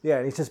Bridges. Yeah,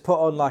 and he's just put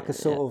on like a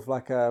sort of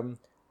like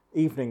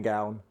evening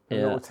gown, and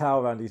a little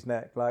towel around his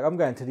neck. Like, I'm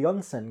going to the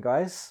onsen,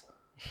 guys.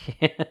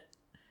 Yeah.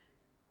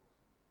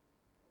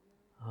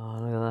 Oh,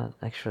 look at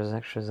that.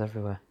 Extras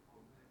everywhere.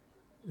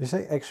 You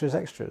say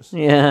extras?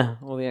 Yeah,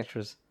 all the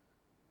extras.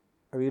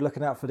 Are you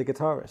looking out for the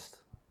guitarist?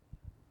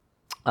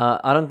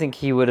 I don't think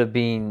he would have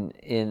been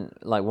in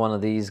like one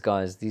of these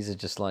guys. These are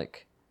just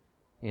like,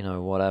 you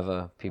know,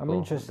 whatever people. I'm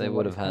interested they in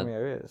would what have his had.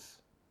 cameo is.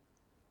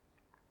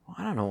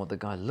 I don't know what the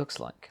guy looks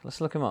like.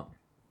 Let's look him up.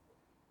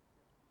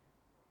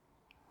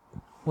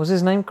 Was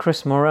his name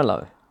Chris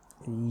Morello?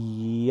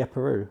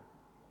 Yepperoo.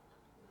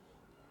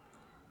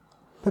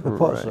 Pepper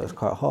Potts looks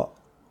quite hot.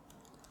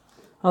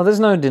 Oh,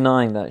 there's no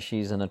denying that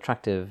she's an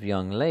attractive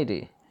young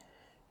lady.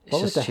 It's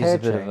What was just the she's hair a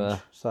bit change? of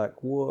a. It's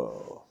like,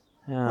 whoa.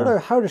 Yeah. I don't know,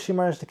 how does she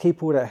manage to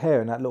keep all that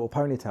hair in that little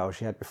ponytail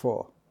she had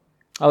before?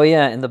 Oh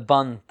yeah, in the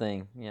bun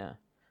thing. Yeah.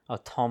 Oh,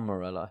 Tom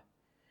Morello.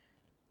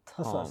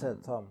 That's what I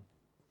said, Tom.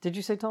 Did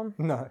you say Tom?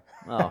 No.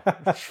 Oh,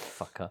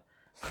 fucker.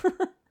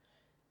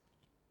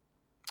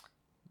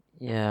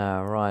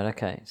 Yeah, right,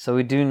 okay. So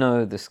we do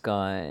know this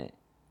guy.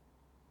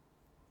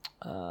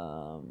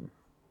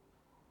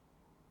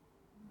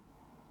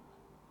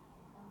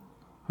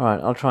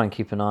 Alright, I'll try and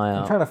keep an eye I'm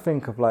out. trying to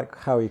think of like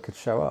how he could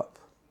show up.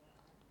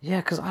 Yeah,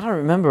 because I don't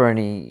remember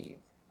any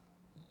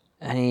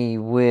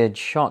weird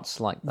shots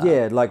like that.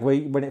 Yeah, like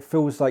when it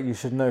feels like you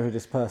should know who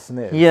this person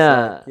is.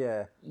 Yeah. Like,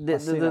 yeah. The-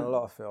 I've seen the- that in a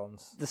lot of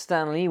films. The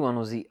Stan Lee one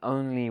was the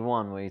only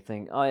one where you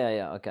think, oh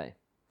yeah, okay.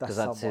 Because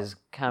that's someone. his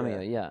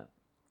cameo, yeah.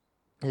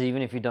 'Cause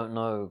even if you don't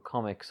know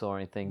comics or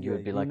anything, you Yeah,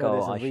 would be you like, know oh,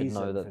 there's a I should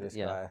reason know for that. this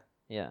Yeah, guy.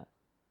 yeah,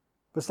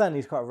 But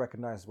Stanley's quite a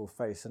recognisable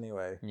face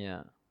anyway,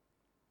 yeah.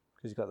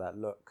 because he's got that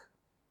look.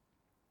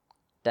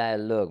 That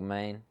look,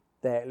 man.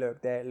 That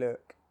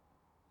look.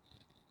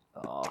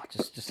 Oh,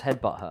 just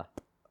headbutt her.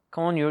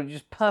 Come on, you're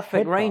just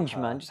perfect headbutt range,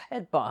 her? man. Just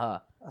headbutt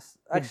her. That's,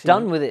 You're actually,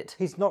 done with it.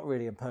 He's not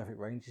really in perfect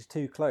range. He's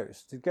too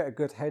close. To get a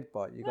good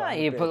headbutt, you got Nah, to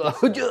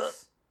you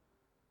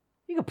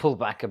You can pull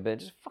back a bit.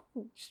 Just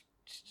fucking,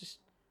 just,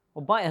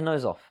 or bite her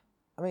nose off.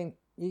 I mean,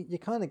 you're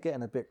kind of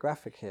getting a bit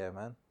graphic here,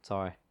 man.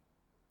 Sorry.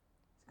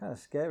 It's kind of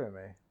scaring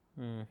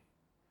me.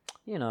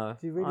 You know,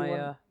 Do you really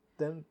want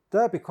them?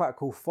 That'd be quite a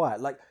cool fight.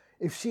 Like,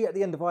 if she, at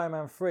the end of Iron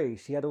Man 3,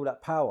 she had all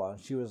that power, and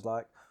she was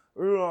like,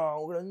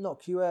 "Oh, I'm going to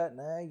knock you out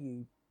now,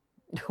 you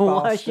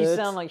Why does she bastard."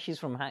 sound like she's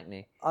from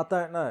Hackney? I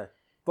don't know.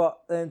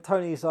 But then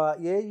Tony's like,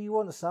 "Yeah, you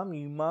want some,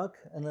 you mug?"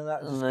 And then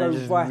that just And they goes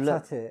just right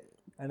look- at it.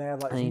 And they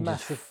have like And this he just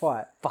massive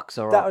fight. Fucks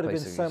her That up, would have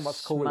been basically. so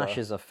much cooler.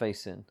 Smashes her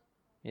face in.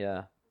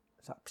 Yeah.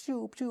 It's like,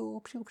 pew,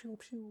 pew, pew, pew,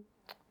 pew.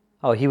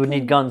 Oh, he would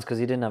need guns because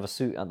he didn't have a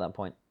suit at that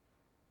point.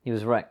 He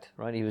was wrecked,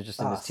 right? He was just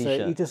in his So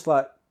t-shirt. he just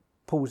like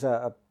pulls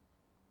out a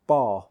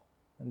bar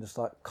and just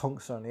like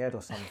conks her on the head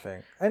or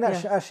something. And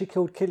that actually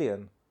killed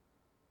Killian.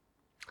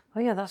 Oh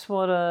yeah, that's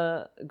what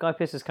Guy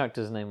Pearce's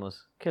character's name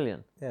was.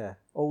 Killian. Yeah,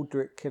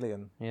 Aldrich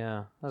Killian.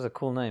 Yeah, that's a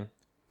cool name.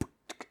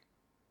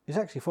 He's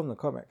actually from the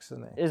comics,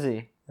 isn't he? Is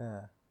he?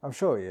 Yeah, I'm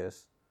sure he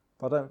is.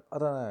 But I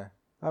don't know.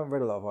 I haven't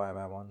read a lot of Iron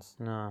Man ones.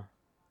 No.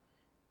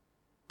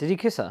 Did he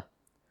kiss her?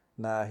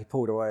 Nah, he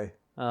pulled away.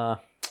 Uh,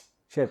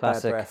 She had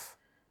Classic. bad breath.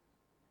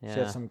 yeah. She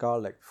had some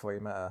garlic before he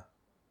met her.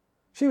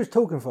 She was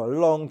talking for a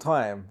long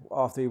time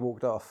after he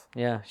walked off.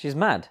 Yeah, she's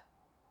mad.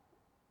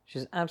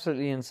 She's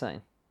absolutely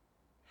insane.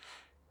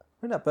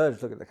 When that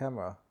bird look at the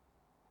camera.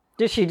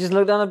 Did she just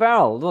look down the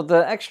barrel? What,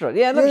 the extra?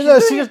 Yeah, look, Yeah,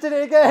 she's she doing just did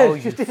it again. Oh,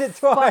 she you did it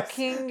twice.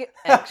 fucking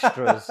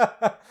extras.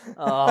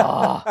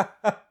 Oh,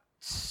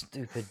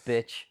 stupid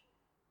bitch.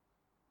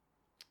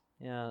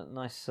 Yeah,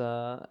 nice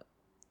to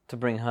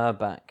bring her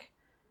back.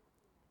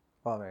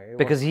 I mean,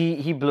 Because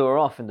he blew her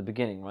off in the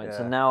beginning, right?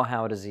 So Yeah. now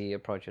how does he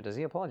approach her? Does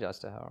he apologize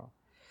to her?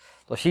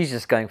 Well, she's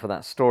just going for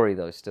that story,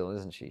 though, still,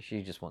 isn't she?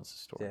 She just wants a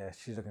story. Yeah,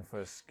 she's looking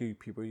for a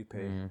scoopy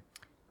woopy.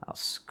 How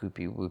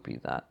scoopy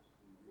whoopy that.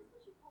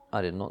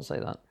 I did not say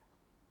that.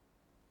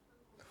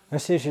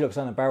 Let's see if she looks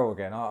down the barrel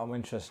again. I'm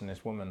interested in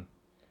this woman.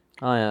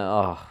 Oh, yeah.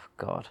 Oh,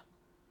 God.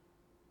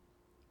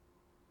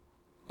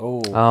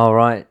 Oh. Oh,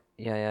 right.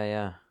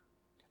 Yeah.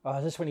 Oh,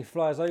 is this when he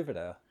flies over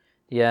there?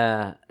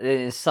 Yeah, it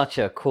is such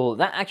a cool...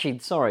 That actually,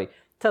 sorry,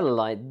 tell a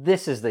lie.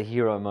 This is the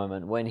hero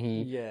moment when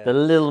the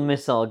little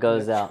missile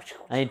goes out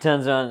and he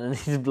turns around and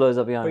he just blows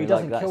up behind But he me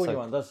doesn't like that. kill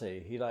anyone, does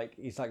he?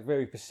 He's like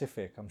very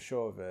Pacific. I'm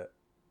sure of it.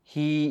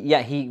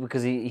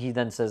 Because he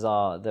then says,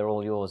 they're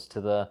all yours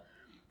to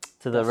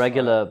the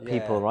regular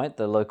people, right?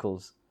 The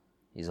locals.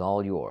 He's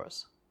all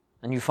yours.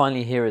 And you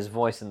finally hear his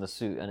voice in the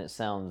suit and it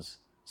sounds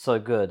so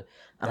good.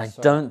 And I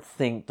don't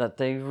think that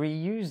they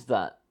reused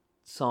that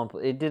sample.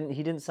 He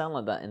didn't sound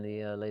like that in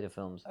the later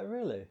films. Oh,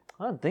 really?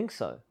 I don't think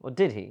so. Or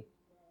did he?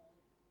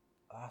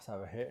 I have to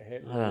have a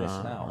hit I don't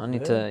listen know. out. I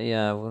need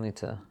to, we'll need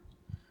to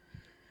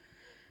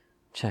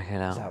check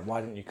it out. Like,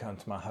 why didn't you come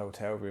to my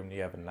hotel room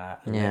the other night?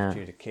 I Yeah. left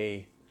you the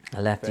key.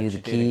 I left you the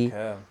But key. didn't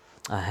come.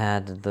 I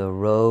had the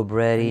robe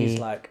ready. He's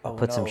like, I oh,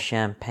 put some no.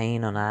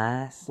 champagne on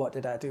ice. What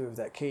did I do with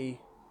that key?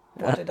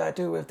 What did I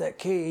do with that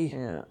key?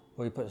 Yeah.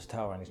 Well, he put his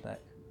towel around his neck.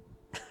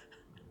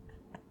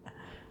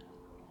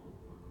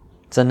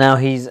 So now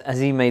has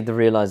he made the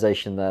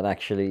realization that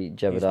actually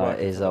Jebediah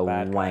working is for a the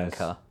bad guys.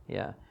 wanker?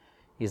 Yeah.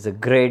 He's a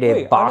grade A Wait, I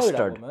know that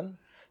bastard. woman,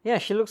 Yeah,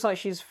 she looks like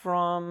she's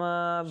from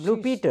Blue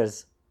She's-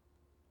 Peters.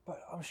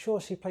 but I'm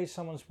sure she plays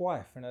someone's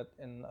wife in a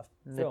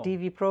The film.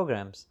 TV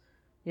programs.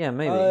 Yeah,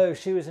 maybe. Oh,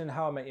 she was in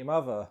How I Met Your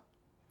Mother.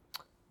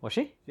 Was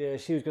she? Yeah,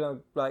 she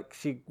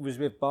was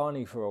with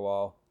Barney for a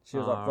while. She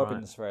was like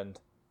Robin's friend.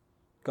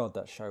 God,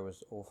 that show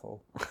was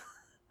awful.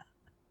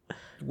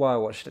 Why I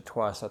watched it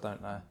twice, I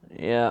don't know.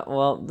 Yeah,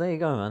 well, there you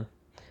go, man.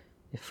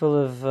 You're full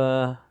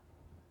of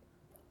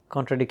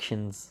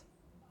contradictions.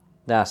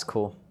 That's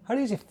cool. How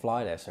does he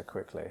fly there so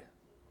quickly?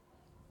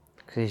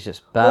 Because he's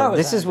just Well, bad. that was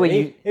This is where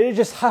handy. you... It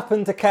just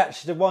happened to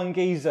catch the one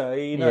geezer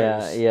he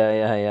knows.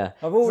 Yeah.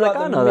 Of all It's like,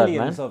 I the know that,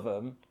 millions man. of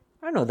them.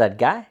 I know that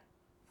guy.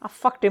 I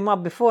fucked him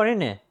up before,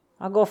 innit?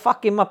 I'll go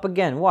fuck him up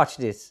again. Watch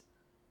this.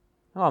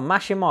 Oh,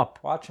 mash him up.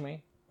 Watch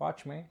me.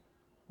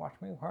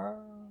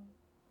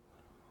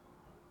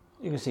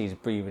 You can see he's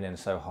breathing in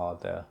so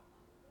hard there.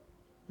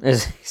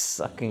 Is he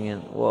sucking in?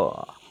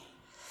 Whoa.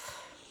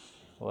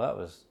 Well, that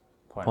was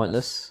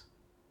Pointless.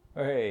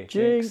 Hey,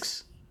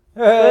 Jinx.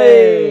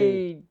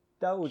 Hey!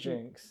 Double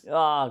jinx.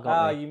 Ah,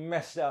 got me. You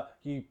messed up,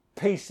 you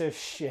piece of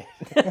shit.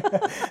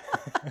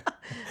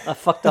 I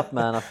fucked up,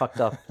 man. I fucked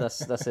up.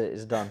 That's it.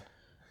 It's done.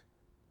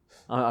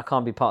 I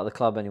can't be part of the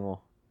club anymore.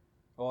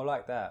 Oh, I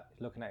like that.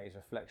 Looking at his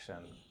reflection.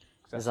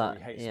 'Cause that's Is what that-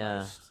 he hates yeah.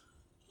 most.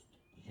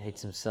 He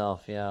hates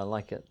himself. Yeah, I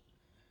like it.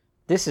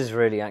 This is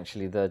really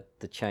actually the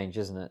change,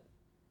 isn't it?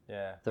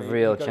 Yeah. The He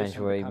real goes change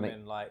from where he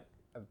becoming like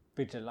a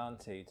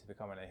vigilante to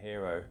becoming a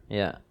hero.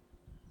 Yeah.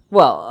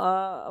 Well,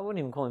 I wouldn't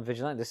even call him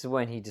vigilante. This is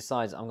when he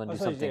decides I'm going to do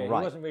something He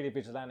right. wasn't really a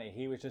vigilante.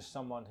 He was just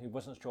someone who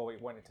wasn't sure what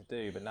he wanted to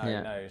do, but now Yeah.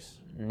 he knows.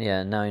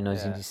 Yeah, now he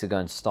knows he Yeah. needs to go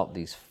and stop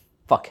these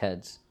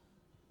fuckheads.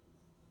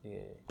 Yeah.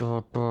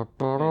 Look, Jam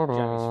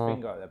his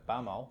finger at the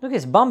bumhole.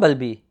 it's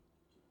Bumblebee.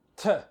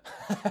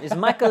 It's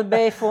Michael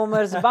Bay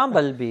former's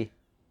Bumblebee.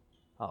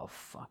 Oh,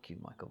 fuck you,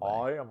 Michael Bay.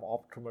 I am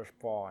Optimus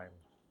Prime.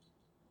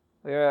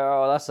 Yeah,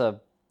 oh, that's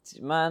a...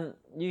 Man,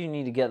 you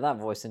need to get that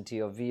voice into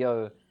your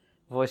VO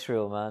voice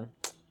reel, man.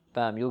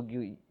 Bam,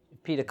 you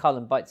Peter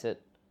Cullen bites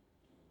it.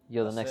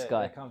 You're the next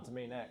guy. They come to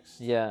me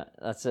next. Yeah,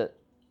 that's it.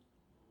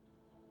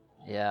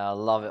 Yeah, I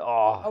love it.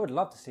 Oh, I would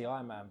love to see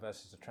Iron Man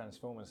versus the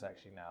Transformers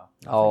actually now.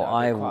 Oh,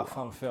 I think that'd be I quite a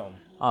fun film.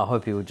 I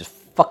hope he would just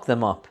fuck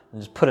them up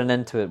and just put an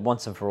end to it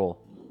once and for all.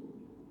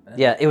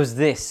 Yeah, it was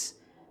this.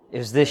 It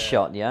was this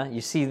shot, yeah?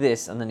 You see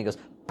this, and then he goes,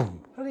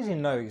 boom. How does he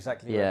know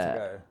exactly where to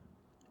go?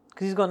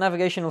 Because he's got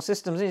navigational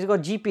systems. He's got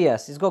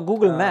GPS. He's got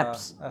Google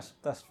Maps.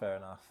 That's fair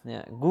enough.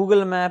 Yeah,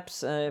 Google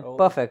Maps,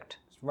 perfect.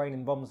 It's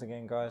raining bombs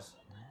again, guys.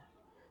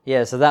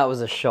 Yeah, so that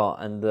was a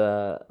shot, and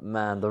the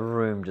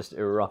room just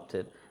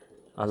erupted.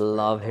 I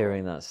love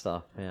hearing that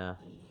stuff, yeah.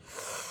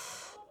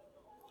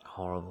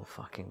 Horrible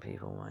fucking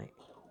people, mate.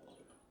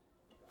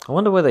 I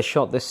wonder where they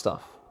shot this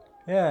stuff.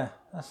 Yeah,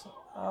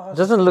 It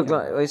doesn't look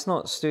like... It's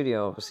not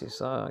studio, obviously,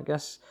 so I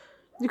guess...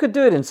 You could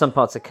do it in some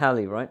parts of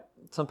Cali, right?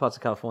 Some parts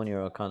of California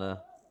are kind of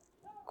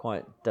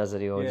quite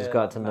deserty, or just go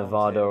out like to Nevada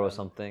mountain or and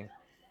something.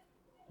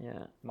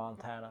 Yeah.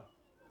 Montana.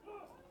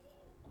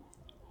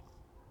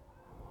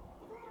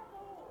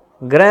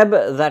 Grab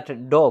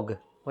that dog.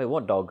 Wait,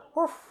 what dog?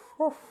 Woof,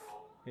 woof.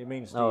 He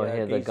means the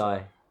The geezer.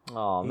 guy.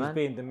 Oh, He's man.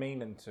 being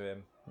demeaning to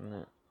him.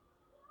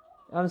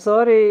 I'm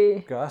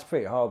sorry. God, that's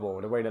pretty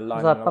horrible, the way they're Is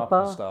lining that them up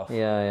Papa? and stuff.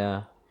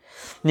 Yeah.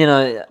 You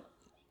know,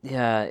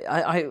 yeah,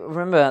 I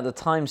remember at the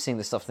time seeing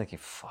this stuff thinking,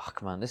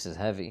 fuck, man, this is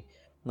heavy.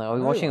 Like, are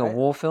we watching a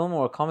war film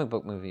or a comic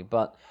book movie?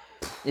 But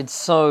it's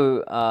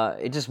so,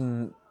 it just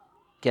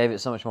gave it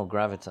so much more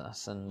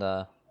gravitas. And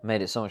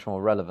made it so much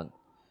more relevant.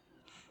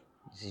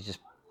 He's just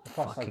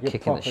Plus, fucking like, you're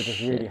kicking the proper just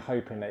shit. really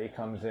hoping that he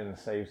comes in and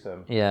saves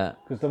them. Yeah.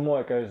 Because the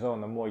more it goes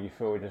on, the more you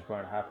feel it just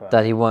won't happen.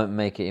 That he won't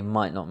make it. He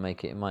might not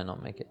make it. He might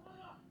not make it.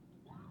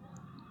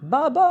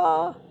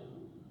 Baba!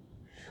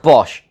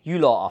 Bosh, you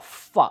lot are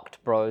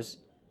fucked, bros.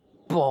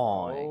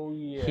 Boy. Oh,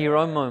 yeah.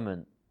 Hero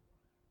moment.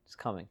 It's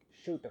coming.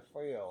 Shoot the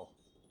frill.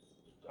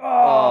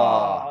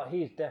 Oh,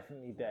 he's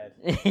definitely dead.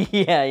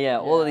 yeah.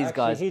 All of these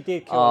actually, guys. he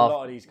did kill a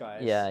lot of these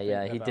guys. Yeah,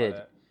 thinking he about did.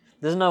 it.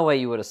 There's no way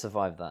you would have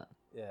survived that.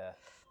 Yeah.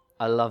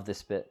 I love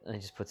this bit. And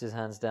he just puts his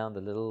hands down,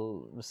 the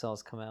little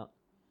missiles come out.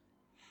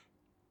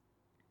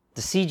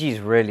 The CG's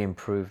really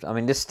improved. I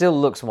mean, this still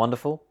looks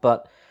wonderful,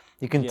 but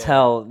you can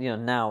tell,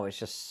 now it's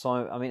just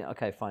so... I mean,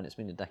 okay, fine, it's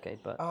been a decade,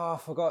 but... Oh, I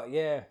forgot,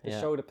 the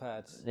shoulder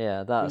pads.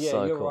 Yeah, that's so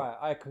cool. Yeah, you're right.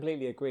 I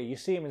completely agree. You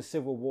see him in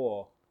Civil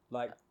War,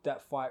 like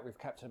that fight with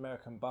Captain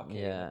America and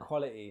Bucky, and the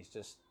quality is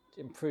just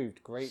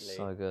improved greatly.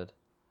 So good.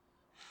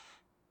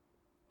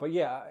 But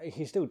yeah,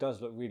 he still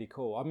does look really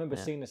cool. I remember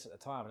seeing this at the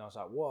time, and I was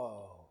like,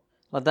 whoa.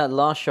 Like that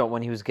last shot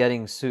when he was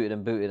getting suited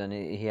and booted and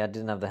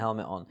didn't have the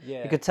helmet on.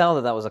 Yeah. You could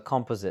tell that was a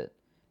composite.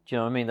 Do you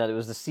know what I mean? That it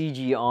was the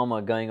CG armor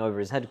going over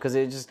his head because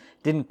it just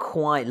didn't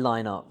quite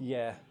line up.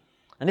 Yeah.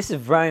 And this is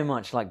very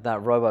much like that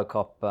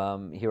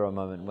RoboCop hero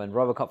moment. When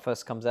RoboCop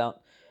first comes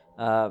out,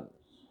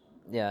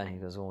 he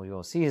goes, all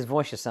yours. See, his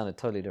voice just sounded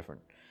totally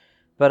different.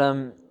 But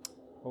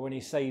or when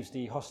he saves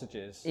the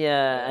hostages.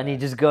 Yeah, and he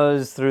just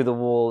goes through the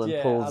wall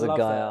and pulls the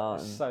guy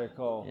out. It's so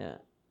cool. Yeah.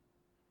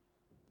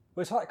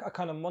 Well, it's like a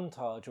kind of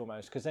montage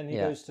almost, because then he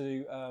goes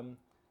to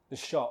the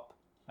shop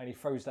and he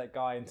throws that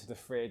guy into the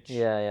fridge.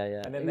 Yeah.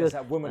 And then there's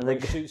that woman who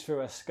shoots through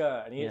her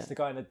skirt and he hits the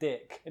guy in the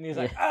dick. And he's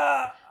like,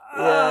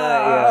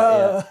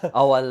 Yeah.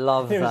 Oh, I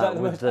love that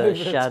with the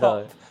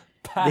shadow.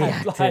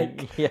 Bad,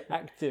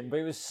 acting, but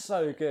it was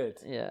so good.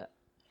 Yeah.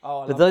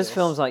 Oh, but those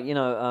films, like,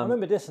 I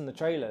remember this in the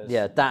trailers.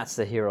 Yeah, that's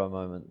the hero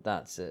moment.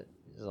 That's it.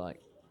 It's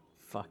like,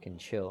 fucking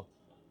chill.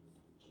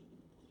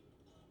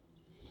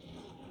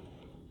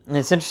 And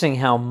it's interesting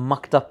how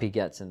mucked up he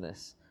gets in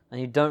this.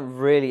 And you don't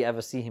really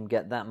ever see him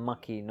get that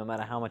mucky, no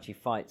matter how much he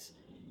fights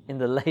in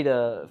the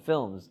later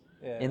films.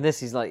 Yeah. In this,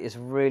 he's like, it's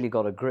really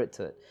got a grit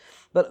to it.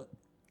 But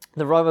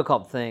the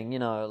RoboCop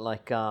thing, I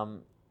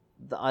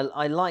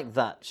like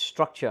that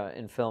structure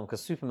in film,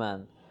 because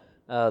Superman,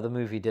 the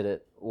movie, did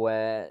it,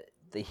 where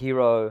the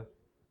hero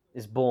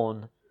is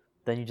born,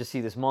 then you just see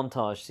this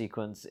montage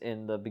sequence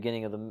in the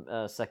beginning of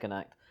the second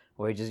act,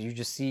 where you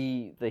just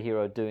see the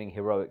hero doing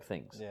heroic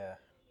things. Yeah.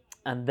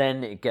 And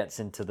then it gets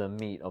into the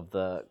meat of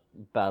the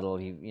battle,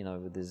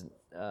 with his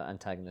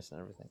antagonist and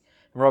everything.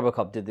 And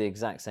RoboCop did the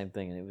exact same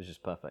thing, and it was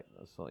just perfect.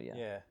 So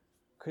yeah,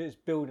 because it's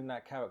building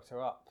that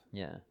character up.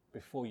 Yeah.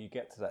 Before you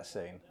get to that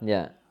scene.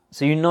 Yeah.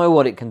 So you know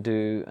what it can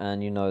do,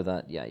 and you know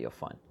that you're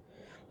fine.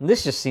 And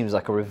this just seems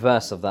like a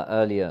reverse of that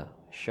earlier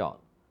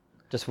shot,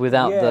 just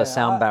without the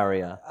sound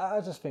barrier. I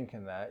was just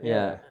thinking that.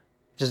 Yeah.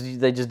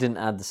 They just didn't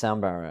add the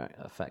sound barrier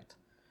effect.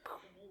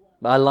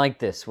 But I like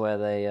this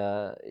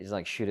where he's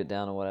like, shoot it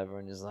down or whatever,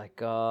 and he's like,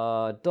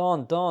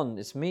 Don,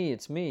 it's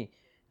me.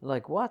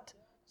 Like, what?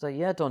 He's like,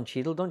 yeah, Don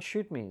Cheadle, don't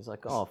shoot me. He's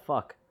like, oh,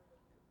 fuck.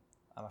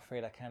 I'm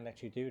afraid I can't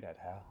let you do that,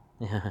 Hal.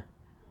 Yeah.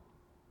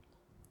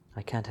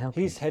 I can't help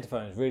you. His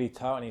headphones really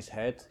tight on his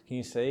head. Can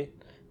you see?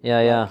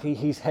 Yeah.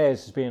 His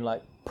hair's just being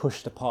like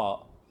pushed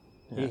apart.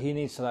 Yeah. He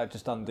needs to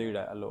just undo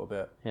that a little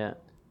bit. Yeah.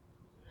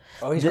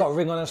 Oh, he's got a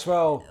ring on as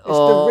well. It's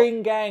the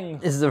Ring Gang.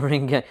 It's the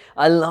Ring Gang.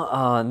 I love.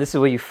 And this is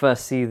where you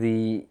first see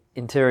the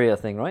interior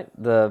thing, right?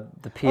 The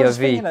POV. I was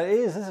thinking that it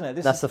is, isn't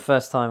it? That's the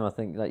first time I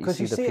think that you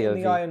see the POV. Because you see it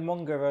in the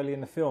Ironmonger early in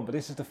the film, but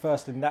this is the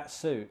first in that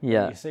suit.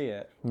 Yeah. You see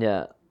it.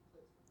 Yeah.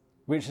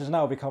 Which has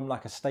now become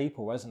like a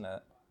staple, hasn't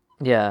it?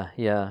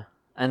 Yeah.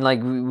 And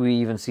like we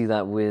even see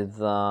that with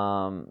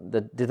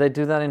did they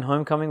do that in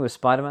Homecoming with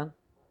Spider-Man?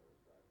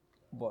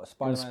 What,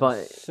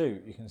 Spider-Man's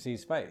suit? You can see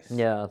space.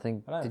 Yeah, I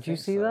think. Did you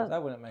see that?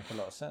 That wouldn't make a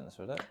lot of sense,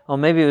 would it? Or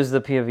maybe it was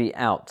the POV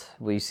out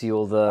where you see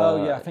all the.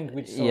 Oh yeah, I think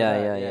we saw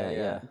that.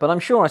 Yeah. But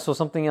I'm sure I saw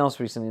something else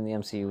recently in the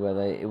MCU where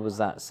it was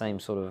that same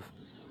sort of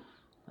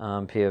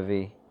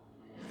POV.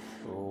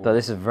 Ooh. But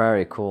this is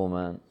very cool,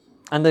 man.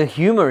 And the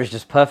humor is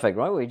just perfect,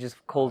 right? Where he just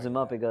calls him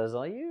up. He goes,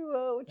 "Are you?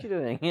 What you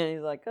doing?" And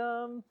he's like,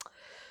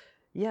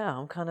 yeah,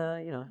 I'm kind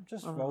of,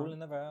 just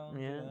rolling around.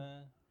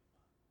 Yeah.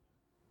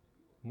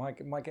 Might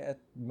get a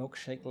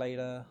milkshake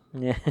later.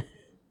 Yeah.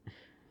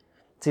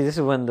 See, this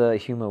is when the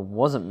humor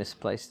wasn't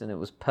misplaced and it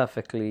was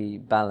perfectly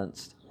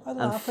balanced and fit the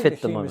moment. I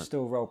think the humor's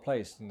still well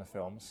placed in the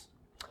films.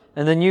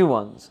 And the new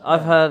ones,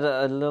 I've heard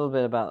a little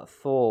bit about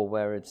Thor,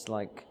 where it's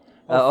like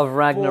of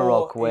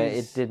Ragnarok, where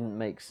it didn't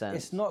make sense.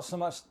 It's not so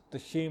much the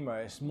humor;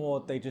 it's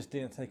more they just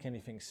didn't take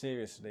anything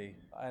seriously,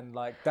 and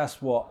like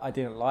that's what I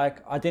didn't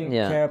like. I didn't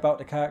care about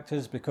the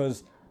characters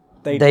because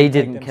they didn't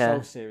take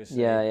themselves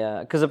seriously. Yeah.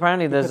 Because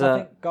apparently I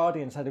think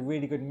Guardians had a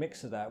really good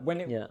mix of that.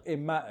 When it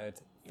mattered,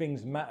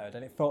 things mattered,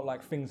 and it felt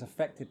like things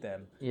affected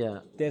them. Yeah.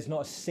 There's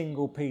not a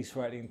single piece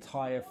throughout the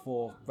entire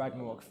Thor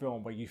Ragnarok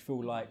film where you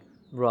feel like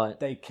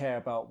they care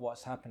about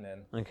what's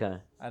happening. Okay.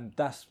 And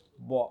that's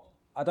what.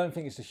 I don't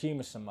think it's the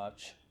humour so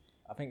much.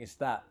 I think it's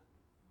that.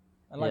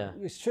 And like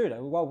it's true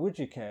though. Why would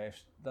you care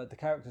if the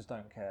characters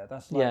don't care?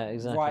 That's like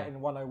exactly.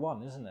 writing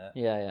 101, isn't it?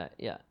 Yeah.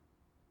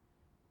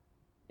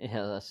 Yeah,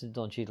 that's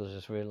Don Cheadle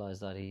just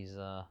realised that he's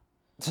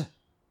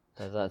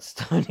that's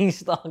Tony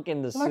Stark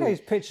in the suit. I like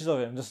these pictures of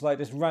him, just like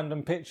this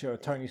random picture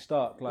of Tony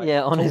Stark, like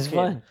on his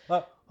phone.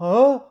 Like,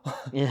 huh?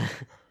 Yeah.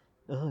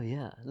 Oh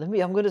yeah.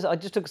 I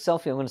just took a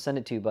selfie. I'm gonna send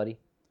it to you, buddy.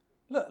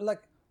 Look,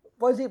 like,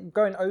 why is it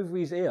going over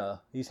his ear?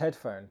 His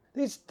headphone.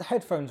 These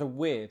headphones are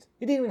weird.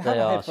 He didn't even have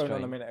a headphone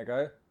on a minute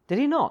ago. Did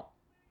he not?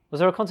 Was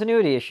there a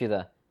continuity issue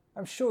there?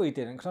 I'm sure he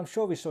didn't, because I'm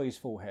sure we saw his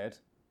full head.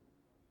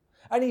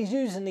 And he's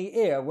using the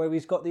ear where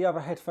he's got the other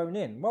headphone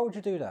in. Why would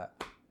you do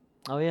that?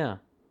 Oh yeah.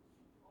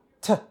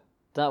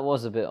 That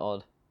was a bit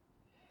odd.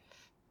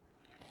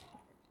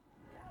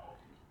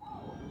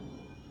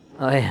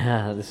 Oh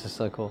yeah, this is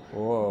so cool.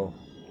 Whoa.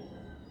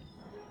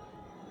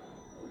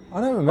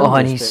 I don't remember. Oh,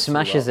 and he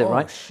smashes it,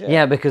 right? Shit.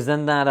 Yeah, because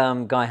then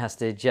that guy has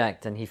to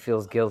eject, and he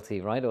feels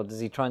guilty, right? Or does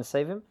he try and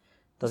save him?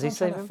 Does he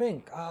save him? I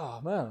think. Oh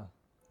man.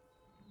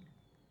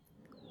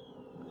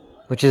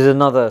 Which is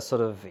another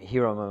sort of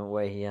hero moment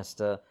where he has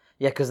to.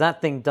 Yeah, because that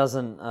thing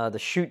doesn't. The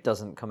chute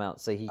doesn't come out,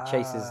 so he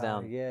chases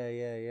down. Yeah.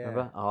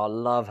 Remember? Oh, I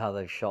love how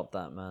they've shot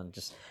that, man.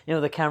 Just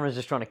the camera's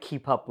just trying to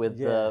keep up with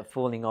the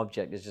falling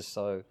object. Is just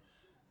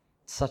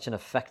such an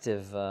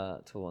effective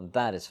tool, and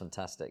that is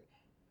fantastic.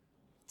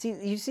 See,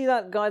 you see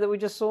that guy that we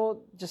just saw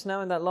just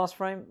now in that last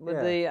frame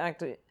with the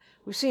actor?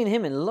 We've seen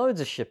him in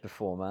loads of shit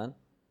before, man.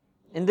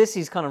 In this,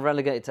 he's kind of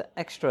relegated to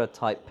extra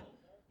type,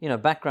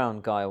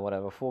 background guy or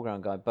whatever,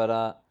 foreground guy.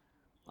 But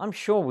I'm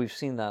sure we've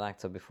seen that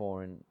actor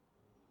before in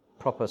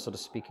proper sort of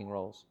speaking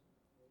roles.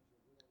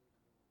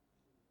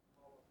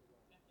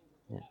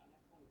 Yeah.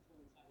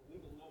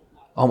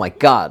 Oh my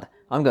God.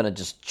 I'm going to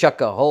just chuck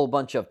a whole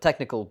bunch of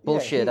technical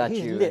bullshit at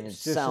you and it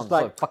sounds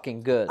so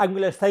fucking good. I'm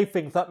going to say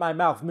things that my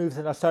mouth moves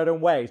in a certain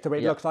way so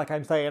it looks like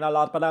I'm saying a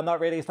lot, but I'm not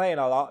really saying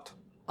a lot.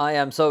 I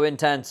am so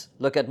intense.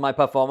 Look at my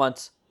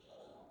performance.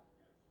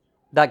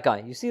 That guy.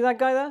 You see that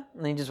guy there?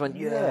 And he just went,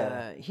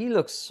 yeah. He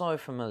looks so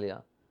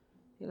familiar.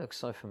 He's like,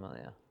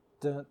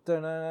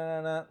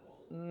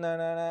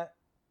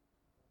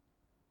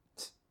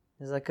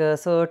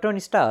 so Tony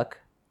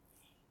Stark.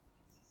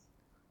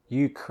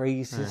 You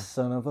crazy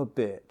son of a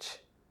bitch.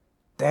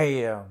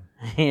 Damn.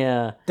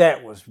 Yeah.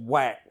 That was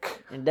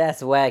whack. And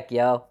that's whack,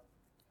 yo.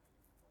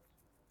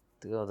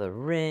 The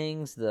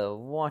rings, the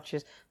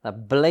watches, the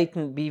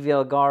blatant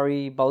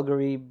Bulgari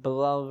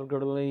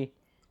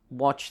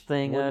watch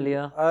thing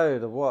earlier. Oh,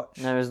 the watch.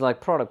 And it was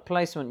like product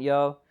placement,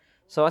 yo.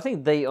 So I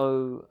think they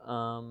owe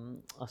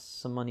us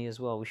some money as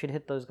well. We should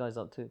hit those guys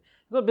up too.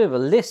 We've got a bit of a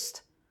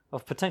list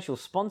of potential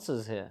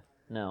sponsors here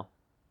now.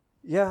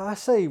 Yeah, I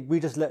say we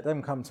just let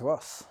them come to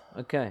us.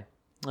 Okay,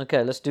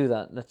 let's do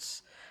that.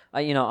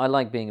 I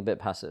like being a bit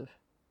passive.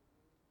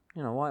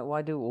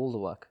 Why do all the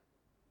work?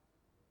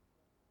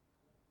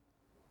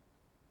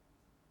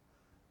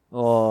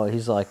 Oh,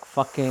 he's like,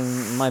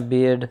 fucking, my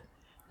beard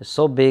is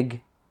so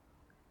big.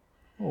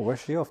 Oh,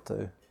 where's she off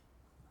to?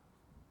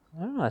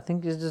 I don't know, I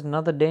think it's just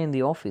another day in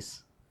the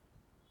office.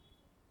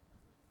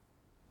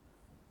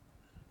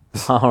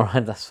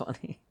 Alright, that's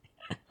funny.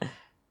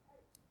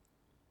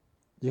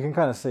 You can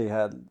kind of see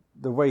how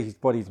the way his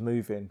body's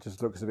moving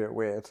just looks a bit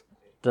weird.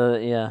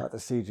 Like the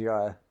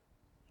CGI.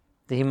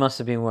 He must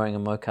have been wearing a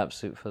mocap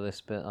suit for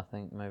this bit, I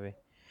think, maybe.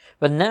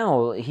 But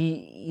now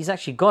he's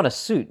actually got a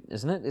suit,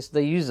 isn't it?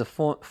 They use a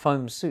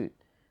foam suit.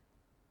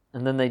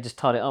 And then they just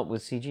tied it up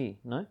with CG,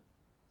 no?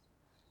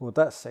 Well,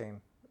 that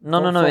scene. No,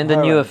 in the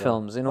newer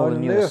films. In all the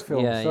newer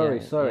films. Yeah,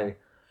 sorry.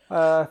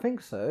 I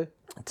think so.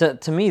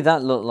 To me,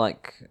 that looked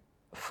like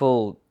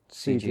full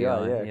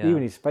CGI. Yeah.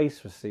 Even his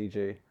face was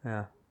CG.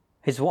 Yeah.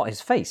 His what?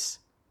 His face?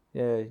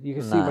 Yeah, you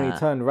can see when he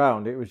turned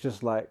around, it was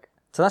just like...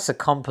 So that's a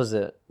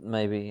composite,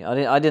 maybe.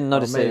 I didn't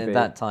notice it at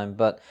that time,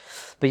 but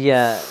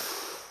yeah.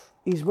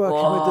 He's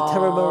working with the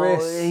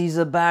terrorists. He's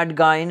a bad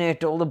guy,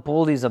 innit? All the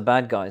baldies are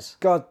bad guys.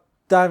 God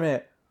damn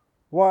it.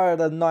 Why are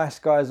the nice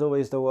guys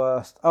always the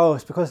worst? Oh,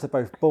 it's because they're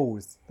both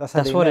balds.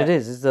 That's what it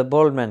is. It's the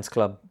Bald Men's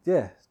Club.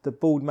 Yeah, the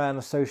Bald Man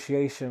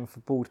Association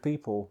for Bald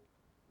People.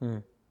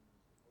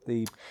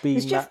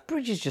 Is Jeff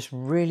Bridges just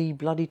really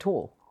bloody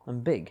tall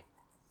and big?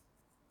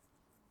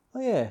 Oh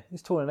yeah,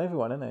 he's taller than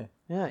everyone, isn't he?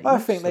 Yeah. I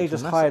think they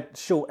just hired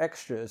short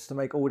extras to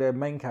make all their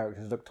main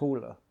characters look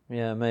taller.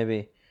 Yeah,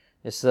 maybe.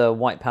 It's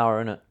white power,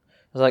 isn't it?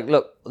 It's like,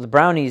 look, the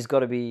brownie's got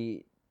to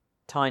be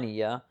tiny,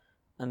 yeah?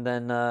 And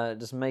then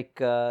just make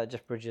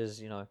Jeff Bridges,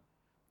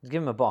 just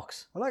give him a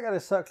box. I like how they're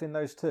circling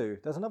those two.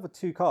 There's another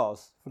 2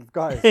 cars full of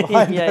guys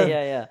behind them.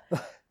 Yeah.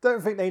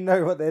 Don't think they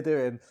know what they're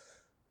doing.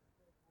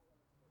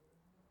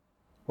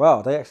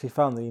 Wow, they actually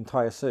found the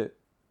entire suit.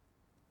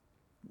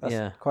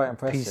 That's quite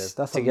impressive. Pieced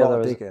That's together a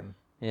lot of digging.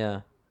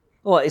 Yeah.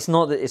 Well, it's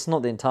not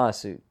the entire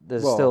suit.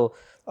 There's still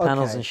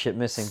panels and shit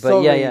missing. But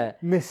sorry, yeah.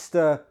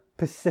 Mr.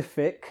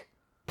 Pacific.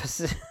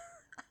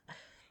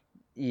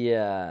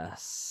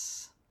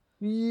 Yes.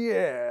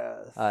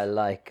 Yes. I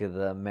like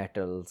the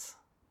metals.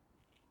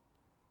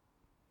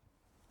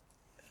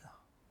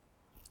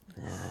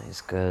 Yeah,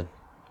 he's good.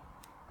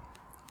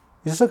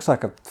 He just looks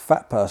like a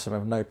fat person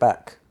with no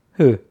back.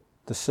 Who?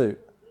 The suit.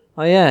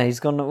 Oh yeah, he's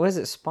gone. Where's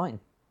its spine?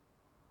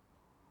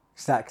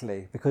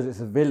 Exactly, because it's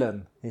a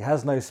villain. He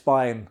has no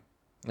spine.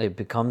 It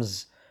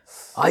becomes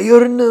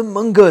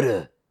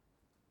Ironmonger.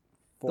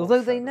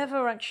 Although they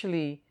never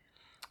actually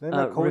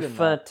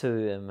referred to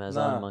him as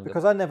Ironmonger.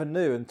 Because I never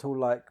knew until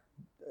like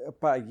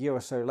about a year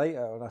or so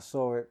later when I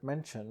saw it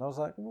mentioned. I was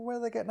like, well, where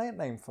did they get that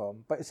name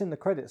from? But it's in the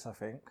credits, I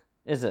think.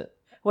 Is it?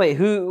 Wait,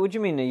 who? What do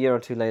you mean a year or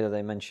two later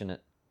they mention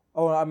it?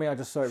 Oh, I mean, I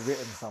just saw it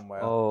written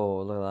somewhere.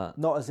 Oh, look at that.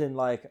 Not as in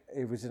like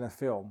it was in a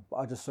film, but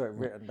I just saw it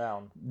written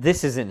down.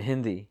 This is in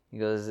Hindi. He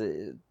goes,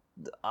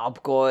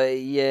 "Aapko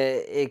ye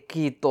ek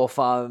hi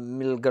tohfa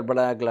milkar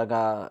bada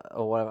laga,"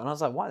 or whatever. And I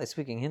was like, why are they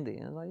speaking Hindi?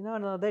 And I was like,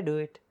 no, they do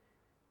it.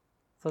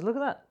 So look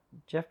at that.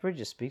 Jeff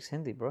Bridges speaks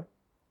Hindi, bro.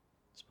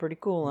 It's pretty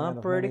cool, huh?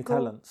 Pretty cool.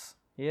 Talents.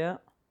 Yeah.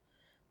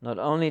 Not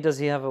only does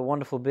he have a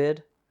wonderful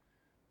beard,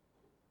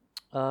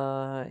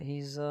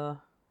 he's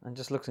and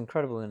just looks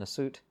incredible in a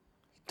suit.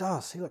 He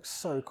does. He looks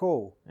so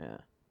cool. Yeah.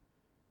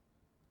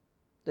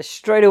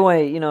 Straight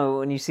away,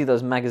 when you see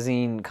those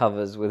magazine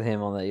covers with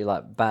him on there, you're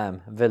like,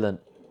 bam, villain.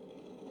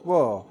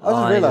 Whoa. I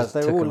just realised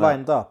they were all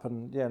lined up,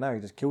 and yeah, now he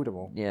just killed them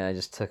all. Yeah, I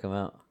just took him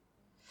out.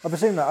 I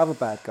presume that other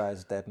bad guy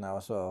is dead now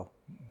as well.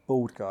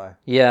 Bald guy.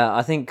 Yeah,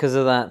 I think because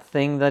of that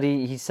thing that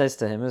he says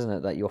to him, isn't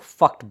it? That you're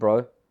fucked,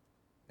 bro.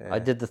 Yeah. I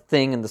did the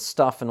thing and the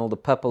stuff and all the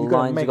purple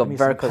lines. You got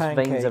varicose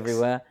veins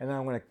everywhere. And then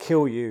I'm going to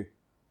kill you.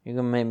 You're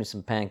going to make me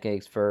some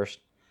pancakes first.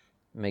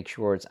 Make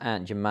sure it's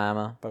Aunt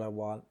Jemima. But I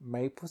want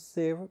maple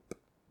syrup.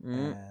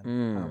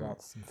 And I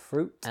want some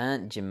fruit.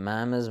 Aunt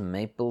Jemima's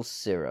maple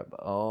syrup.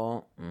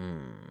 Oh,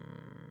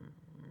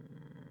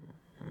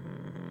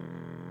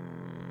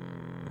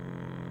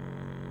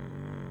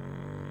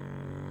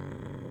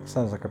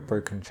 Sounds like a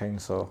broken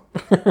chainsaw.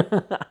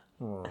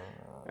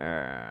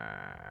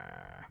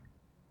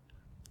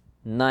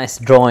 Nice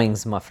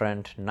drawings, my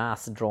friend.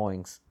 Nice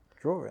drawings.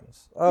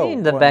 Drawings? Oh,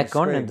 in the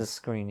background of the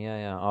screen.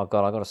 Yeah. Oh,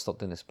 God, I got to stop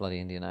doing this bloody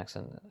Indian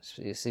accent.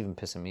 It's even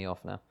pissing me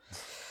off now.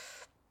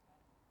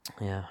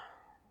 Yeah.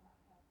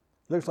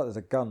 Looks like there's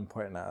a gun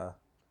pointing at her.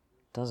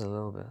 Does a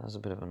little bit. That's a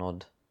bit of an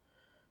odd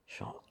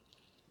shot.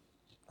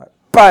 Like,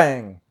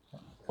 bang!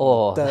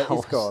 Oh, that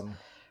was gone.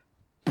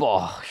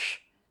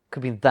 Bosh.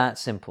 Could be that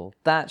simple.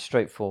 That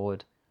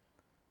straightforward.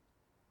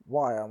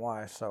 Why am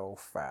I so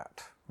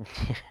fat?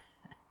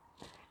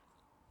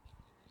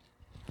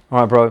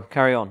 Alright, bro.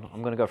 Carry on.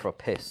 I'm going to go for a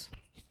piss.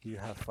 You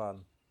have fun.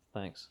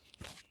 Thanks.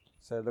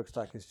 So it looks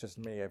like it's just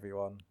me,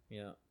 everyone.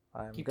 Yeah.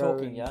 I'm Keep going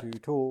talking, yeah? to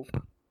talk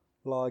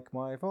like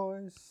my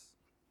voice.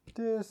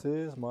 This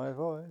is my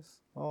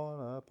voice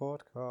on a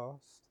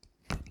podcast.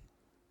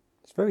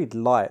 It's very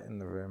light in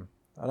the room.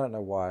 I don't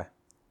know why.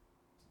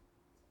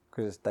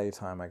 Because it's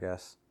daytime, I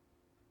guess.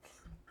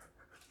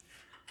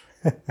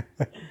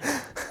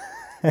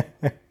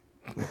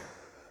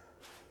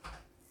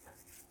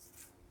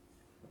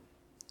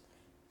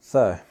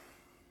 So,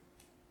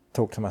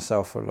 talk to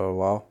myself for a little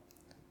while.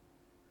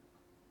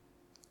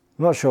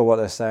 I'm not sure what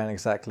they're saying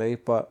exactly,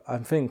 but I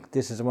think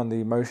this is one of the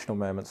emotional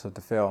moments of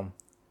the film.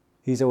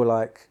 He's all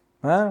like,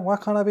 man, why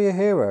can't I be a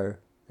hero?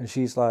 And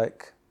she's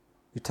like,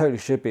 you totally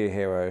should be a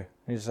hero. And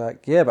he's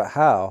like, yeah, but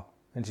how?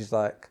 And she's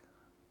like,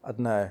 I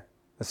don't know,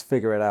 let's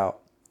figure it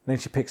out. And then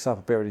she picks up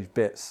a bit of these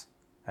bits,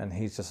 and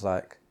he's just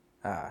like,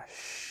 ah,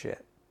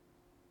 shit.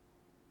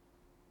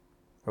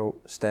 Oh,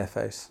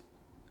 stairface.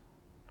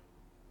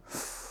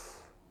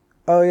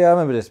 Oh yeah, I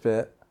remember this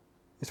bit.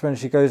 It's when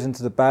she goes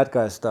into the bad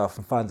guy stuff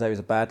and finds out he's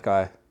a bad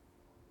guy.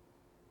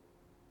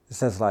 It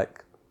says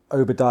like,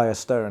 Obadiah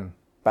Stone,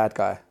 bad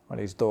guy, on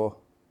his door.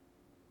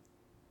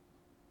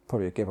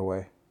 Probably a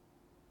giveaway.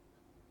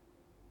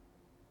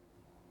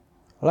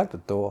 I like the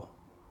door.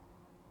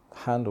 The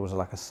handles are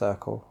like a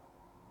circle.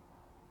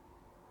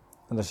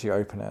 Unless you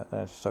open it,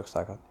 then it just looks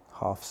like a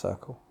half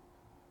circle.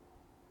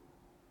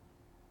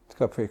 It's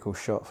got a pretty cool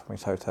shot from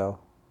his hotel,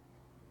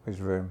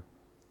 his room.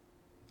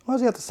 Why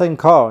does he have the same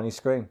car on his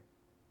screen?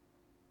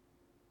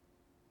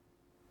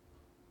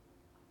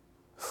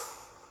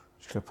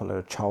 Just gonna put a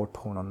little child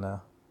porn on there.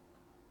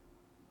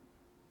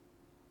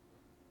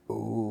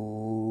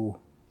 Ooh.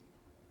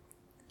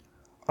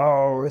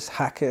 Oh, it's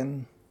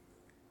hacking.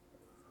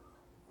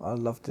 I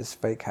love this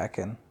fake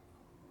hacking.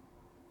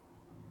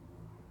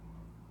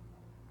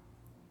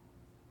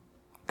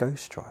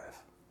 Ghost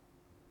Drive.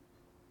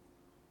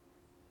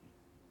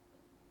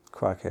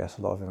 Crikey, that's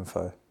a lot of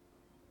info.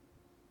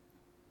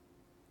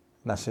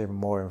 And that's even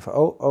more info.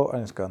 Oh,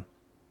 and it's gone.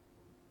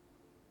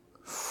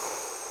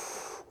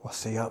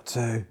 What's he up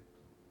to?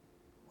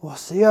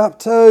 What's he up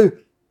to?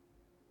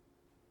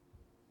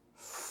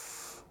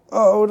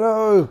 Oh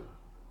no!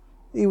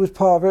 He was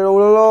part of it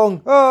all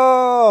along.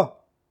 Oh!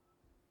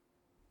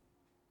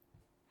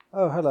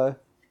 Oh, hello.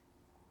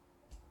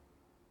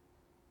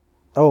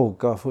 Oh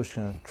god, I thought she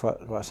was going to try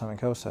to write something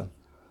else then.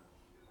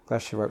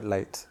 Glad she wrote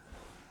late.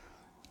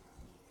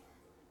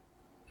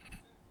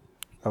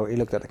 Oh, he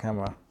looked at the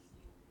camera.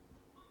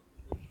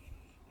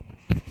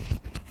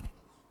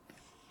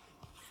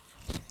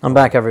 I'm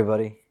back,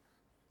 everybody.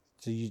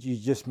 So you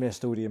just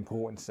missed all the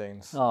important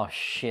scenes. Oh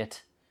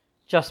shit!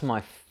 Just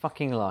my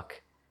fucking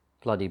luck,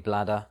 bloody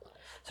bladder.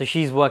 So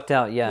she's worked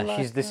out. Yeah,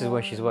 this is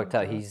where she's worked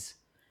out.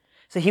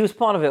 So he was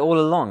part of it all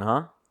along,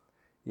 huh?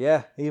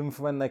 Yeah, even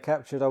from when they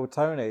captured old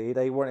Tony,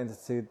 they wanted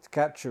to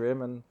capture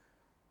him and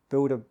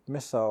build a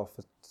missile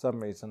for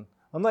some reason.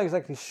 I'm not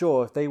exactly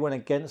sure if they went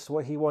against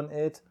what he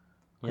wanted,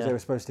 because they were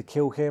supposed to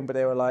kill him, but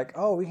they were like,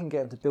 oh, we can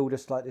get him to build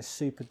us like this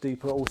super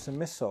duper awesome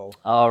missile.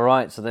 Oh,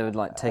 right, so they would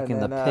like taking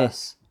the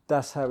piss.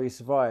 That's how he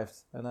survived.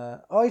 And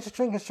he's just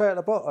drinking straight at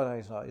the bottom. Oh no,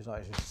 he's not, he's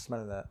just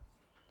smelling that.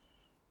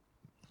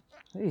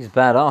 He's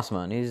badass,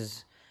 man.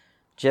 He's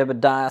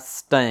Jebediah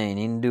Stain.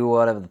 He can do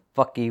whatever the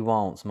fuck he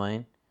wants,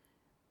 man.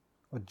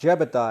 Well,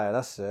 Jebediah,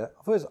 that's it.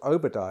 I thought it was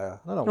Obadiah.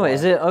 I don't know why. Wait,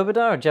 is it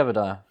Obadiah or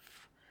Jebediah?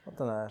 I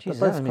don't know. Jeez,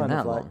 They're both kind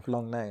of like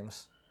long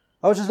names.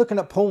 I was just looking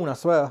at porn, I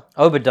swear.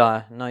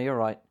 Obadiah. No, you're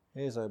right.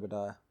 It is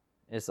Obadiah.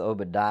 It's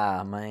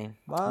Obadiah, man.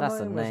 That's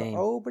the name. Is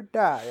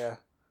Obadiah.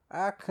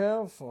 I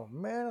come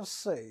from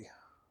Tennessee.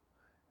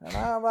 And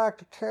I'd like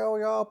to tell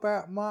y'all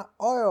about my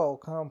oil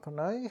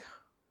company.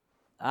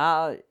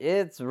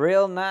 It's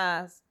real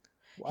nice.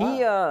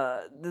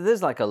 Wow.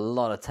 There's like a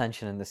lot of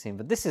tension in this scene,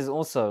 but this is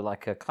also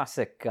like a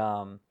classic,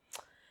 one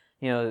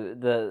of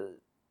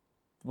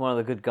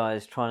the good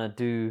guys trying to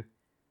do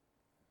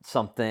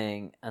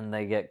something and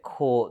they get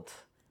caught,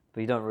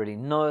 but you don't really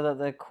know that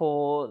they're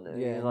caught.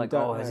 Yeah, you're like,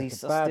 has he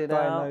sussed sussed it out? The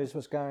bad guy knows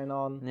what's going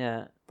on.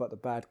 Yeah. But the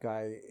bad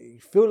guy, you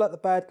feel like the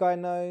bad guy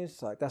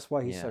knows. Like, that's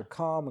why he's so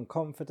calm and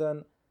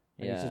confident.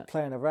 And he's just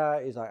playing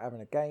around. He's like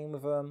having a game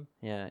with them.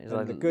 Yeah. He's and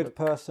like, the good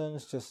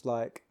person's just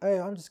like, hey,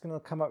 I'm just going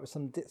to come up with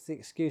some ditzy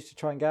excuse to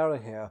try and get out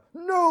of here.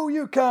 No,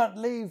 you can't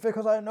leave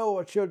because I know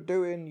what you're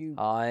doing, you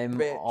I'm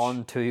bitch.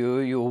 on to you,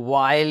 you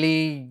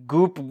wily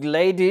goop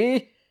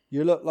lady.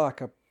 You look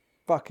like a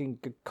fucking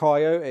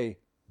coyote.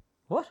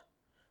 What?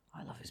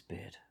 I love his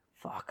beard.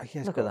 Fuck. He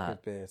has Look got at a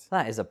that. good beard.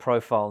 That is a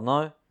profile,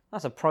 no?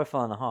 That's a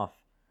profile and a half.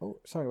 Oh,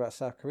 something about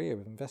South Korea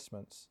with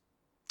investments.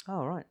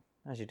 Oh, right.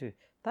 As you do.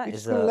 That He's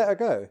is just going to let her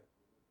go.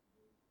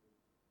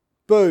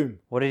 Boom.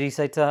 What did he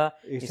say to her?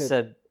 He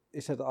said,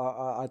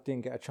 I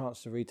didn't get a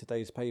chance to read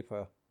today's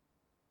paper.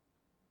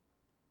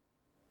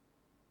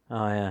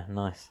 Oh, yeah.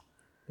 Nice.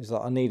 He's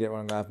like, I need it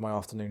when I'm going to have my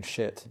afternoon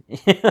shit.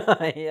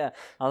 Yeah.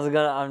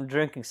 I'm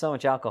drinking so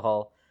much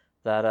alcohol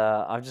that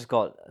I've just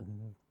got a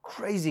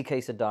crazy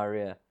case of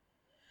diarrhea.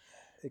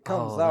 It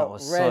comes out that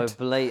was red. so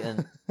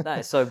blatant. That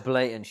is so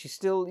blatant. He's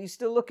still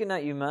looking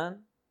at you, man.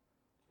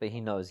 But he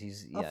knows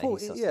I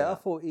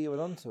thought he was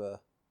onto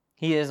her.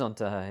 He is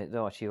onto her.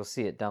 Watch, you'll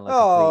see it down like a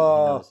plate.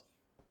 He knows.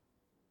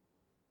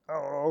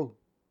 Oh,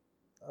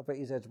 I bet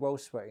his head's well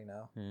sweaty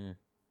now.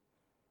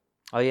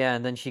 Oh yeah,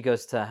 and then she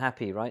goes to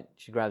Happy, right?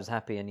 She grabs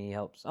Happy and he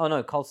helps. Oh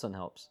no, Coulson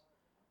helps.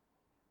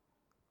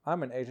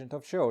 I'm an agent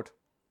of S.H.I.E.L.D.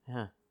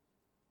 Yeah.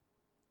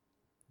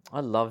 I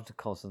loved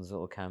Coulson's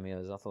little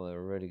cameos. I thought they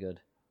were really good.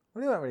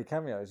 Well, he weren't really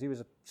cameos. He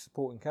was a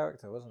supporting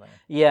character, wasn't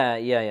he? Yeah.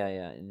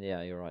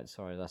 Yeah, you're right.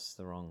 Sorry, that's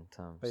the wrong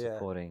term. But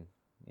supporting.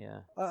 Yeah.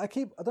 I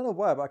don't know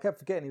why, but I kept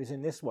forgetting he was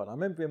in this one. I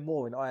remember him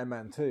more in Iron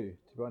Man 2,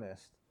 to be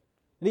honest.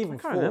 And even I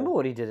can't remember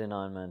what he did in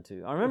Iron Man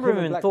 2. I remember him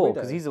in Black Thor, Widow.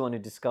 because he's the one who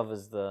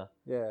discovers the...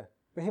 Yeah.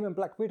 But him and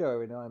Black Widow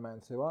are in Iron Man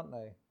 2, aren't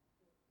they?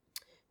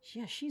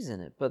 Yeah, she's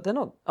in it, but they're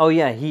not... Oh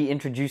yeah, he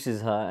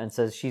introduces her and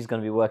says she's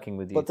going to be working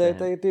with you. But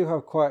they do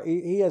have quite...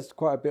 He has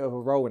quite a bit of a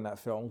role in that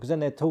film, because then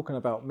they're talking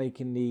about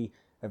making the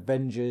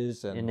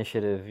Avengers and...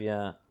 Initiative,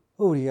 yeah.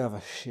 All the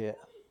other shit.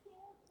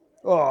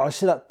 Oh, I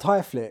see that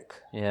Thai flick.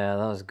 Yeah,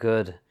 that was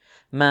good.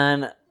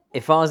 Man,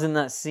 if I was in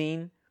that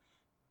scene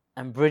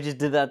and Bridges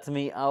did that to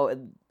me, I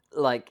would,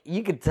 like,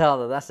 you could tell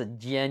that that's a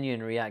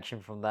genuine reaction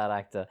from that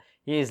actor.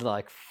 He is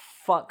like,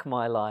 fuck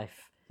my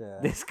life. Yeah.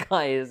 This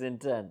guy is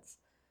intense.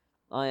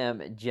 I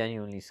am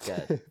genuinely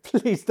scared.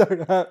 Please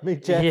don't hurt me,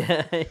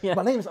 Jeff. Yeah.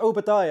 My name's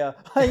Obadiah.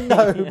 I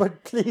know,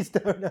 but please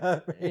don't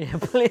hurt me. Yeah,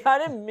 please, I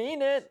didn't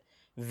mean it.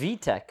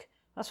 VTech.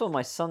 That's what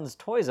my son's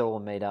toys are all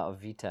made out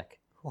of, VTech.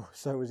 Oh,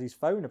 so was his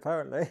phone,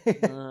 apparently.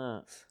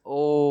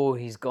 Oh,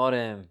 he's got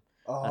him.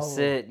 Oh. That's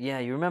it. Yeah,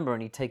 you remember,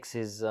 and he takes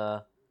his...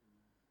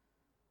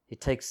 he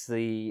takes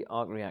the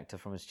arc reactor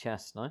from his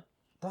chest, no?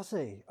 Does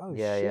he? Oh,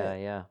 yeah,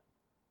 shit. Yeah.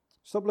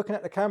 Stop looking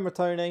at the camera,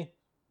 Tony.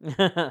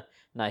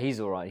 No,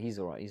 he's all right. He's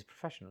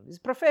professional. He's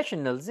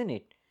professional, isn't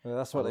it? Yeah,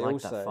 that's what they all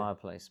say. I like that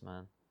fireplace,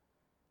 man.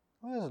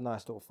 Oh, there's a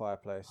nice little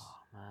fireplace. Oh,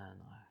 man.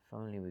 If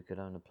only we could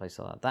own a place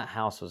like that. That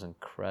house was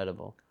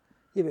incredible.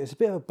 Yeah, but it's a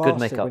bit of a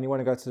bastard when you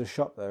want to go to the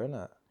shop there, isn't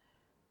it?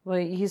 Well,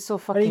 he's so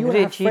fucking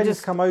rich. He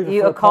just come over. He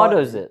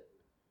Ocados it.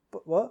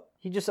 But what?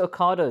 He just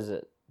Ocados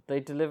it. They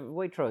deliver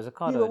Waitrose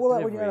Ocado. Yeah, but what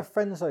about when you have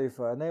friends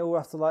over and they all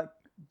have to like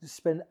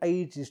spend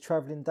ages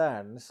travelling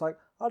down? It's like,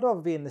 I'd rather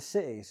be in the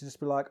city. So just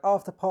be like,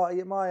 after party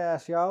at my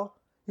ass, y'all.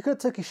 You could have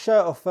took his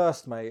shirt off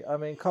first, mate. I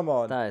mean, come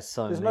on. That is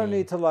so There's mean. no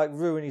need to like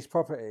ruin his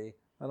property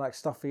and like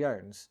stuff he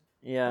owns.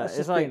 Yeah, that's it's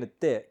just like being a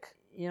dick.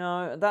 You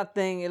know, that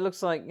thing, it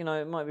looks like, you know,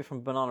 it might be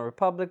from Banana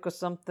Republic or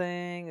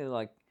something. It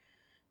like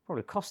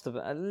probably cost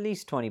at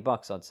least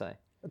 $20, I'd say.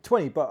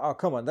 20 bucks? Oh,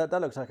 come on. That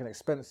looks like an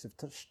expensive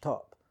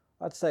top.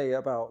 I'd say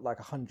about like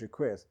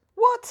 £100.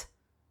 What?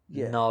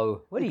 Yeah.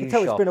 No. Where do You you can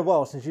tell shop? it's been a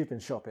while since you've been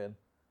shopping.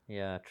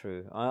 Yeah,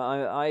 true.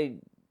 I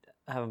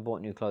haven't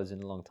bought new clothes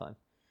in a long time.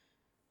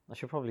 I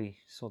should probably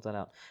sort that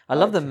out. I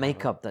love the actually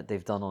makeup that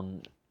they've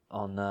done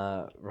on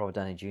Robert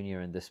Downey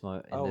Jr. in this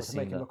To scene.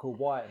 make him look all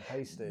white and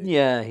pasty.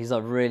 Yeah, he's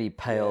like really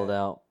paled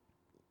Yeah. out.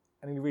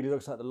 And he really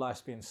looks like the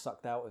life's being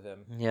sucked out of him.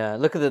 Yeah,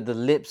 look at the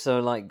lips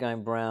are like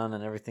going brown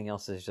and everything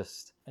else is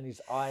just... And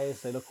his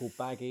eyes, they look all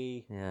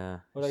baggy. Yeah.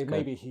 Although it's good.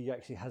 maybe he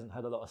actually hasn't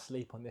had a lot of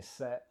sleep on this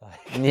set. Like,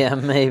 Yeah,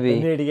 maybe.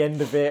 near the end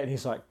of it, and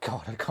he's like,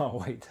 God, I can't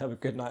wait to have a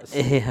good night's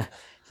sleep. Yeah.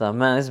 So,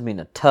 man, this has been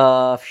a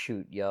tough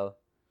shoot, yo.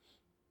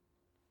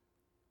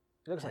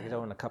 He looks like he's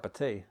having a cup of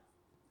tea.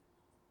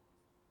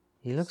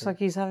 He looks like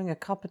he's having a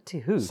cup of tea.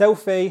 Who?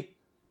 Selfie!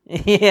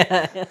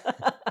 Yeah.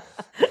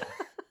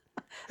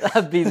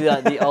 That'd be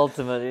like the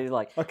ultimate. He's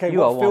like, Okay, you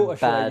what are one filter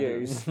should I bad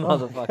use?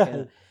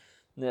 motherfucker.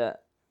 Yeah.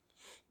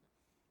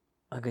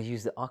 I'm going to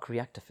use the arc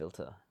reactor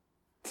filter.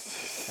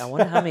 I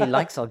wonder how many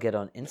likes I'll get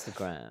on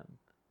Instagram.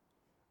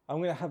 I'm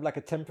going to have like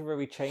a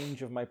temporary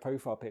change of my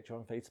profile picture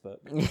on Facebook.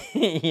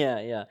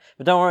 Yeah.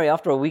 But don't worry,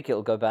 after a week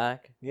it'll go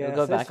back. Yeah, It'll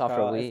go so back it's after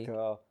cool, a it's week.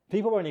 cool.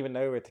 People won't even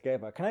know we're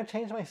together. Can I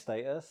change my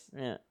status?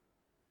 Yeah.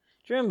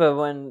 Do you remember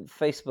when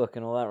Facebook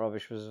and all that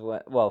rubbish was...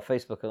 Well,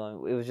 Facebook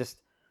alone, it was just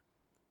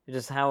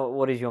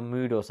what is your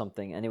mood or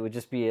something, and it would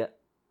just be a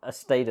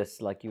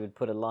status, like you would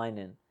put a line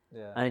in,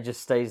 and it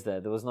just stays there.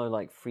 There was no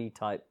like free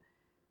type.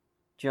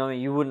 Do you know what I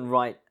mean? You wouldn't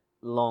write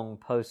long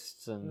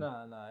posts, and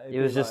No. It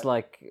was just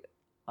like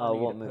I need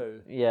what a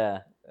mood? poo.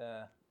 Yeah.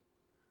 Yeah.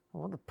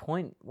 What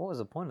was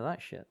the point of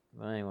that shit?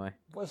 But anyway.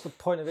 What's the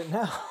point of it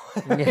now?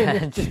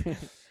 Yeah.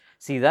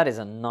 See, that is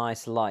a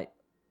nice light.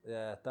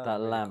 Yeah, That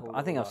really lamp. cool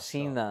I think little I've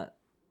seen shot. that.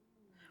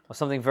 Or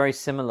something very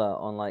similar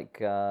on like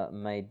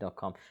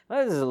made.com.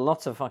 There's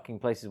lots of fucking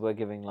places we're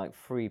giving like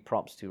free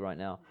props to right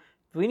now.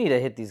 We need to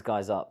hit these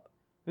guys up.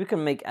 We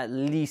can make at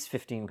least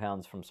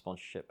 £15 from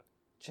sponsorship.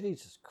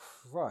 Jesus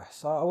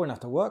Christ. I wouldn't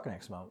have to work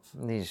next month.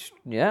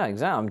 Yeah,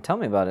 exactly. Tell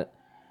me about it.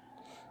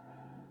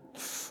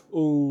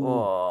 Ooh.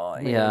 Oh,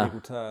 made a yeah.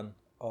 legal turn.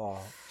 Oh.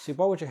 See,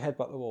 why would you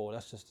headbutt the wall?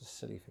 That's just a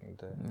silly thing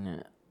to do.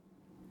 Yeah.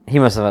 He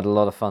must have had a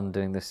lot of fun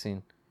doing this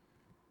scene.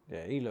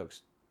 Yeah, he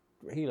looks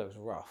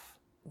rough.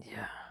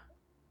 Yeah.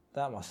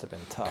 That must have been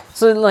tough.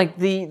 So, like,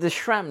 the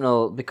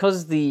shrapnel,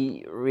 because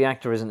the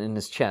reactor isn't in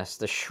his chest,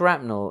 the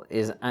shrapnel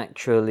is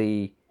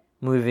actually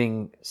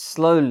moving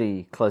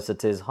slowly closer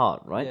to his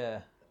heart, right?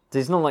 Yeah. So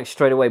it's not like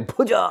straight away,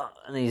 "Puja!"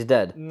 and he's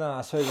dead.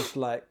 Nah, so it's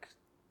like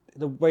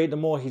the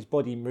more his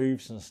body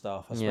moves and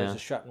stuff, I suppose the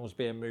shrapnel's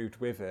being moved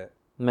with it.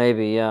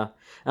 Maybe, yeah.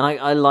 And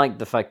I like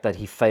the fact that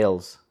he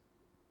fails.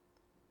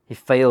 He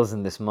fails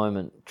in this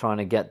moment, trying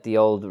to get the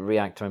old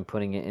reactor and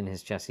putting it in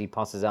his chest. He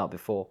passes out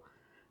before.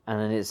 And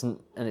then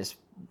it's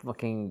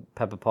fucking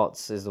Pepper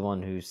Potts is the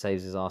one who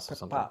saves his ass or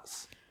something.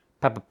 Potts.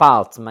 Pepper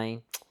Potts,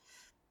 man.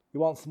 You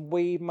want some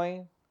weed,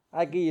 man?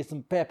 I give you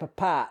some pepper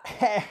pot.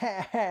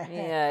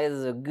 Yeah,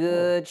 it's a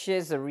good shit.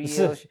 It's a real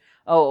shit.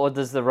 Oh, or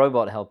does the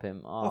robot help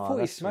him? Oh, I thought he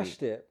that's smashed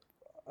sweet. it.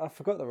 I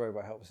forgot the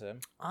robot helps him.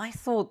 I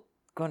thought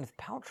Gwyneth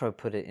Paltrow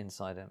put it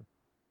inside him.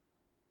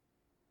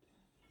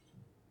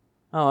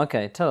 Oh,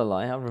 okay. Tell a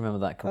lie. I remember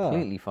that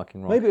completely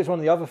fucking wrong. Maybe it's one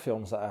of the other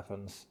films that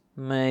happens.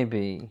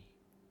 Maybe.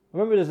 I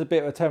remember there's a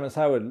bit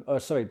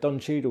where Don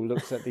Cheadle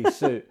looks at the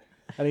suit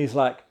and he's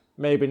like,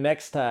 maybe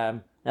next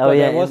time. Oh, but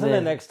yeah, there wasn't in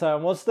there the- next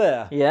time, was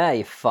there? Yeah,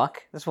 you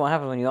fuck. That's what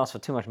happens when you ask for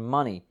too much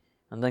money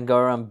and then go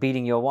around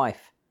beating your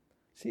wife.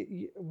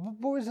 See,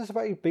 what was this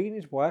about you beating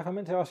his wife? I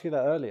meant to ask you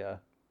that earlier.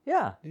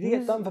 Yeah. Did he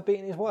get done for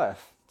beating his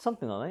wife?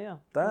 Something like that, yeah.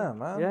 Damn,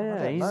 man. I Yeah.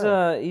 don't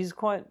know. He's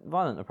quite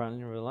violent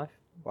apparently in real life.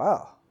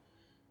 Wow,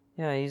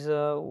 Yeah, he's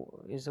a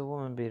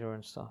woman beater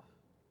and stuff.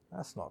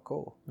 that's not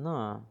cool.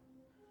 No.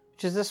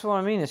 Which is that's what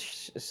I mean.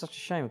 It's such a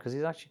shame because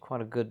he's actually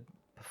quite a good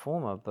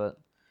performer, but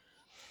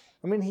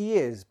I mean, he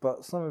is,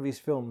 but some of his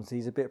films,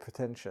 he's a bit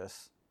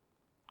pretentious.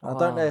 I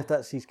don't know if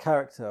that's his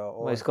character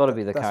or Well, it's gotta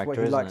be the that's character, what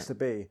he isn't likes it? to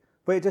be.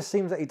 But it just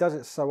seems that he does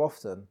it so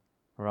often.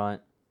 right.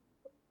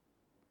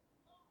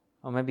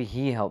 Or maybe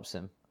he helps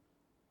him.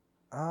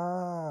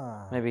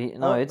 Ah. Maybe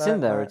Oh, it's no,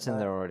 in there. no, It's in no.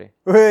 there already.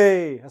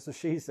 Hey, that's what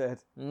she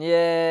said.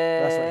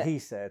 Yeah. That's what he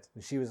said.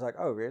 And she was like,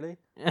 oh, really?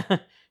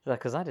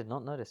 Because I did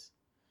not notice.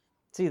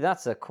 See,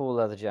 that's a cool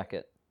leather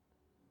jacket.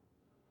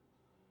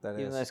 That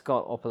Even is. though it's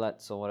got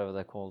opalettes or whatever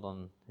they're called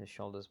on his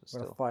shoulders, but I'm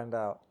going still. to find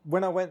out.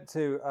 When I went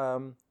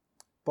to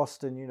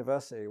Boston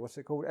University, what's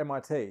it called?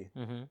 MIT,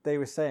 Mm-hmm. they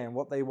were saying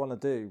what they want to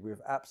do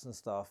with apps and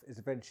stuff is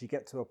eventually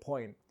get to a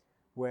point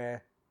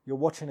where you're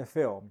watching a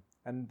film,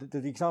 and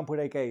the example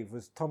they gave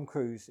was Tom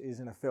Cruise is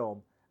in a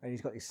film and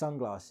he's got these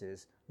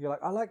sunglasses. You're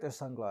like, I like those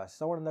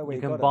sunglasses. I want to know where You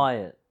you can got buy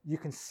them. it. You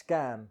can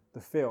scan the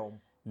film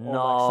or like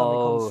something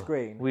on No,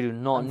 screen. we do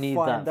not and need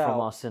that find from out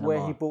our cinema.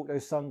 where he bought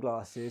those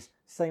sunglasses.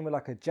 Same with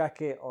like a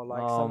jacket or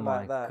like Oh something my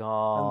like that.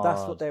 God. And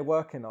that's what they're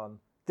working on.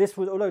 This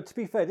was, although to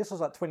be fair, this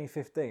was like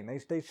 2015.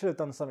 They should have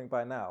done something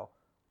by now.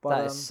 But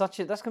That's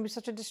going to be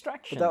such a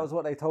distraction. but that was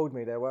what they told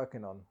me they're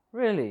working on.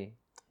 Really?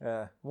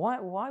 Yeah.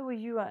 Why were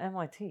you at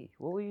MIT?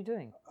 What were you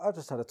doing? I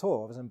just had a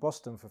tour. I was in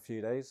Boston for a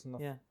few days, and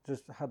I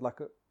just had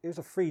it was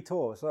a free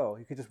tour as well.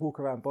 You could just walk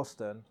around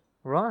Boston.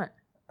 Right.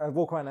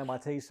 Walk around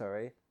MIT,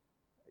 sorry.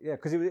 Yeah,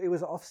 because it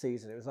was off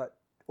season. It was like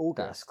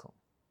August. That's cool.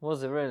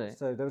 Was it really?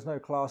 So there was no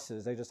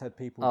classes. They just had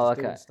people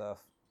doing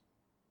stuff.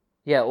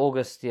 Yeah,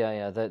 August.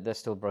 Yeah. They're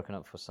still broken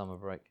up for summer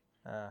break.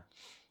 Yeah,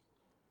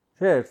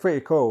 it's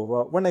pretty cool.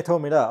 Well, when they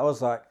told me that, I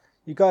was like,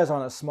 "You guys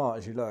aren't as smart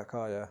as you look,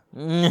 are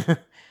you?"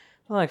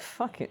 I'm like,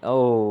 fuck it.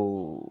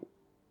 Oh,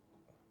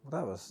 Well,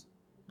 that was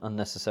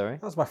unnecessary.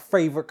 That was my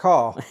favourite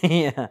car.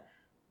 Yeah.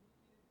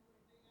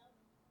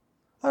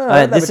 I don't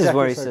know, This is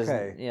where he okay.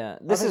 says. Yeah.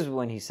 This is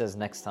when he says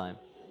next time.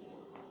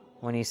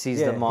 When he sees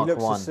the Mark he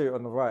looks 1. the suit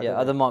on the right.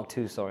 Yeah, the Mark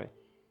 2. Sorry.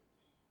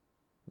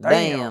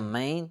 Damn,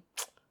 man.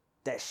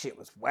 that shit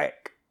was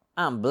whack.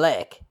 I'm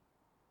black.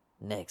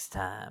 Next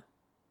time.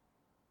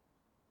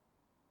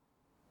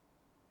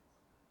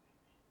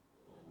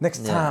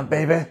 Next time,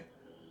 baby.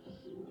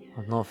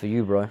 Not for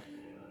you, bro.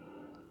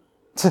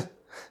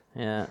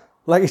 Yeah.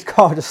 Like his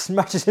car just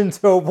smashes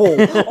into a wall.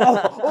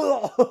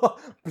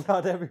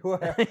 Blood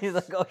everywhere. He's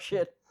like, oh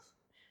shit.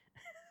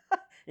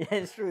 Yeah,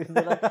 it's true.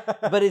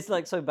 But it's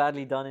like so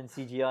badly done in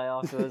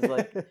CGI afterwards.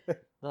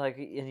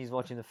 And he's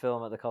watching the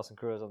film at the cast and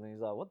crew or something.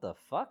 He's like, what the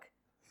fuck?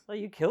 Oh,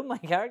 you killed my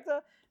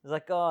character? It's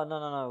like, oh,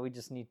 no. We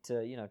just need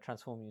to,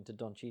 transform you into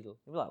Don Cheadle.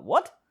 You're like,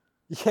 what?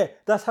 Yeah,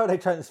 that's how they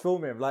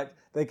transform him. Like,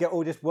 they get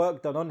all this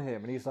work done on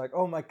him, and he's like,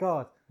 oh my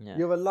god,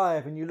 you're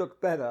alive and you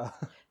look better.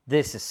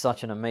 This is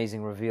such an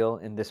amazing reveal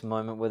in this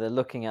moment where they're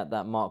looking at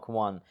that Mark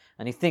 1,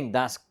 and you think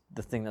that's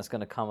the thing that's going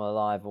to come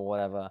alive or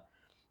whatever,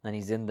 and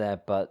he's in there,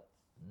 but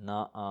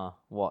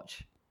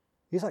watch.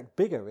 He's like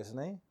bigger, isn't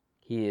he?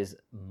 He is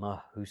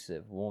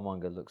massive.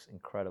 Warmonger looks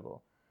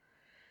incredible.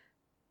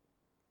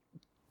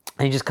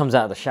 And he just comes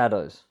out of the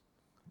shadows.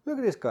 Look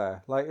at this guy.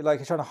 Like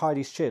he's trying to hide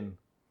his chin.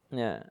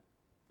 Yeah.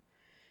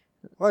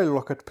 I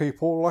look at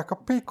people like a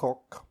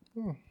peacock.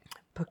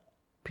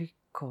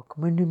 Peacock.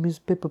 My name is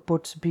Pepper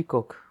Potts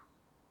Peacock.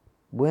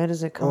 Where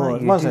does it come out?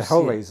 It reminds me of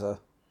Hellraiser.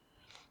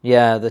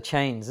 Yeah, the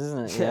chains,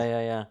 isn't it?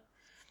 Yeah.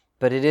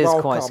 But it is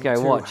quite scary.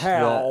 Watch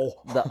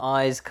the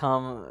eyes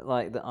come,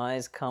 the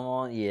eyes come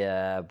on.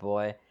 Yeah,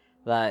 boy,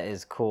 that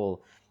is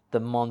cool. The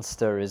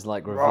monster is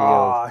revealed.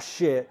 Ah,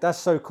 shit, that's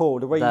so cool.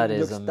 The way that he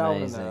looks is down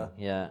amazing. on her.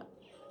 Yeah.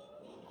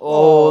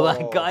 Oh,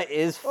 that guy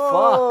is fucked.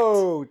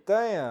 Oh,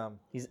 damn.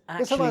 He's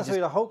actually this reminds me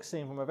of the Hulk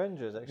scene from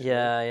Avengers, actually.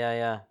 Yeah.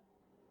 Yeah.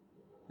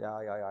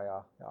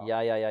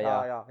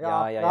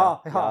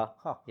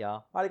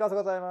 Arigatou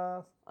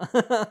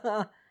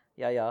gozaimasu.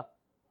 Yeah.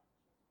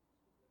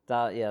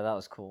 That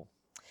was cool.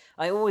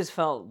 I always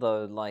felt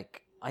though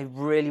I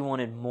really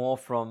wanted more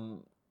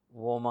from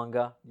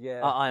Warmonger.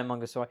 Yeah.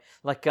 Ironmonger, sorry.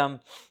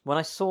 When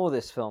I saw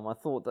this film, I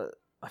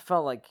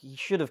felt like he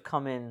should have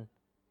come in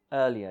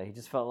earlier. He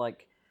just felt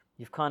like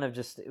you've kind of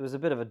it was a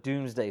bit of a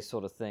doomsday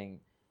sort of thing.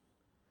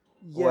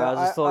 Yeah, where I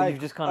just thought you've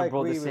just kind of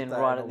brought this in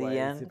right at the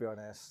end. To be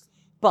honest.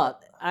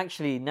 But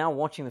actually, now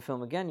watching the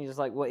film again, you're just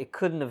like, well, it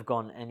couldn't have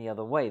gone any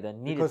other way. There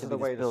needed to be this build-up. Because of the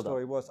way the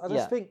story was. I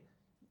just think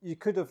you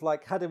could have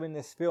had him in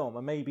this film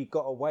and maybe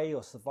got away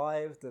or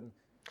survived. And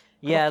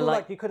I feel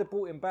like you could have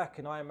brought him back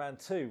in Iron Man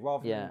 2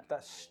 rather than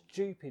that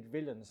stupid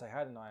villains they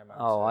had in Iron Man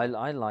 2. Oh, I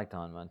liked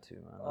Iron Man 2,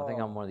 man. I think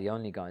I'm one of the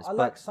only guys. I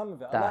like some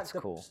of it. That's I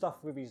like the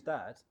stuff with his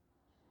dad.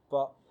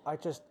 But I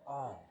just,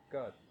 oh,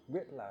 God.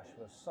 Whiplash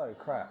was so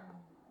crap.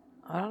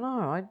 I don't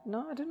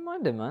know. I didn't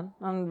mind him, man.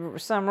 And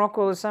Sam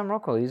Rockwell is Sam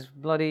Rockwell. He's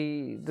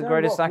bloody the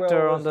greatest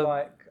actor on the...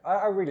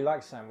 I really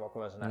like Sam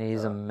Rockwell as an actor.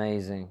 He's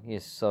amazing.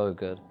 He's so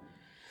good.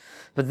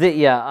 But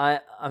I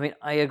mean,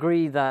 I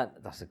agree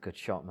that's a good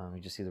shot, man. We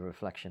just see the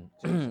reflection.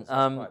 That's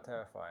quite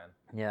terrifying.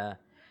 Yeah.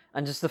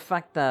 And just the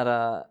fact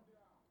that,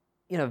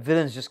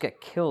 villains just get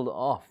killed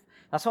off.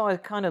 That's why I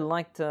kind of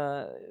liked,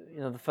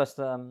 the first,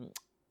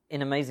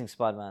 in Amazing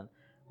Spider-Man,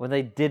 when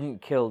they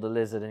didn't kill the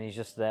lizard and he's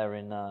just there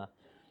in...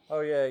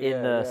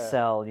 in the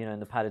cell, in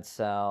the padded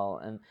cell,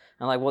 and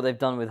what they've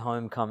done with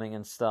Homecoming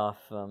and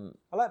stuff.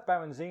 I like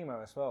Baron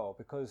Zemo as well,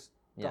 because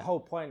the whole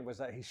point was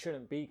that he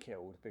shouldn't be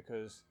killed,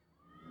 because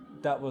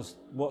that was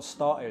what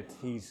started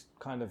his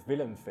kind of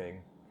villain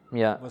thing.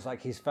 Yeah. It was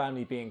his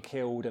family being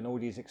killed and all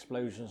these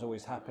explosions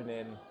always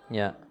happening.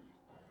 Yeah.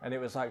 And it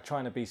was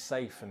trying to be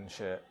safe and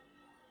shit.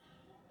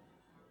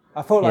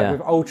 I felt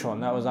with Ultron,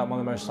 that was one of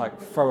the most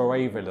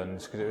throwaway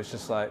villains, because it was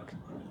just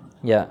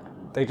yeah.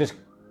 They just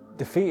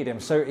defeated him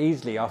so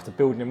easily after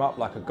building him up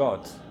like a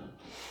god.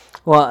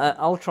 Well,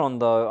 Ultron,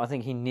 though, I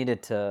think he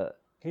needed to...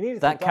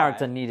 that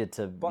character needed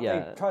to... But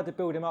they tried to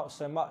build him up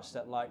so much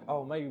that,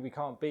 maybe we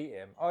can't beat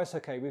him. Oh, it's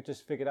okay, we've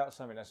just figured out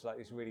something that's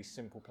this really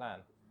simple plan.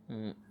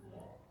 Mm.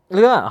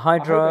 Look at that,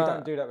 Hydra... I hope they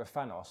don't do that with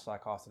Thanos,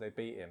 after they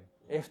beat him.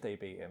 If they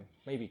beat him,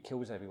 maybe he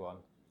kills everyone.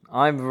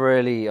 I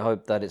really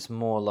hope that it's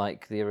more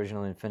like the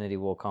original Infinity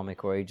War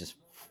comic where he just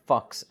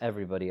fucks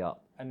everybody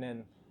up. And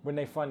then when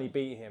they finally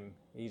beat him,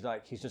 he's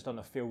just on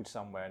a field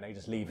somewhere and they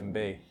just leave him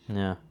be.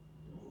 Yeah.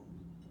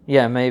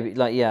 Yeah, maybe,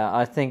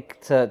 I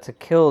think to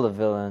kill the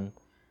villain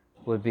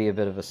would be a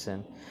bit of a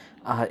sin.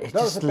 It That was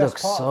just the best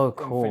looks part so of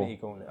cool. Infinity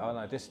Gauntlet. Oh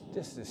no, this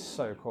is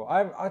so cool.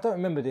 I don't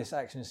remember this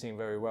action scene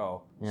very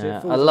well. So Yeah,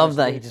 it feels I love almost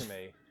that new he to just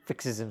me.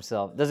 fixes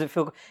himself. Does it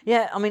feel?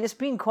 Yeah, I mean, it's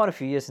been quite a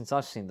few years since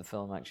I've seen the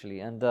film actually,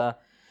 and but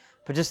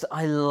just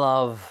I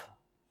love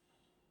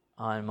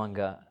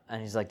Ironmonger,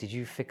 and he's like, "Did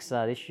you fix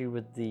that issue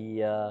with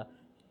the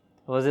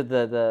what was it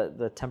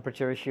the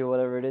temperature issue or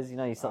whatever it is? You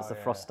know, he starts to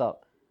frost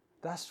up."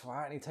 That's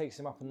right, and he takes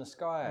him up in the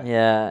sky.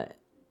 Yeah.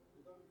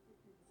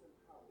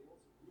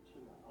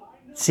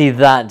 See,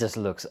 that just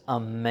looks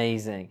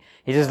amazing.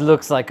 He just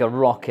looks like a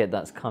rocket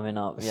that's coming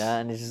up, yeah?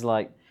 And it's just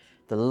like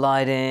the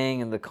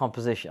lighting and the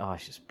composition. Oh,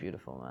 it's just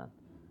beautiful, man.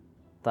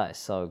 That is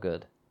so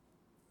good.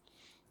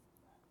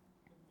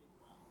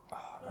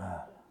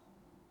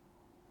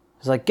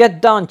 It's like,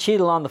 get Don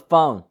Cheadle on the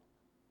phone.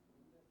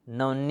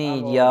 No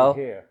need, I'm yo.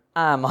 already here.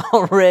 I'm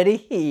already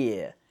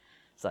here.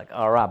 It's like,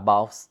 all right,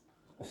 boss.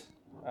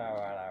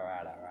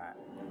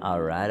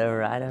 All right. All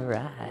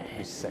right.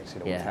 You sexy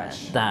little Yeah,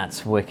 tash.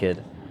 that's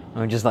wicked.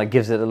 And just like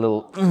gives it a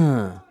little,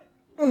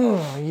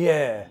 Oh,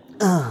 yeah.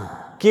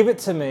 Give it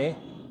to me.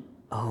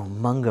 oh,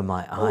 Munger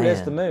my iron. Oh,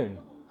 there's the moon.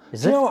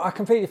 Is Do you it? know what? I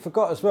completely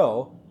forgot as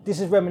well. This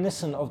is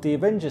reminiscent of the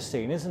Avengers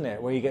scene, isn't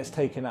it? Where he gets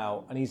taken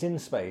out and he's in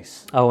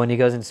space. Oh, when he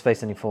goes into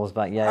space and he falls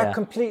back. Yeah, I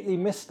completely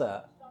missed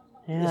that.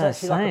 yeah. It's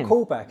actually Same. like a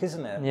callback,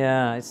 isn't it?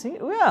 Yeah,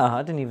 yeah.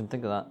 I didn't even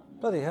think of that.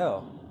 Bloody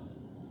hell.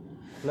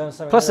 Learn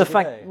something Plus the every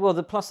fact, day.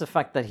 well, plus the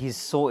fact that he's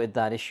sorted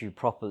that issue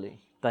properly,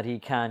 that he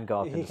can go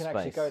up He into can space.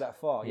 actually go that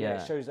far. Yeah,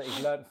 Yeah. it shows that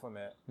he's learned from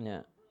it.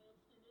 Yeah.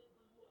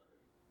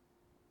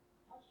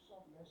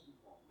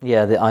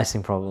 Yeah, the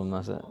icing problem,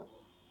 that's it.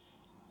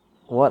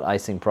 What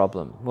icing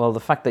problem? Well, the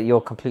fact that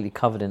you're completely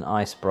covered in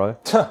ice, bro.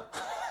 It's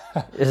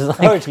like,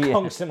 Oh, it yeah.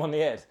 conks him on the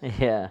head.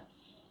 Yeah,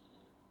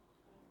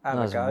 Have that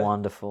a was go.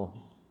 wonderful.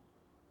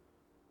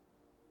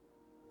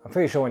 I'm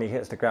pretty sure when he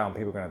hits the ground,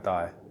 people are going to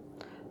die.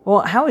 Well,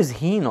 how is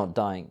he not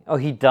dying? Oh,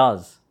 he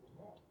does.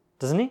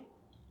 Doesn't he?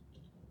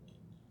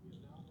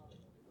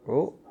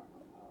 Oh.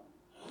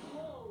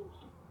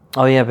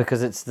 Oh, yeah,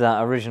 because it's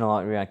the original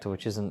arc reactor,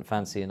 which isn't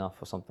fancy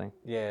enough or something.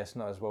 Yeah, it's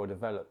not as well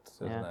developed,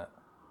 isn't Yeah. it?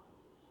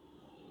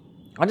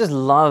 I just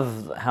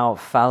love how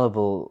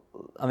fallible.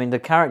 I mean, the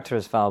character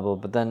is fallible,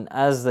 but then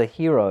as the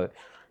hero,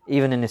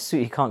 even in his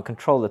suit, he can't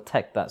control the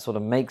tech that sort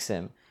of makes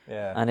him.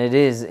 Yeah. And it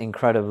is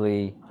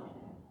incredibly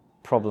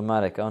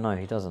problematic. Oh no,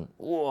 he doesn't.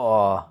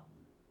 Whoa.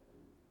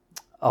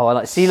 Oh, I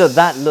like. See, look,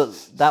 that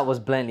was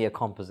blatantly a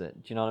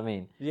composite. Do you know what I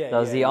mean? Yeah, That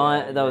was yeah, the yeah,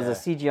 iron. That was yeah. a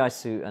CGI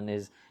suit, and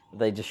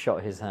they just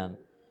shot his hand.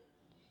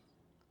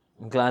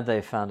 I'm glad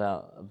they found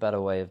out a better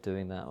way of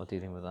doing that or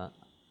dealing with that.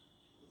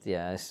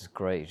 Yeah, this is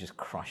great. He just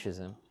crushes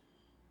him.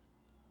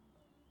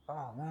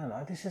 Oh man,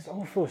 this is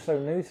all feels so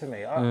new to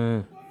me.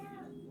 I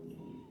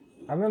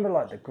remember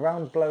like the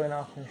ground blowing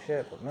up and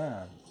shit, but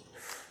man,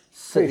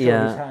 pretty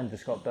sure his hand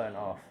just got burnt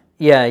off.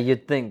 Yeah,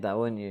 you'd think that,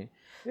 wouldn't you?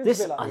 He was This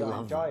a bit like I the Iron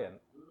love. Giant.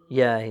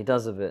 Yeah, he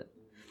does a bit.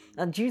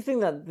 And do you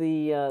think that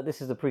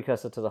this is the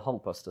precursor to the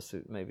Hulkbuster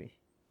suit? Maybe.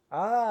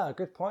 Ah,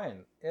 good point.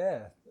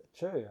 Yeah,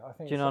 true. I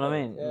think. Do you know what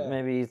I mean? Yeah.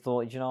 Maybe he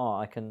thought, do you know what,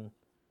 I can.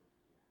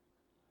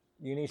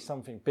 You need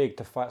something big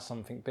to fight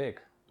something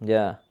big.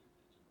 Yeah.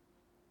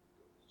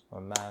 Oh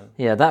man.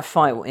 Yeah, that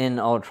fight in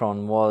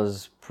Ultron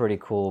was pretty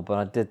cool, but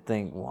I did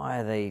think, why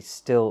are they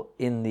still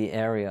in the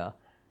area?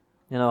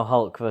 You know,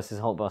 Hulk versus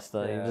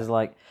Hulkbuster. Yeah. You're just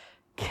like,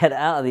 get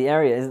out of the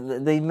area.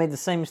 They made the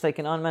same mistake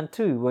in Iron Man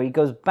 2, where he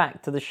goes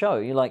back to the show.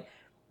 You're like,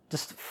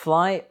 just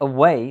fly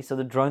away so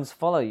the drones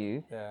follow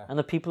you, Yeah. and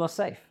the people are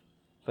safe.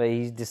 But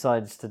he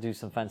decides to do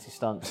some fancy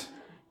stunts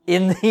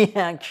in the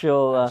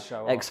actual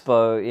show off.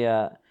 expo,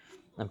 yeah,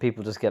 and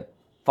people just get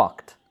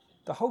fucked.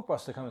 The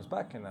Hulkbuster comes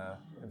back in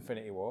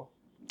Infinity War.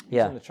 He's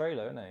Yeah. in the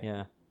trailer, isn't he?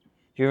 Yeah.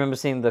 Do you remember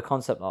seeing the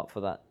concept art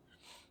for that?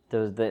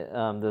 There was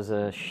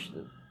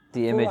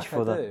the image like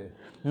for I the do.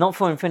 not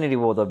for Infinity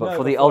War though, but No, for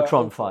but the for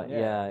Ultron Ultron, fight. yeah,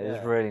 Yeah, it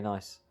was yeah. really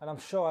nice. And I'm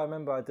sure I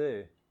remember I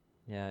do.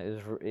 Yeah,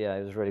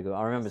 it was really good.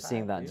 I remember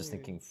seeing that and just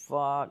thinking,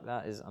 "Fuck,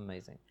 that is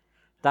amazing.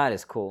 That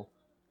is cool."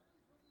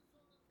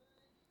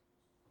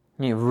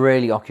 It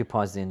really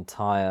occupies the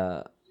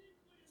entire.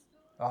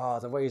 Oh,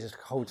 the way he just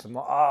holds them.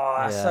 Oh,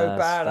 that's so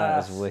badass.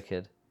 That is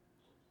wicked.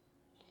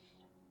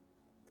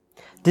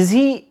 Did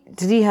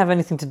he have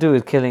anything to do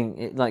with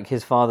killing like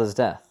his father's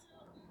death?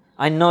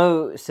 I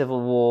know Civil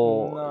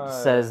War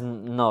says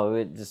no.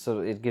 It just sort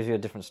of it gives you a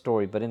different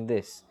story, but in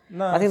this,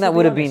 No, I think to that be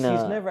would have honest, been.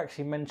 He's never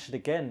actually mentioned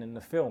again in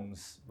the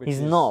films. He's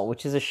not,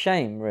 which is a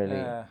shame, really.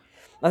 Yeah.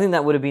 I think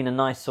that would have been a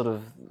nice sort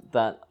of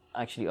that.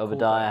 Actually,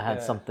 Obadiah had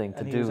Yeah. something to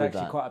and do he was with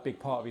actually that. quite a big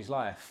part of his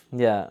life.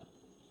 Yeah,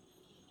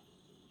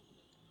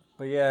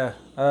 But yeah,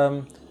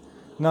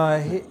 no,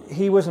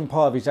 he wasn't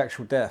part of his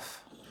actual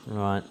death.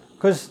 right.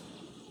 Because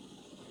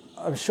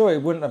I'm sure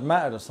it wouldn't have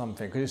mattered or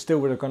something, because it still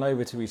would have gone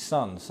over to his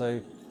son. So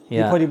he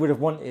Yeah. probably would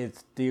have wanted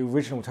the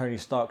original Tony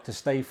Stark to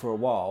stay for a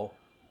while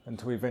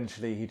until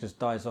eventually he just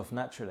dies off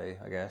naturally,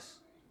 I guess.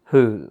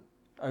 Who?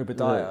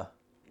 Obadiah.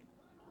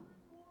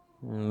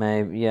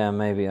 Maybe. Yeah.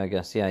 Maybe. I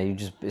guess. Yeah.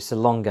 It's a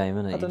long game,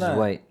 isn't it? I You don't just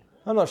know. wait.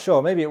 I'm not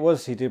sure. Maybe it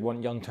was he did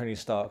want young Tony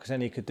Stark because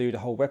then he could do the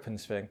whole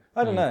weapons thing.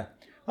 I don't know.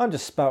 I'm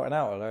just spouting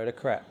out a load of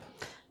crap.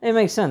 It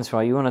makes sense,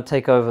 right? You want to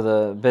take over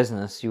the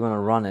business. You want to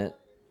run it.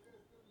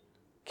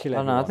 Kill I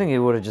don't know. everyone. I think it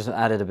would have just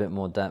added a bit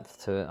more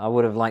depth to it. I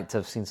would have liked to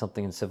have seen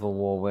something in Civil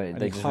War where And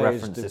they he just hires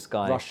reference the this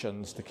guy.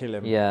 Russians to kill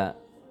him. Yeah.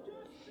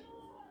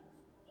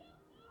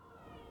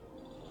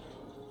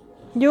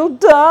 You'll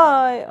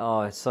die!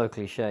 Oh, it's so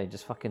cliche.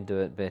 Just fucking do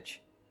it, bitch.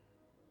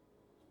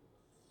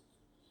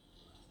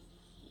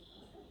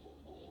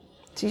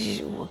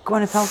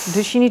 Gwyneth Paltrow,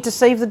 does she need to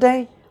save the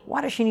day?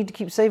 Why does she need to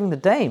keep saving the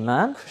day,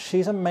 man?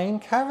 She's a main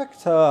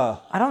character.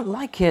 I don't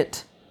like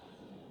it.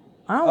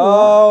 I don't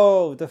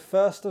Oh, the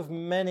first of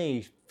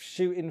many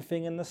shooting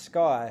thing in the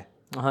sky.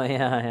 Oh,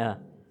 yeah.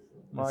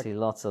 I My see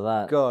lots of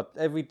that. God,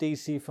 every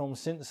DC film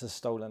since has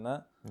stolen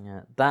that.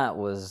 Yeah, that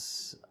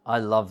was... I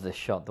love this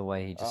shot, the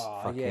way he just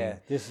fucking... yeah,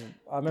 this is...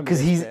 I remember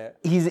Because this bit.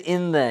 he's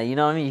in there, you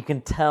know what I mean? You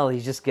can tell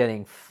he's just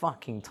getting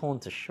fucking torn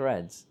to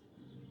shreds.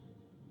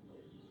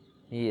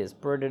 He is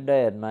pretty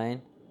dead,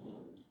 man.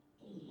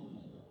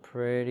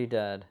 Pretty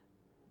dead.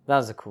 That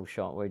was a cool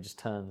shot where he just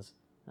turns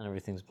and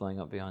everything's blowing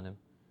up behind him.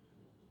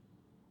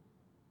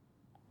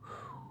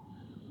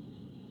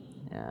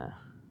 Yeah.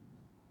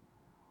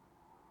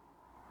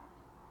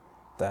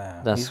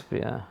 Damn. That's,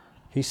 yeah.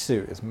 His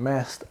suit is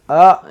messed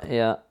up.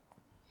 Yeah.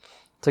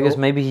 So I guess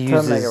maybe he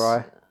uses... Terminator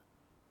eye.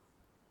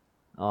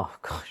 Oh,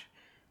 gosh.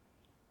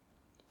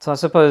 So I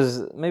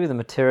suppose maybe the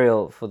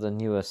material for the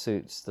newer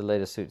suits, the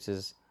later suits,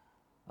 is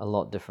a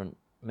lot different.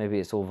 Maybe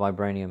it's all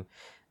vibranium.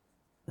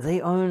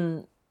 They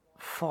own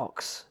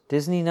Fox.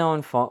 Disney now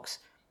own Fox.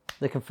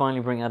 They can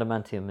finally bring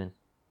adamantium in.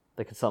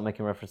 They can start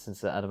making references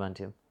to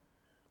adamantium.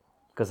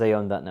 Because they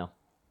own that now.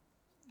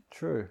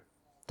 True.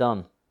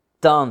 Done.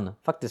 Done.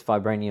 Fuck this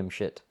vibranium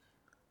shit.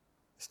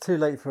 It's too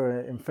late for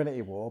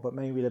Infinity War, but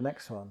maybe the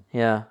next one.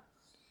 Yeah.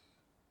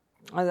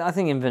 I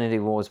think Infinity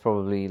War is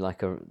probably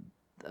like a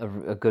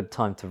good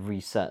time to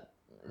reset.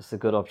 It's a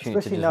good opportunity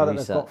Especially to just now that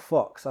reset. they've got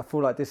Fox, I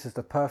feel like this is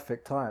the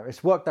perfect time.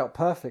 It's worked out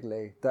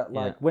perfectly that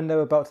when they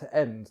were about to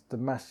end the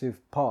massive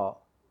part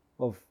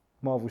of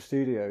Marvel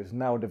Studios,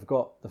 now they've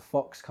got the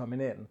Fox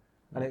coming in,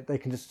 and they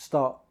can just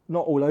start,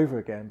 not all over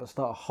again, but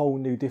start a whole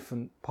new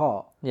different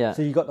part. Yeah.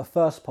 So you got the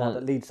first part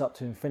that leads up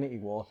to Infinity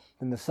War,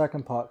 then the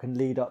second part can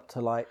lead up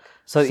to like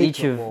So Secret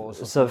each of Wars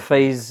or so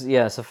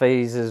something.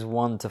 phases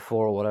 1 to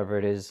 4 or whatever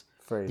it is.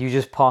 3. You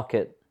just park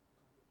it.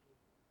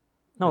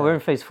 No, we're in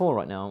phase 4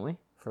 right now, aren't we?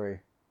 3.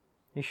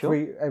 You sure?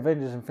 3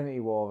 Avengers Infinity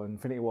War and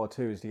Infinity War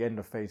 2 is the end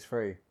of phase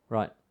 3.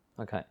 Right.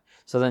 Okay.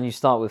 So then you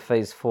start with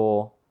phase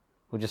 4,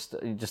 or just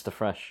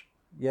afresh.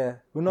 Yeah,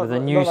 well, not, With a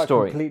not new like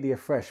story. completely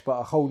afresh, but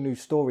a whole new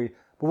story.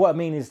 But what I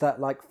mean is that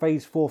like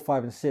phase 4,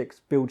 5, and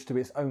 6 builds to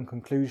its own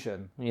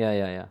conclusion,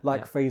 Yeah.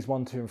 like phase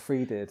 1, 2, and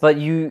 3 did. But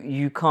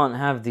you can't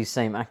have these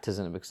same actors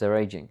in it because they're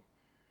aging.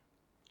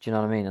 Do you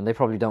know what I mean? And they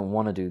probably don't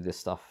want to do this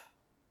stuff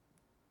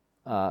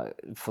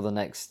for the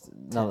next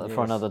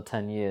for another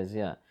 10 years.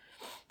 Yeah.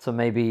 So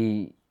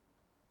maybe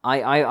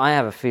I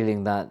have a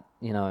feeling that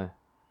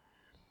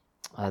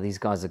these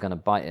guys are going to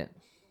bite it.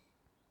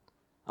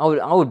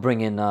 I would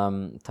bring in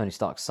Tony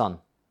Stark's son.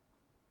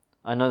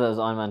 I know that was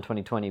Iron Man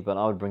 2020, but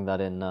I would bring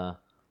that in. I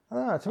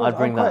don't know, I'd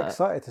bring I'm quite that-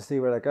 excited to see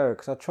where they go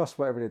because I trust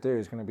whatever they do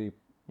is going to be.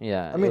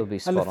 Yeah, I mean, it'll be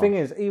spot and the thing on.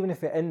 is, even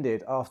if it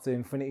ended after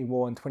Infinity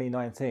War in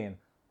 2019,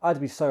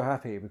 I'd be so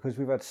happy because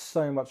we've had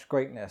so much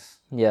greatness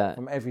Yeah,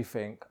 from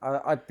everything.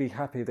 I'd be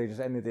happy if they just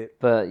ended it.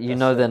 but you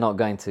know they're not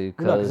going to No,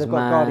 because because they've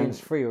got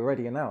Guardians 3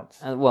 already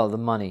announced. well, the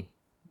money,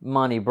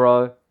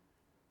 bro.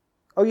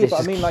 Oh yeah, This but I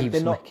just mean, like keeps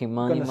they're not making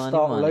money, going to money,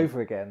 start all money.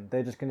 over again.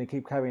 They're just going to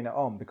keep carrying it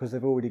on because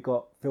they've already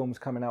got films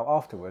coming out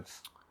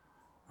afterwards.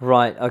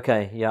 Right.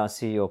 Okay. Yeah, I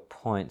see your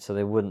point. So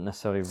they wouldn't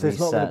necessarily So reset. it's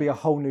not going to be a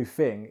whole new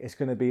thing. It's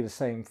going to be the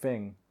same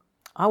thing.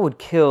 I would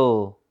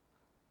kill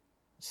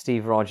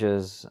Steve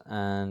Rogers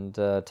and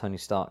Tony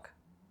Stark,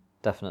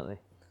 definitely,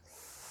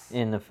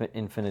 in the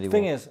Infinity The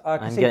thing War. is, I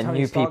can and see get Tony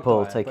new Stark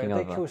people dying, taking but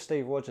if over. they kill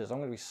Steve Rogers, I'm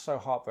going to be so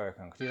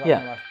heartbroken because he's like Yeah.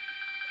 one of my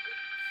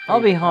I'll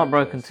be favourite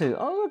heartbroken characters. too.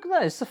 Oh, look at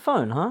that. It's the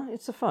phone, huh?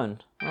 It's the phone.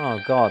 Oh,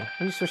 God.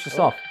 Will you switch this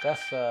off?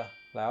 That's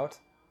loud.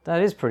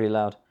 That is pretty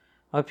loud.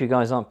 I hope you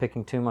guys aren't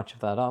picking too much of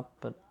that up,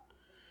 but...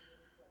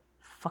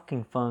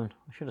 Fucking phone.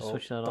 I should have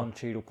switched that Don off.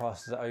 Cheadle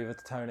passes it over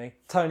to Tony.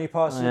 Tony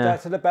passes Oh, it yeah.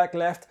 back to the back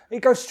left. He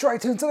goes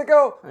straight into the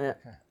goal. Yeah.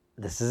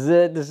 This is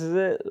it. This is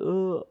it.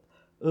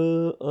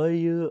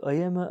 I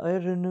am an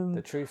Iron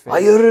The truth is,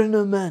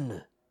 Iron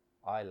Man.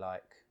 I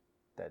like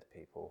dead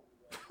people.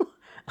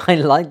 I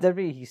like dead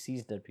people. He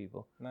sees dead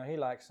people. No, he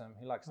likes them.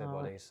 He likes their Oh,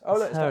 bodies. Oh, it's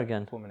look, it's her that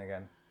again. woman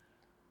again.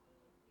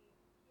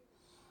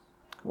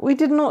 We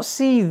did not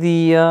see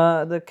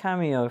the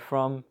cameo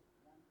from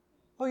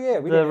Oh yeah,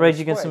 we the didn't Rage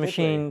even Against the spot it,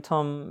 did we? Machine.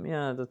 Tom,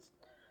 yeah,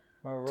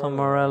 Morello. Tom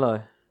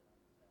Morello.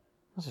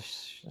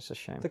 That's a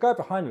shame. The guy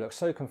behind me looks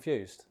so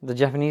confused. The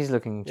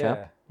Japanese-looking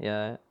chap.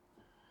 Yeah.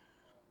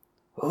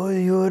 Oh,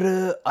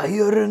 you're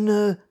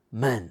Iron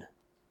Man.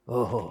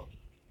 Oh.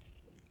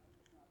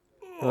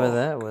 We're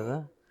there.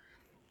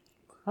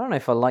 I don't know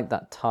if I like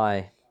that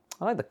tie.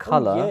 I like the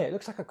colour. Oh, yeah, it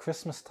looks like a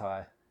Christmas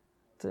tie.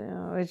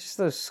 It's just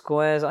those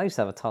squares. I used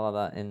to have a tie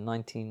like that in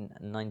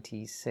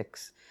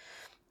 1996,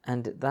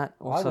 and that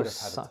I also would have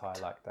sucked. had a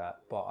tie like that,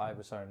 but I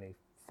was only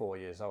 4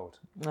 years old.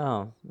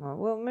 Oh,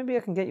 well, maybe I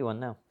can get you one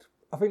now.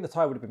 I think the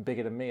tie would have been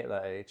bigger than me at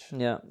that age.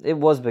 Yeah, it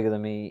was bigger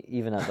than me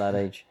even at that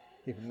age.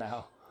 Even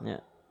now.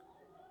 Yeah,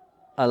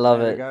 I love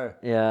There it. we go.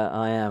 Yeah,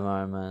 I am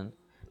Iron Man,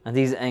 and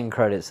these end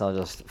credits are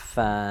just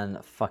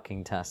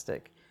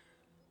fan-fucking-tastic.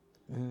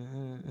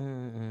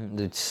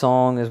 The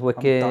song is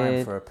wicked. I'm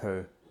dying for a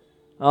poo.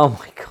 Oh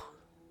my god.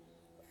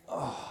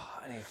 Oh,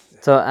 I need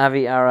to... So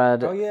Avi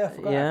Arad. Oh yeah, I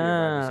forgot Avi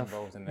Arad was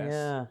involved in this.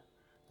 Yeah.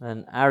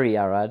 Then Ari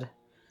Arad.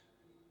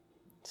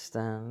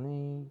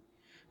 Stanley.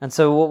 And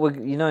so what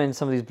we, in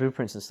some of these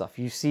blueprints and stuff,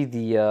 you see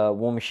the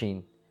War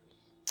Machine.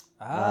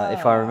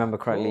 If I remember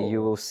correctly,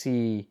 you will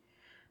see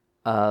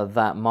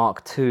that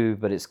Mark II,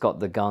 but it's got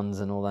the guns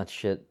and all that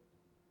shit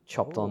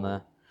chopped on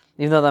there.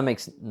 Even though that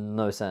makes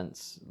no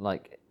sense.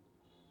 Like,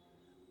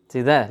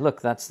 see there,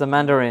 look, that's the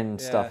Mandarin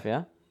stuff,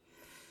 yeah?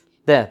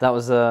 There,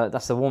 that's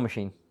the War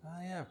Machine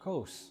Oh yeah, of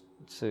course.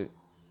 suit.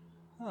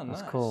 Oh, nice.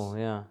 That's cool,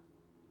 yeah.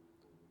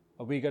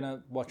 Are we going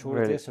to watch all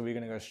of this, or are we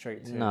going to go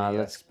straight to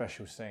the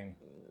special scene?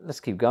 Let's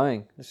keep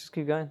going. Let's just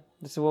keep going.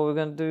 This is what we're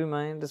going to do,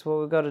 man. This is what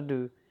we've got to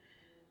do.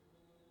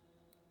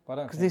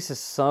 Because this is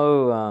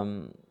so...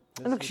 and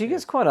look, she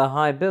gets quite a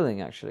high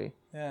billing, actually.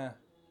 Yeah.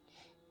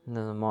 And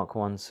then the Mark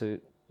 1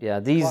 suit.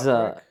 Yeah, these...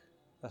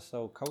 That's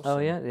so Coulson. Oh,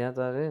 yeah,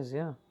 that is,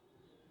 yeah.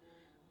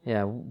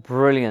 Yeah,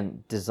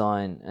 brilliant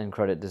design and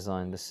credit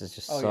design. This is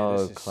just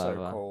so clever.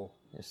 So cool.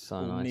 It's so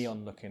all nice.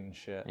 neon-looking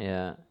shit.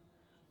 Yeah.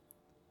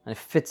 And it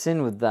fits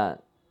in with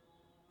that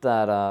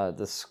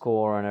the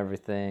score and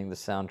everything, the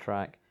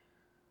soundtrack.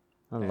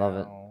 I love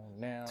it.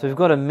 So we've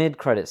got a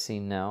mid-credit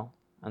scene now,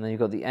 and then you've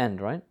got the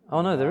end, right?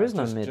 Oh no, there is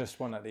no mid. Just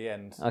one at the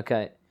end.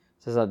 Okay,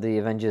 so it's like the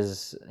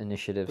Avengers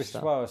Initiative Which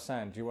stuff. is what I was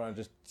saying. Do you want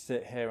to just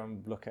sit here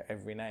and look at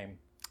every name?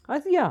 I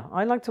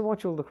like to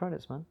watch all the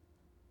credits, man.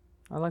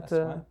 I like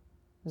to. Fine.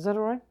 Is that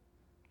all right?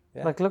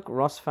 Yeah. Like, look,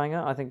 Ross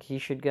Fanger. I think he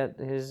should get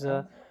his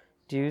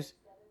dues.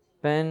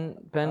 Ben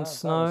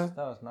Snow. That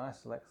was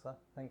nice, Alexa.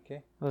 Thank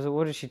you.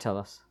 What did she tell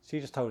us? She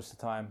just told us the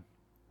time.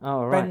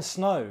 Oh, right. Ben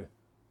Snow.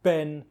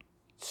 Ben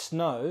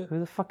Snow. Who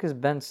the fuck is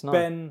Ben Snow?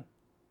 Ben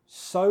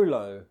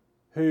Solo,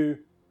 who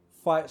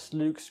fights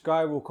Luke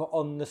Skywalker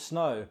on the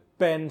snow.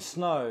 Ben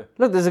Snow.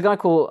 Look, there's a guy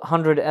called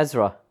 100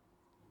 Ezra.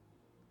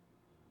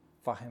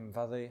 Fahim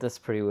Vazi. That's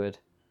pretty weird.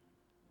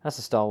 That's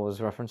a Star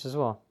Wars reference as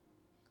well.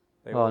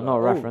 Well, not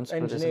a reference,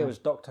 but engineer was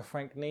Dr.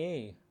 Frank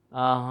Nee.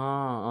 Mira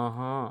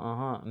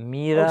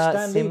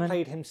Stan Lee Simon.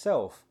 played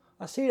himself.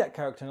 I see that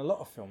character in a lot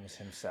of films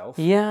himself.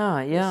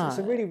 Yeah. It's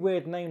a really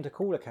weird name to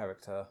call a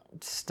character.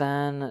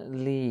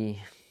 Stan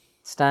Lee.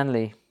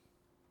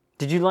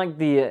 Did you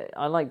like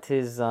I liked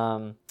his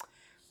and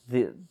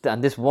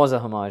this was a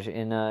homage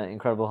in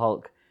Incredible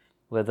Hulk,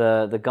 where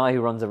the guy who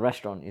runs a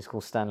restaurant is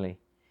called Stanley,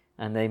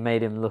 and they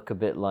made him look a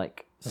bit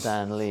like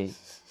Stan Lee.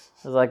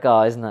 I was like,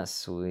 oh, isn't that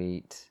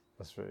sweet?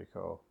 That's really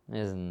cool.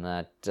 Isn't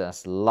that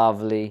just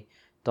lovely?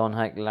 Don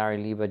Heck, Larry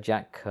Lieber,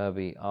 Jack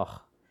Kirby.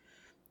 Oh,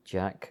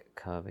 Jack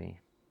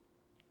Kirby.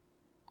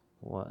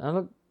 What? And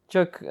look,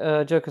 Joe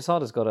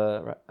Quesada's got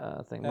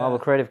a thing. Marvel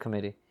Creative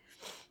Committee.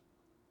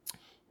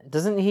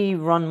 Doesn't he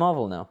run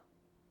Marvel now?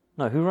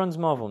 No, who runs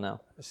Marvel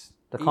now? It's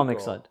The Igor. comic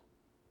side.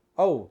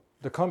 Oh,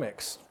 the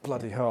comics.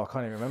 Bloody hell, I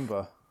can't even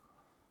remember.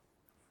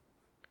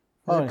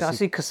 I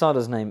see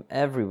Quesada's name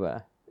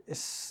everywhere.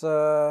 It's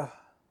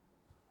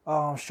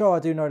I'm sure I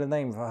do know the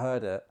name if I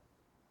heard it.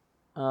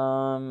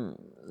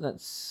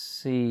 Let's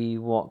see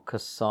what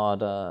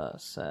Quesada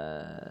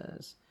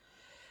says.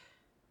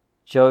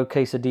 Joe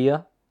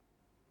Quesadilla,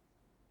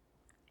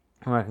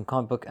 American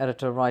comic book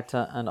editor,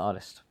 writer, and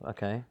artist.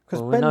 Okay,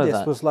 Because we know Bendis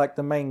that. was like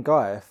the main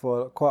guy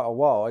for quite a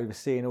while. He was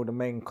seeing all the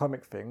main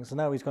comic things, and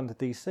now he's gone to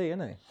DC,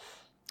 isn't he?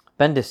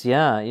 Bendis,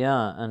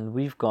 yeah, and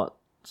we've got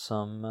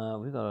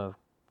a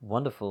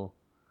wonderful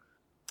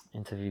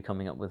interview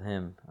coming up with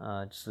him.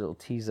 Just a little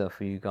teaser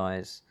for you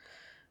guys.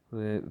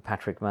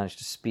 Patrick managed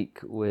to speak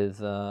with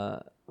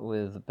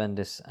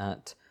Bendis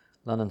at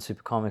London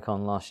Super Comic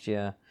Con last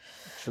year.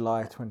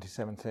 July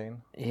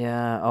 2017.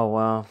 Yeah. Oh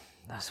wow,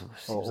 that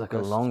seems like a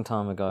long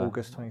time ago.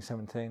 August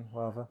 2017,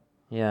 rather.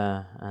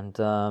 Yeah, and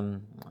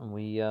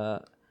we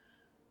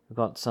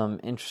got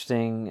some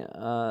interesting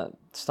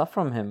stuff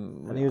from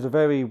him. And he was a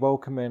very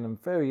welcoming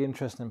and very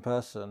interesting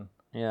person.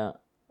 Yeah.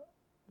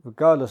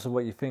 Regardless of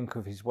what you think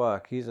of his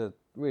work, he's a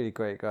really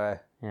great guy.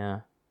 Yeah.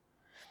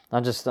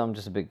 I'm just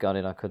a bit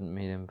gutted I couldn't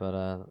meet him,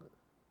 but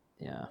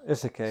yeah.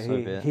 It's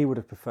okay. He would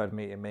have preferred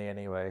meeting me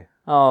anyway.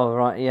 Oh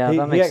right, yeah,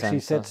 that makes sense. He actually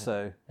said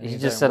so. He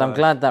just said, "I'm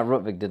glad that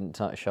Rutvig didn't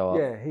show up."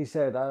 Yeah, he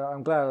said,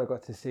 "I'm glad I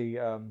got to see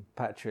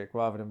Patrick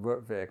rather than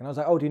Rutvig." And I was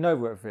like, "Oh, do you know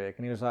Rutvig?"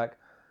 And he was like,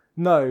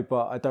 "No,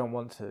 but I don't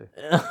want to."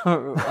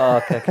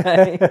 Oh,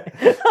 okay.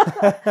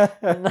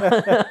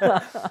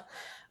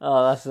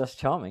 Oh, that's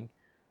charming.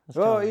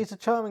 Well, he's a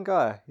charming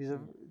guy. He's a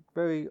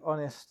very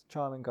honest,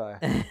 charming guy.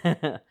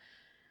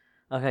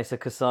 Okay, so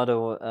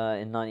Casado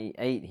in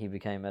 '98 he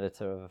became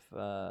editor of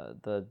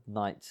the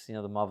Knights,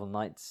 the Marvel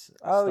Knights.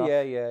 Oh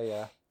stuff.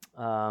 yeah.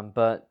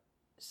 But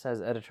it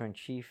says editor in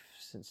chief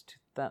since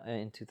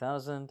in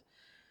 2000.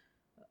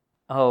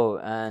 Oh,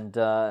 and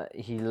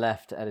he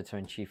left editor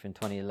in chief in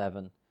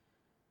 2011,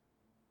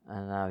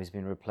 and now he's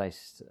been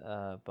replaced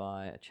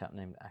by a chap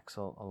named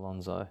Axel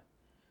Alonso.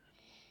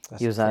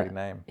 That's a pretty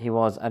name. He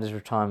was at his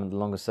retirement the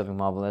longest serving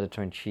Marvel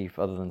editor in chief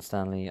other than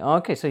Stan Lee. Oh,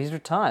 okay, so he's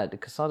retired.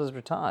 Casado's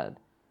retired.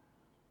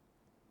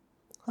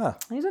 Huh.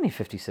 He's only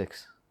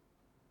 56.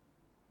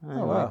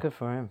 Oh, wow. Good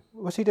for him.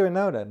 What's he doing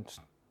now then? Just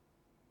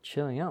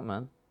chilling out,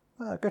 man.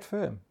 Oh, good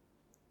for him.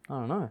 I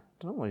don't know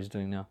what he's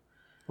doing now.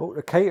 Well,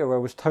 the caterer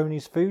was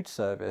Tony's Food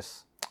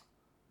Service.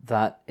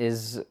 That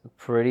is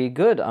pretty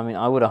good. I mean,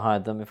 I would have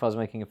hired them if I was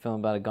making a film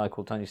about a guy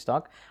called Tony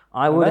Stark.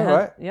 I would have.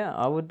 Right? Yeah,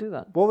 I would do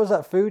that. What was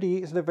that food he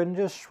eats in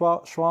Avengers?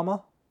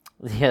 Shawarma?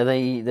 Yeah,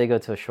 they go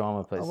to a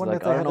shawarma place. I wonder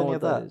if they I don't had know any what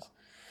of that that. is.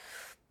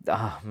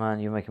 Ah, man,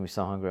 you're making me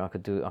so hungry. I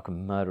could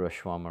murder a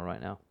shawarma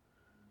right now.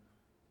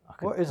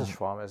 What is a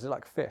shawarma? Is it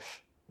like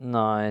fish?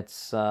 No,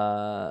 it's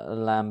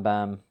lamb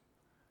bam.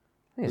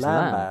 I think it's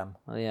Lamb lamb.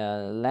 Oh, yeah,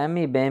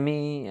 lammy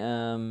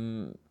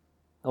bammy.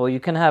 Or you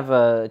can have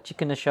a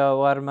chicken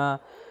shawarma,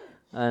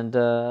 and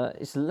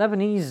it's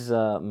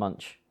Lebanese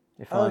munch.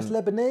 It's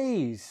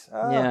Lebanese.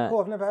 Oh, Yeah. cool.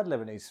 I've never had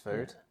Lebanese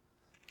food.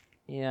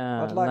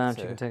 Yeah, I'd like lamb,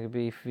 to. chicken, tikka,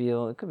 beef,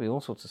 veal. It could be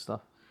all sorts of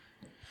stuff.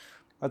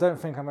 I don't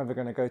think I'm ever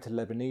going to go to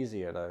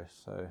Lebanese though,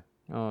 so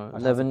Oh,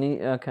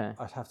 Lebanese. Okay.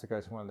 I'd have to go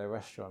to one of their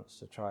restaurants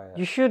to try it.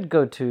 You should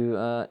go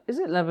to. Is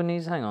it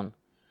Lebanese? Hang on.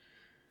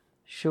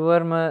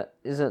 Shawarma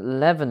is it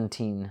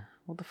Levantine?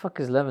 What the fuck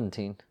is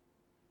Levantine?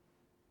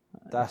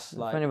 That's If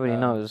like anybody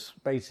knows.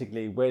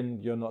 basically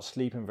when you're not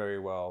sleeping very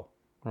well,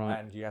 Right.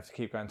 and you have to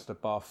keep going to the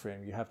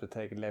bathroom, you have to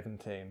take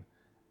Levantine,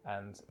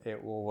 and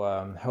it will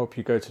help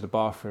you go to the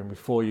bathroom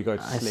before you go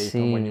to sleep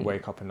and when you see.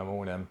 wake up in the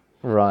morning.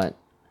 Right.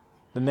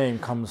 The name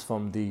comes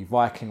from the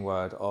Viking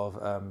word of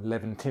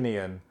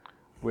Levantinian,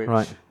 which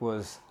Right.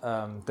 was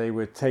they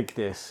would take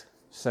this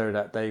so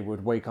that they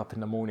would wake up in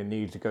the morning,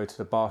 need to go to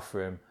the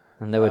bathroom,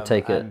 And they would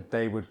take it. and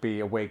they would be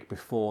awake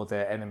before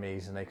their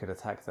enemies, and they could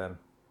attack them.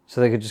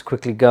 So they could just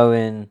quickly go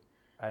in,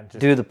 And just,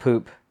 do the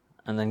poop,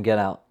 and then get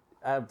out.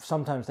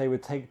 sometimes they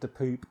would take the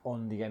poop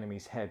on the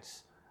enemy's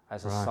heads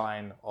as a Right.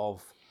 sign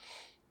of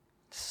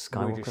we're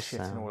Skywalker just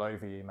shitting sound. all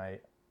over you,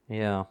 mate.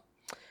 Yeah.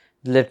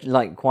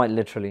 Like quite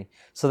literally.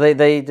 So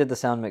they did the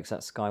sound mix at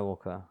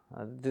Skywalker.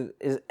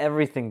 Is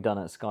everything done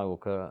at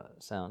Skywalker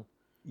sound?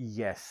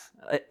 Yes.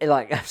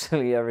 Like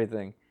absolutely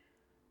everything.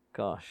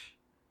 Gosh.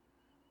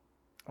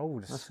 Oh,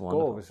 the That's score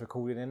wonderful. was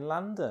recorded in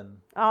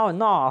London. Oh,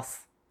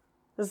 nice.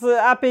 It's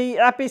the Happy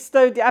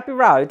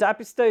Road,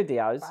 Happy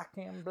Studios.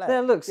 Buckingham Black.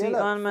 There, look, see,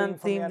 look, Iron Man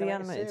theme from themed the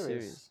animated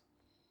series.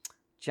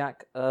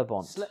 Jack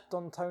Urbont. Slept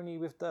on Tony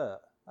with dirt.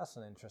 That's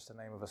an interesting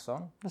name of a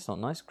song. That's not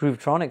nice.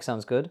 Groovetronic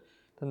sounds good.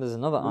 Then there's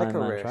another Iron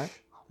Man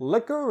track.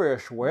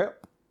 Licorice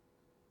Whip.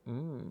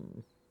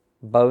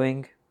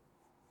 Boeing.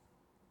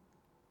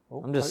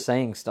 Oh, I'm just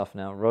saying stuff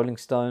now. Rolling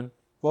Stone.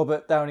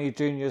 Robert Downey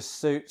Jr.'s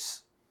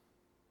suits.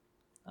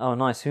 Oh,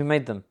 nice. Who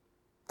made them?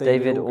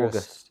 David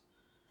August.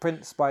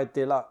 Prints by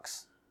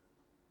Deluxe.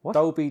 What?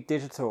 Dolby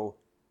Digital.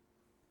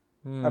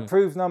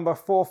 Approved number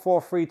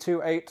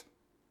 44328.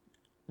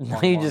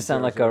 Now you just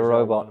sound like a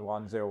robot.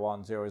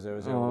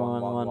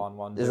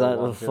 1101000111111. Is that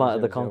the Flight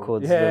of the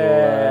Conchords?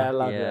 Yeah, I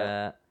love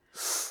yeah. it.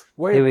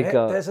 Wait Here a we minute,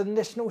 go. there's an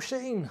additional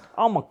scene.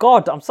 Oh my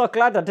god, I'm so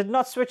glad I did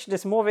not switch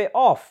this movie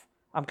off.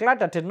 I'm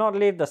glad I did not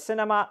leave the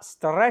cinema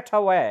straight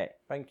away.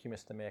 Thank you,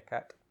 Mr.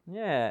 Meerkat.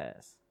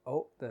 Yes.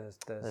 Oh, there's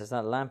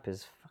That lamp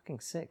is fucking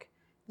sick.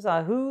 It's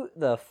like, who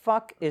the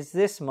fuck is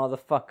this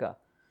motherfucker?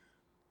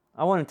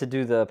 I wanted to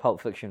do the Pulp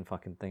Fiction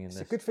fucking thing in It's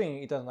this. a good thing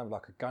he doesn't have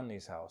like a gun in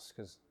his house,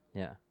 because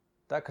Yeah.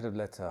 that could have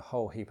led to a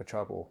whole heap of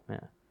trouble. Yeah.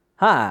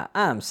 Hi,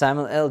 I'm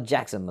Samuel L.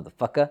 Jackson,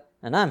 motherfucker,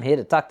 and I'm here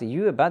to talk to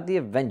you about the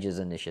Avengers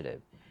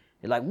Initiative.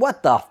 You're like,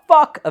 what the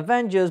fuck,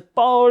 Avengers,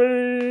 boy?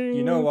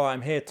 You know why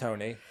I'm here,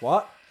 Tony.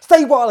 What?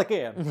 Say what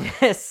again?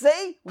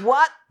 Say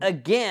what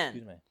again?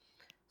 Excuse me.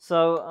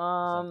 So,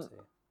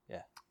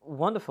 Yeah.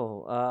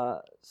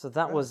 wonderful. So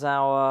that was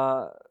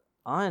our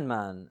Iron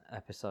Man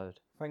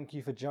episode. Thank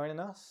you for joining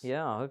us.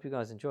 Yeah, I hope you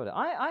guys enjoyed it.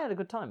 I had a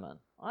good time, man.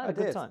 I had a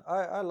did. good time.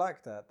 I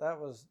liked that. That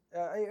was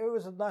it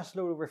was a nice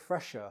little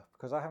refresher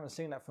because I haven't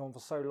seen that film for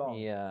so long.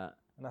 Yeah,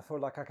 And I feel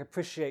like I can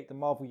appreciate the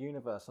Marvel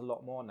Universe a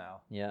lot more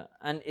now. yeah.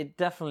 And it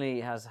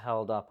definitely has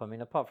held up. I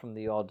mean, apart from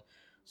the odd...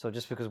 So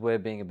just because we're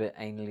being a bit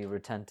anally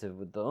retentive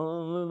with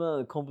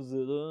the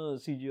composite,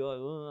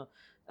 CGI,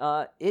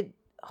 it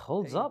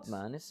holds up,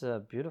 man. It's a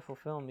beautiful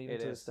film even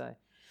to this day.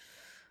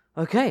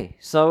 Okay,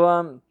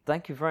 so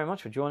thank you very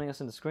much for joining us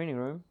in the screening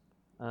room.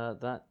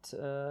 That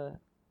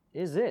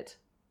is it.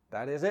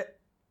 That is it.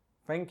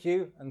 Thank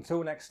you.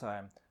 Until next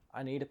time,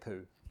 I need a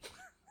poo.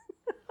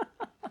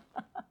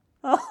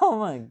 Oh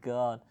my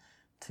god,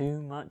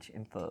 too much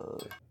info.